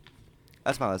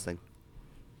 That's my last thing.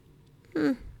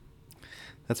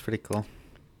 That's pretty cool.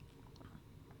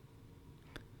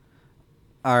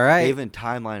 All right. They even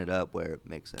timeline it up where it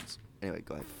makes sense. Anyway,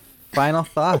 go ahead. Final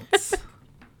thoughts.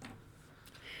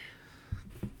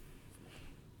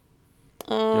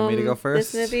 You want me to go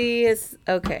first? This movie is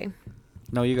okay.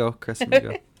 No, you go, Kristyn. You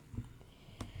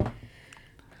go.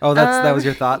 Oh, that was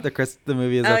your thought. The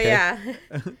movie is okay. Oh yeah,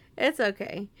 it's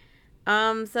okay.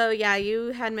 So yeah, you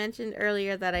had mentioned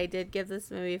earlier that I did give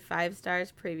this movie 5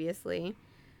 stars previously.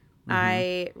 Mm-hmm.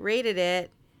 I rated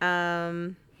it,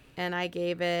 and I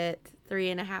gave it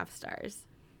 3.5 stars.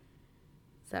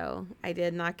 So I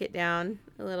did knock it down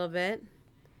a little bit.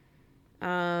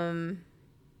 I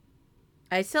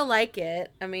still like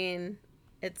it. I mean,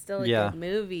 it's still a good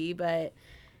movie, but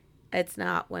it's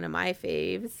not one of my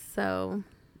faves. So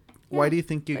Why do you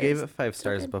think you but gave it's it 5 still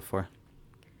stars good. before?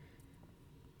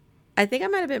 I think I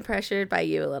might have been pressured by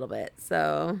you a little bit.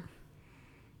 So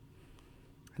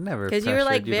I never because you were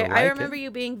like, pressured you to I like remember it.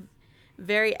 you being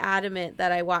very adamant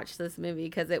that I watched this movie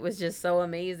because it was just so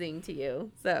amazing to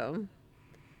you. So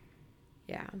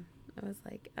yeah, I was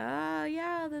like, oh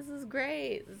yeah, this is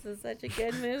great. This is such a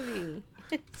good movie.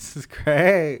 This is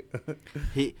great.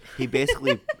 He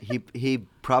basically he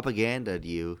propaganded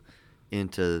you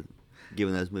into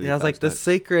giving those movies. Yeah, I was like the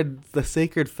sacred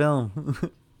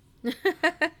film.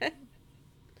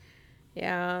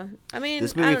 Yeah, I mean,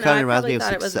 This I movie don't know. kind I of reminds probably me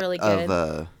thought it was really good.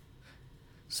 of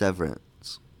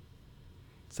Severance.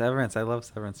 Severance. I love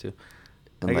Severance too.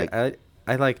 And like,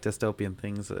 I like dystopian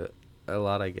things a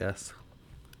lot, I guess.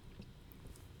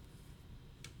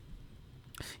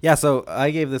 Yeah, so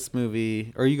I gave this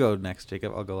movie, or you go next,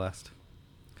 Jacob. I'll go last.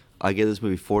 I gave this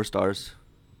movie 4 stars.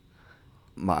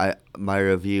 My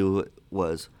review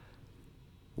was,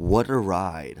 what a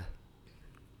ride.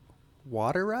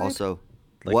 Water ride? Also,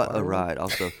 Like what a Waterworld? ride.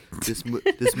 Also, this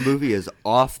movie is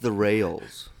off the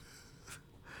rails.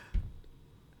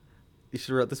 You should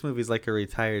have wrote this movie's like a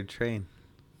retired train.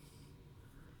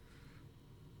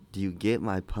 Do you get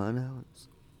my pun, Alex?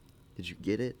 Did you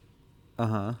get it?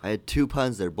 Uh-huh. I had 2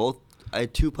 puns there. I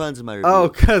had 2 puns in my review. Oh,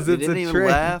 'cause You it's a didn't even train.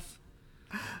 laugh.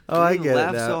 Oh, You I didn't get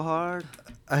laugh it now. so hard.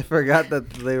 I forgot that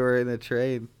they were in a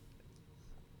train.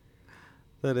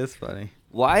 That is funny.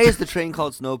 Why is the train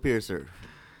called Snowpiercer?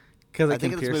 Because I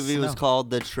think if this movie was called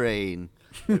The Train,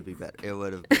 it would be better. It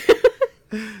would have.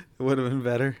 It would have been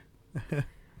better.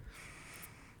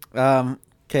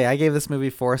 Okay, I gave this movie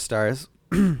 4 stars.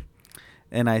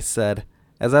 And I said,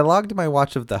 as I logged my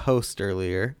watch of The Host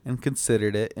earlier and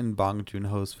considered it in Bong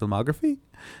Joon-ho's filmography,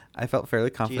 I felt fairly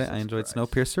confident I enjoyed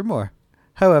Snowpiercer more.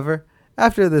 However,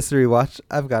 after this rewatch,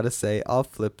 I've got to say I'll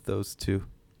flip those 2.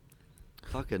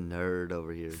 Fucking nerd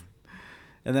over here.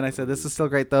 And then I said, this is still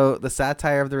great, though. The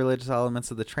satire of the religious elements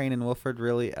of The Train and Wilford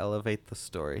really elevate the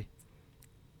story.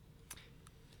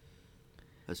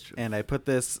 That's true. And I put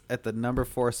this at the number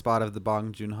 4 spot of the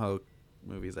Bong Joon-ho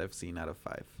movies I've seen out of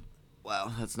 5.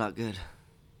 Wow, that's not good.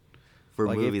 For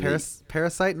Well, a movie I gave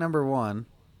Parasite number 1.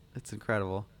 It's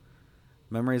incredible.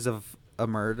 Memories of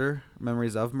Murder.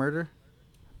 Memories of Murder,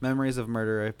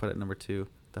 I put at number 2.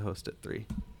 The Host at 3.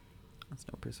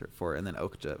 Snowpiercer at 4. And then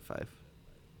Okja at 5.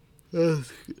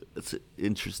 That's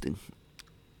interesting.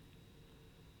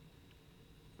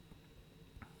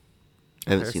 I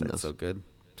haven't seen those. So good.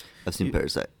 I've seen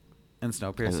Parasite. And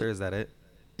Snowpiercer, is that it?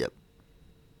 Yep.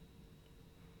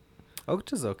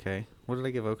 Okja's okay. What did I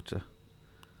give Okja?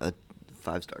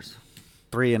 5 stars.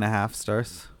 3.5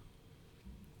 stars.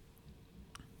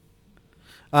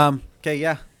 Okay,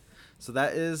 yeah. So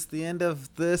that is the end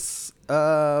of this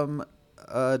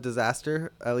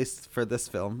disaster, at least for this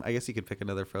film. I guess you could pick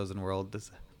another Frozen World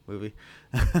movie.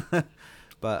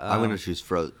 But I'm gonna choose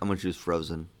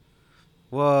Frozen.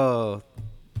 Whoa,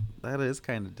 that is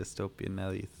kind of dystopian now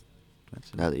that you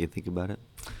mention Now that you think about it,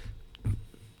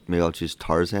 maybe I'll choose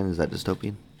Tarzan. Is that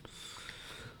dystopian?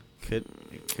 Could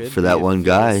for that one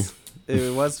guy.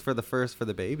 It was for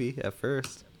the baby at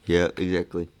first. Yeah,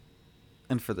 exactly.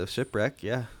 And for the shipwreck,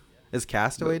 yeah. Is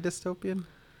Castaway dystopian?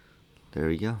 There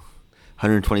you go.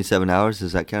 127 hours.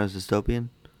 Does that count as dystopian?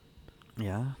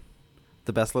 Yeah.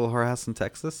 The Best Little Whorehouse in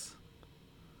Texas?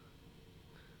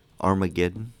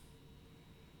 Armageddon.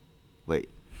 Wait.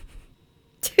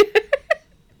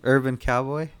 Urban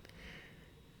Cowboy?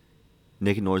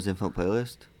 Nick and Nora's Infinite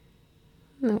Playlist.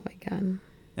 Oh my god.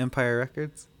 Empire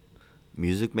Records?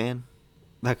 Music Man.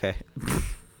 Okay.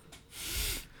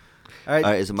 All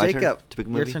right, is it my turn Jacob, to pick a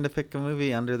your movie? turn to pick a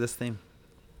movie under this theme.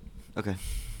 Okay.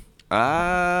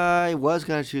 I was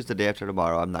going to choose The Day After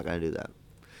Tomorrow. I'm not going to do that.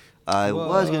 I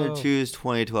was going to choose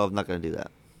 2012. I'm not going to do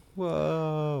that.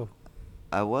 Whoa.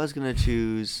 I was going to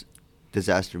choose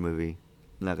Disaster Movie.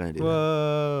 I'm not going to do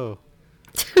Whoa.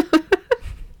 that.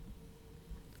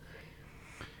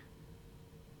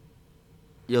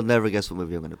 You'll never guess what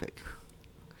movie I'm going to pick.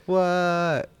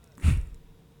 What?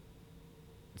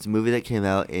 It's a movie that came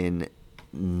out in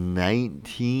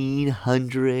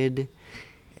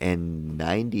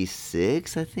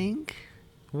 1996, I think.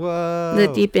 Whoa. The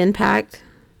Deep Impact.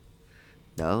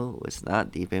 No, it's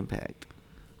not Deep Impact.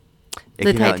 It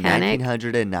The came out in Titanic?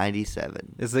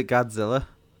 1997. Is it Godzilla?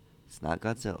 It's not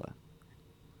Godzilla.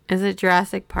 Is it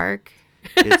Jurassic Park?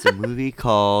 It's a movie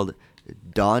called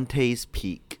Dante's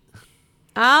Peak.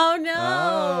 Oh no.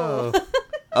 Oh.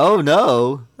 Oh,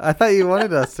 no. I thought you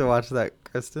wanted us to watch that,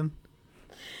 Kristen.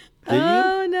 Did you?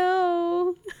 Oh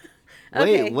no.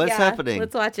 Wait, what's happening?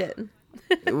 Let's watch it.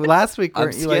 Last week, I'm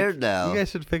weren't you scared like, now. you guys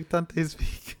should pick Dante's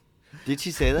Peak? Did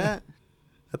she say that?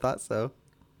 I thought so.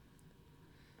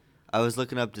 I was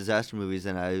looking up disaster movies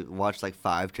and I watched like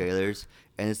 5 trailers,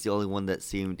 and it's the only one that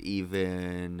seemed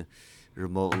even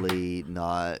remotely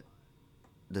not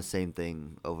the same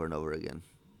thing over and over again.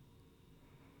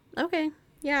 Okay.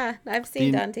 Yeah, I've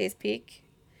seen Dante's Peak.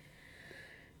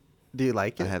 Do you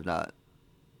like it? I have not.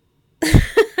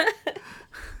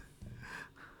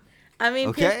 I mean,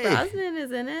 Okay. Pierce Brosnan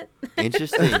is in it.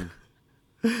 Interesting.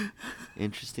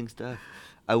 Interesting stuff.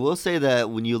 I will say that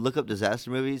when you look up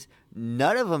disaster movies,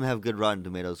 none of them have good Rotten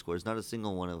Tomatoes scores. Not a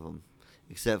single one of them,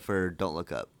 except for Don't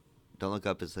Look Up. Don't Look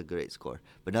Up is a great score,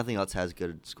 but nothing else has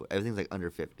good score. Everything's like under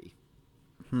 50.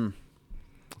 Hmm.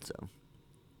 So,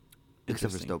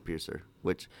 Except for Interesting. Snowpiercer,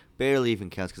 which barely even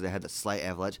counts because they had the slight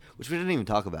avalanche, which we didn't even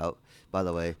talk about, by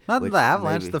the way. Not which the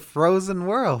avalanche, maybe- the frozen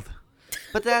world.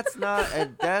 But that's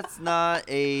not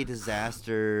a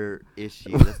disaster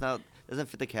issue. Doesn't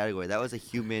fit the category. That was a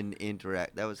human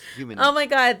interact. That was human. Oh my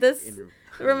god, this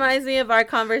reminds me of our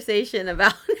conversation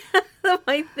about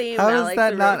my theme. How is Alex,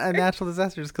 that not a remember? natural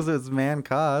disaster just because it was man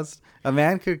caused? A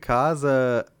man could cause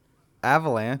a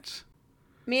avalanche.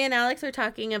 Me and Alex were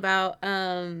talking about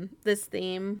this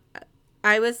theme.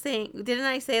 I was saying, didn't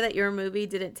I say that your movie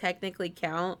didn't technically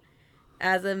count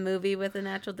as a movie with a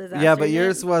natural disaster? Yeah, but in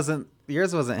yours it? wasn't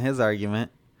his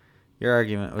argument. Your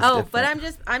argument was Oh, different. but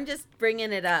I'm just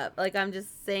bringing it up. Like, I'm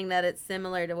just saying that it's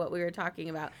similar to what we were talking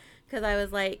about. Because I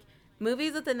was like,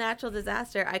 movies with a natural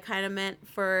disaster, I kind of meant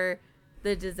for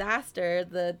the disaster,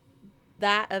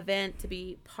 that event to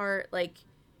be part, like,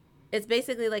 it's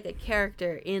basically like a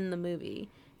character in the movie.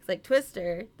 It's like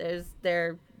Twister,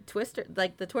 they're Twister,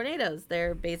 like the tornadoes,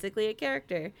 they're basically a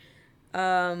character.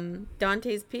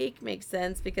 Dante's Peak makes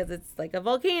sense because it's like a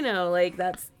volcano. Like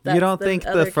that's you don't the think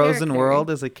other the frozen character. world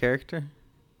is a character?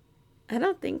 I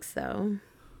don't think so.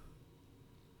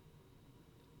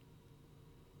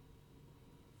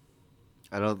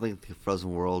 I don't think the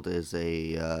frozen world is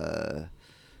the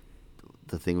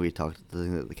thing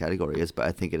the category is, but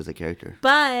I think it is a character.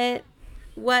 But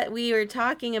what we were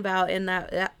talking about in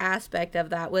that aspect of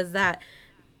that was that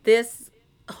this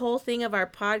whole thing of our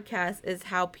podcast is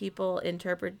how people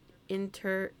interpretate.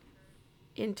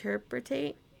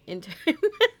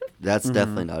 That's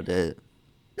definitely not it.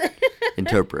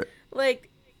 Interpret. Like,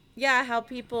 yeah, how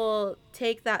people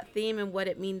take that theme and what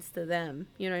it means to them.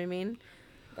 You know what I mean?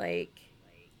 Like,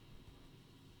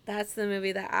 that's the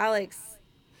movie that Alex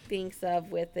thinks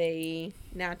of with a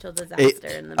natural disaster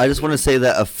in the movie. I just want to say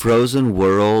that a frozen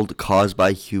world caused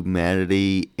by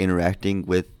humanity interacting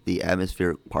with the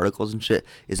atmospheric particles and shit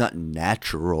is not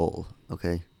natural,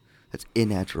 okay? That's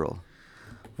unnatural.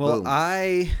 Well, Boom.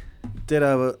 I did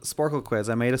a Sporkle quiz.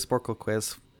 I made a Sporkle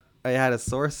quiz. I had a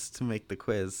source to make the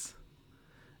quiz.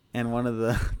 And one of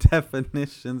the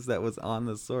definitions that was on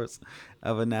the source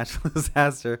of a natural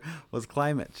disaster was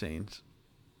climate change.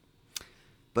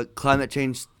 But climate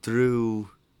change through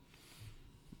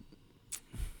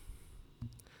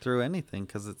anything,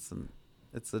 because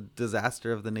it's a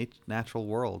disaster of the natural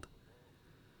world.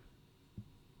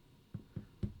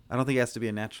 I don't think it has to be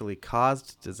a naturally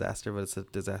caused disaster, but it's a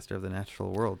disaster of the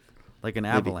natural world, like an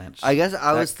avalanche. I guess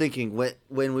I was thinking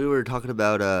when we were talking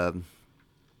about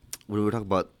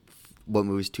what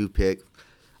movies to pick,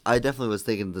 I definitely was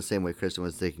thinking the same way Kristyn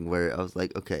was thinking, where I was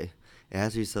like, okay, it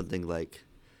has to be something like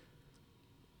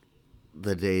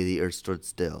The Day the Earth Stood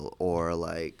Still, or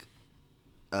like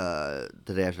The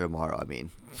Day After Tomorrow. I mean,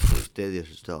 Day the Earth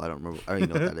Stood Still. I don't remember. I don't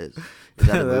even know what that is. Is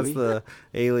that a movie? That's the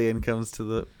alien comes to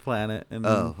the planet and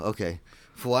Oh, okay.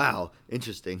 Wow,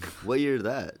 interesting. What year is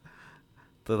that?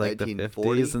 the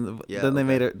 1940? 50s, and Yeah, then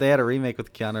okay. they had a remake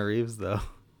with Keanu Reeves though.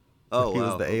 Oh, he wow,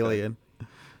 was the okay. alien.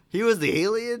 He was the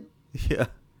alien? Yeah,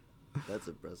 That's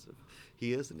impressive.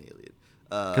 He is an alien.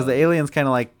 because the alien's kind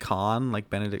of like Khan, like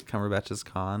Benedict Cumberbatch's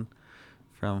Khan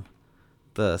from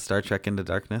the Star Trek Into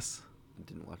Darkness.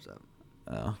 Didn't watch that.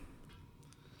 Oh.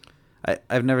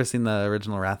 I've never seen the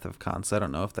original Wrath of Khan, so I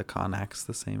don't know if the Khan acts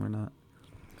the same or not.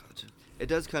 Gotcha. It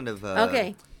does kind of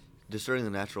Okay. destroying the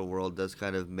natural world does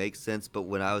kind of make sense, but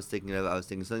when I was thinking of it, I was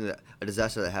thinking something a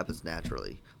disaster that happens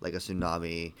naturally, like a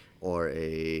tsunami or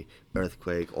a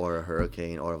earthquake or a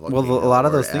hurricane or a volcano. Well, a lot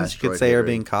of or those an things you could asteroid say are hitting.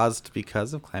 being caused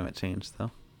because of climate change,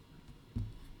 though.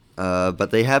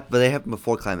 But they happen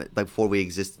before climate, like before we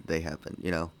existed. They happen, you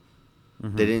know.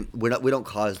 Mhm. They didn't. We don't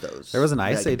cause those. There was an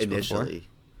ice age initially. before.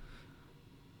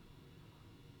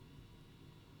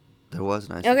 There was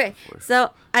an ice Okay, age before.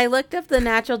 so I looked up the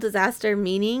natural disaster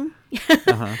meaning,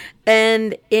 Uh-huh.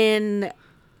 and in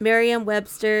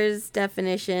Merriam-Webster's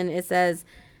definition, it says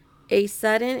a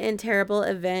sudden and terrible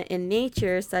event in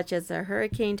nature, such as a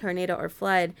hurricane, tornado, or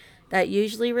flood, that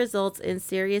usually results in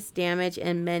serious damage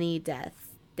and many deaths.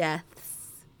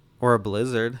 Or a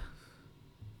blizzard.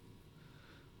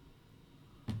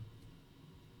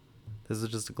 This is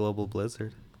just a global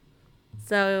blizzard.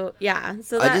 So yeah,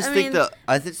 so that,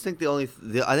 I think the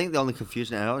only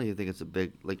confusion, and I don't even think it's a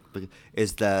big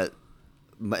is that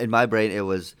in my brain it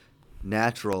was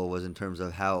natural was in terms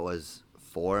of how it was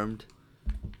formed,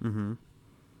 Mm-hmm.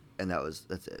 and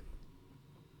that's it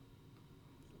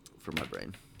for my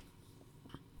brain.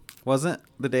 Wasn't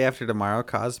The Day After Tomorrow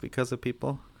caused because of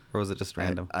people? Or was it just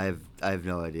random? I have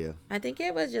no idea. I think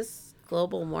it was just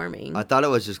global warming. I thought it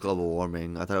was just global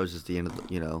warming. I thought it was just the end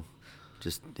of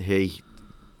just hey,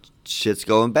 shit's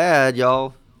going bad,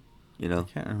 y'all. You know.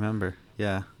 Can't remember.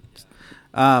 Yeah.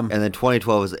 And then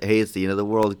 2012 was, hey, it's the end of the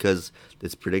world because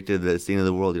it's predicted that it's the end of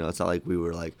the world. You know, it's not like we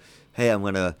were like, hey, I'm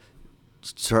gonna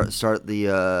start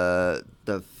the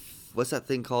what's that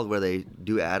thing called where they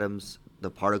do atoms,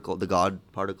 the particle, the God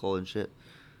particle and shit.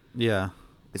 Yeah.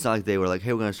 It's not like they were like,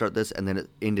 hey, we're gonna start this, and then it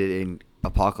ended in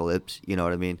apocalypse. You know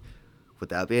what I mean? Would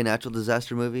that be a natural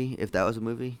disaster movie if that was a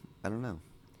movie? I don't know.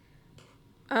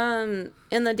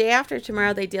 In The Day After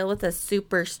Tomorrow, they deal with a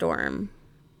superstorm.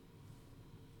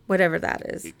 Whatever that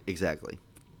is. Exactly.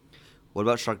 What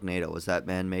about Sharknado? Was that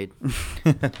man-made?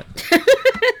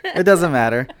 It doesn't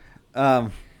matter. I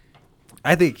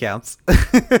think it counts.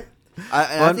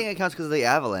 I think it counts because of the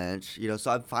avalanche, you know,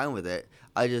 so I'm fine with it.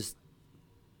 I just,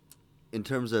 in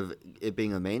terms of it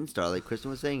being a main star, like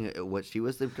Kristyn was saying, what she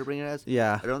was interpreting it as,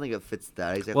 Yeah. I don't think it fits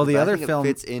that exactly. Well, the but other I think film it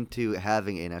fits into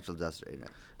having a natural disaster in it.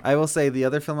 I will say the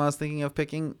other film I was thinking of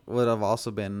picking would have also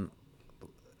been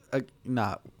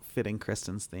not fitting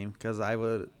Kristyn's theme because I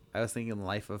was thinking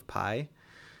Life of Pi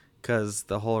because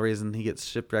the whole reason he gets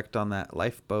shipwrecked on that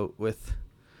lifeboat with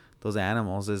those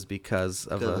animals is because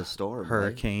of a storm,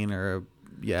 hurricane, right? Or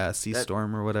a sea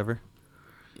storm or whatever.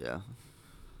 Yeah.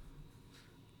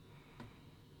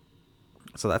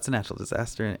 So that's a natural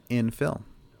disaster in film,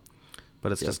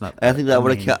 but it's just not. I think that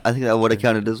would have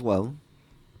counted as well.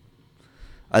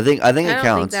 I think it counts. I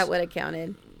don't think that would have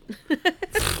counted.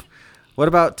 What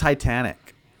about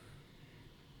Titanic?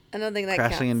 I don't think that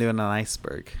crashing counts. into an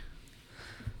iceberg.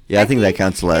 Yeah, I think that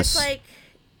counts less. It's like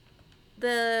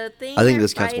the thing I think you're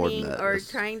this counts more than fighting that. or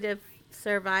trying to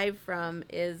survive from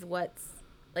is what's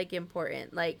like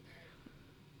important. Like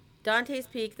Dante's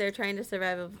Peak, they're trying to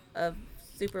survive a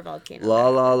super volcano. La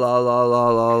la la la la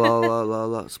la la la la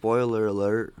la. Spoiler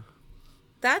alert.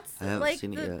 That's I haven't like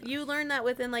seen it yet. you learn that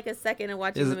within like a second of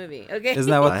watching the movie. Okay,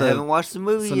 Isn't that what I the haven't watched the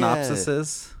movie synopsis yet.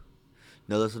 is?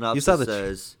 No, the synopsis saw the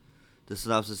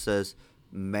says,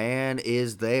 "Man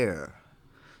is there."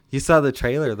 You saw the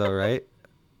trailer though, right?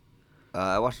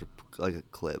 I watched like a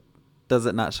clip. Does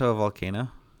it not show a volcano?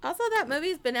 Also, that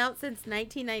movie's been out since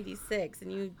 1996,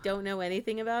 and you don't know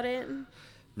anything about it.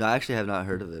 No, I actually have not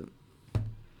heard of it.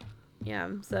 Yeah,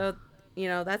 so you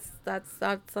know that's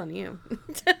on you.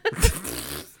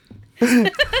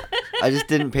 I just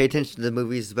didn't pay attention to the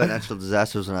movies about natural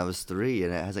disasters when I was 3,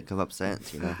 and it hasn't come up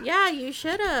since. You know. Yeah, you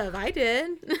should have. I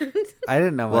did. I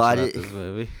didn't know much about this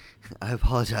movie. I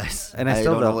apologize. And I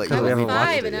still don't, what because I we was haven't watched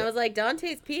 5, it and yet. I was like,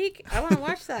 Dante's Peak. I want to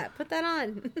watch that. Put that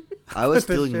on. I was Put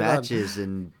that stealing shit on. matches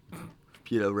and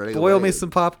running Boil away. me some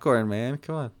popcorn, man.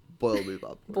 Come on. Boil me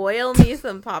popcorn. Boil me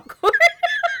some popcorn.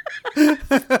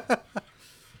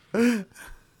 What kind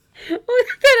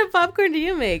of popcorn do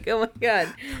you make? Oh my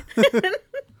god.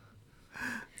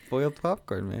 Boiled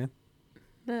popcorn, man.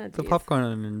 Oh, The geez. popcorn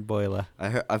and boiler.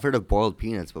 I've heard of boiled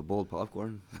peanuts, but boiled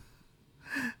popcorn.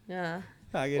 Yeah.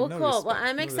 I get Well, no cool. respect- Well,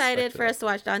 I'm no excited respect for us to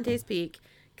watch Dante's Peak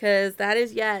because that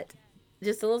is yet,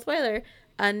 just a little spoiler,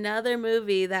 another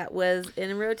movie that was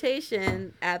in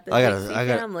rotation at the Dixie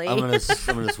family. I'm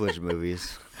gonna switch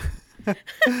movies.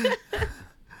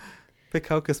 Pick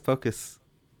Hocus Pocus.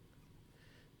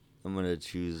 I'm gonna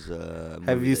choose.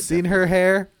 Have you seen her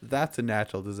hair? That's a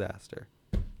natural disaster.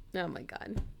 Oh my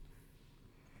god.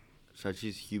 Should I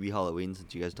choose Hubie Halloween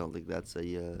since you guys don't think that's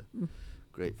a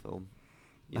great film?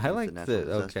 You I think it's a liked natural it.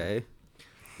 disaster? Okay.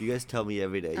 You guys tell me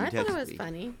every day. You I thought it text was me.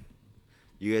 funny.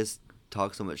 You guys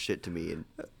talk so much shit to me and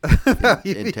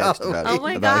Hubie in text about Halloween. Oh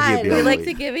my about god. Hubie We like Halloween.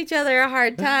 to give each other a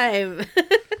hard time.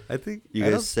 I think You I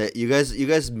guys said you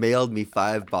guys mailed me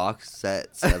 5 box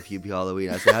sets of Hubie Halloween.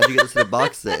 I said, how'd you get this in a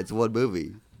box set? It's one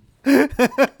movie. don't-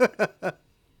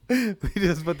 we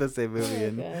just put the same movie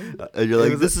in. God. And you're It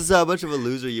like, was this is how much of a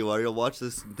loser you are. You'll watch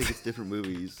this and think it's different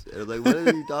movies. And I'm like, what are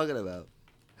you talking about?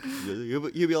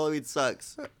 Hubie Halloween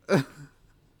sucks. All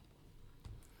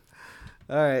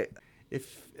right.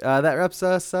 If that wraps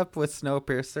us up with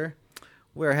Snowpiercer,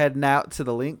 we're heading out to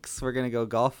the links. We're gonna go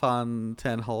golf on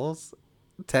 10 holes.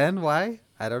 10? Why?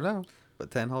 I don't know.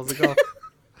 But 10 holes of golf.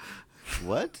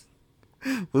 What?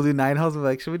 We'll do 9 holes. We're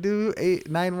like, should we do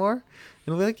 9 more? And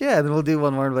we'll be like, yeah. And then we'll do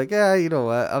one more. And we're like, yeah, you know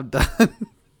what? I'm done.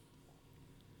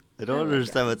 I don't Oh my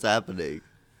understand God. what's happening.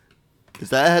 Did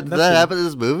that Nothing. happen in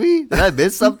this movie? Did I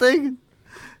miss something?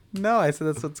 No, I said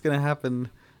that's what's gonna happen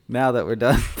now that we're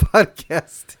done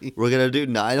podcasting. We're going to do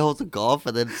 9 holes of golf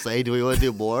and then say, do we want to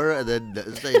do more? And then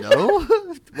say no?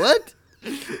 What?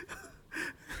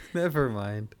 Never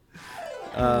mind.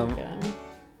 Okay.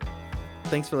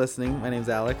 Thanks for listening. My name's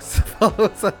Alex. Follow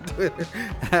us on Twitter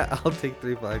at I'll Take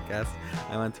 3 Podcast.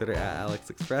 I'm on Twitter at Alex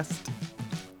Expressed.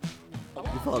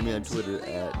 You follow me on Twitter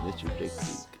at Mr. Dick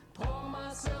Duke.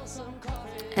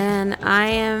 And I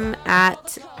am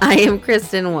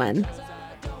Kristyn 1.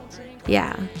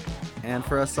 Yeah. And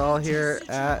for us all here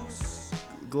at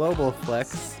Global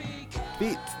Flex,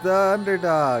 beat the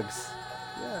underdogs.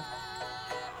 Yeah.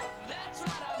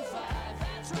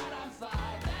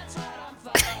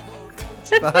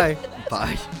 Bye.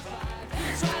 Bye.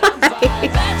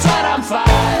 That's what I'm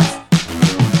five.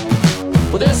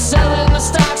 Well, they're selling the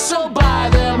stocks, so buy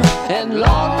them and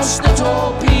launch the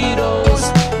torpedoes.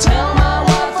 Tell my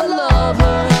wife I love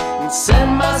her and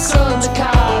send my son to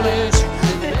college.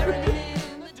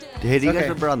 Hey, do you guys Okay.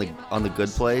 remember on the Good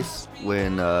Place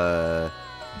when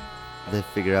they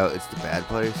figure out it's the bad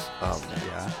place? Oh man.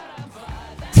 Yeah.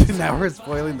 Now we're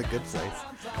spoiling the good place.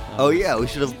 Oh yeah, we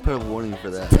should have put a warning for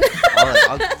that. All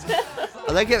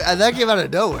right, that came out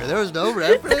of nowhere. There was no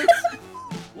reference.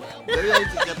 Maybe I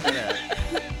should get to that.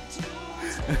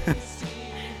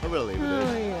 I'm gonna leave it Oh in.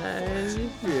 my gosh.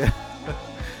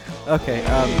 Yeah.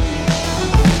 Okay.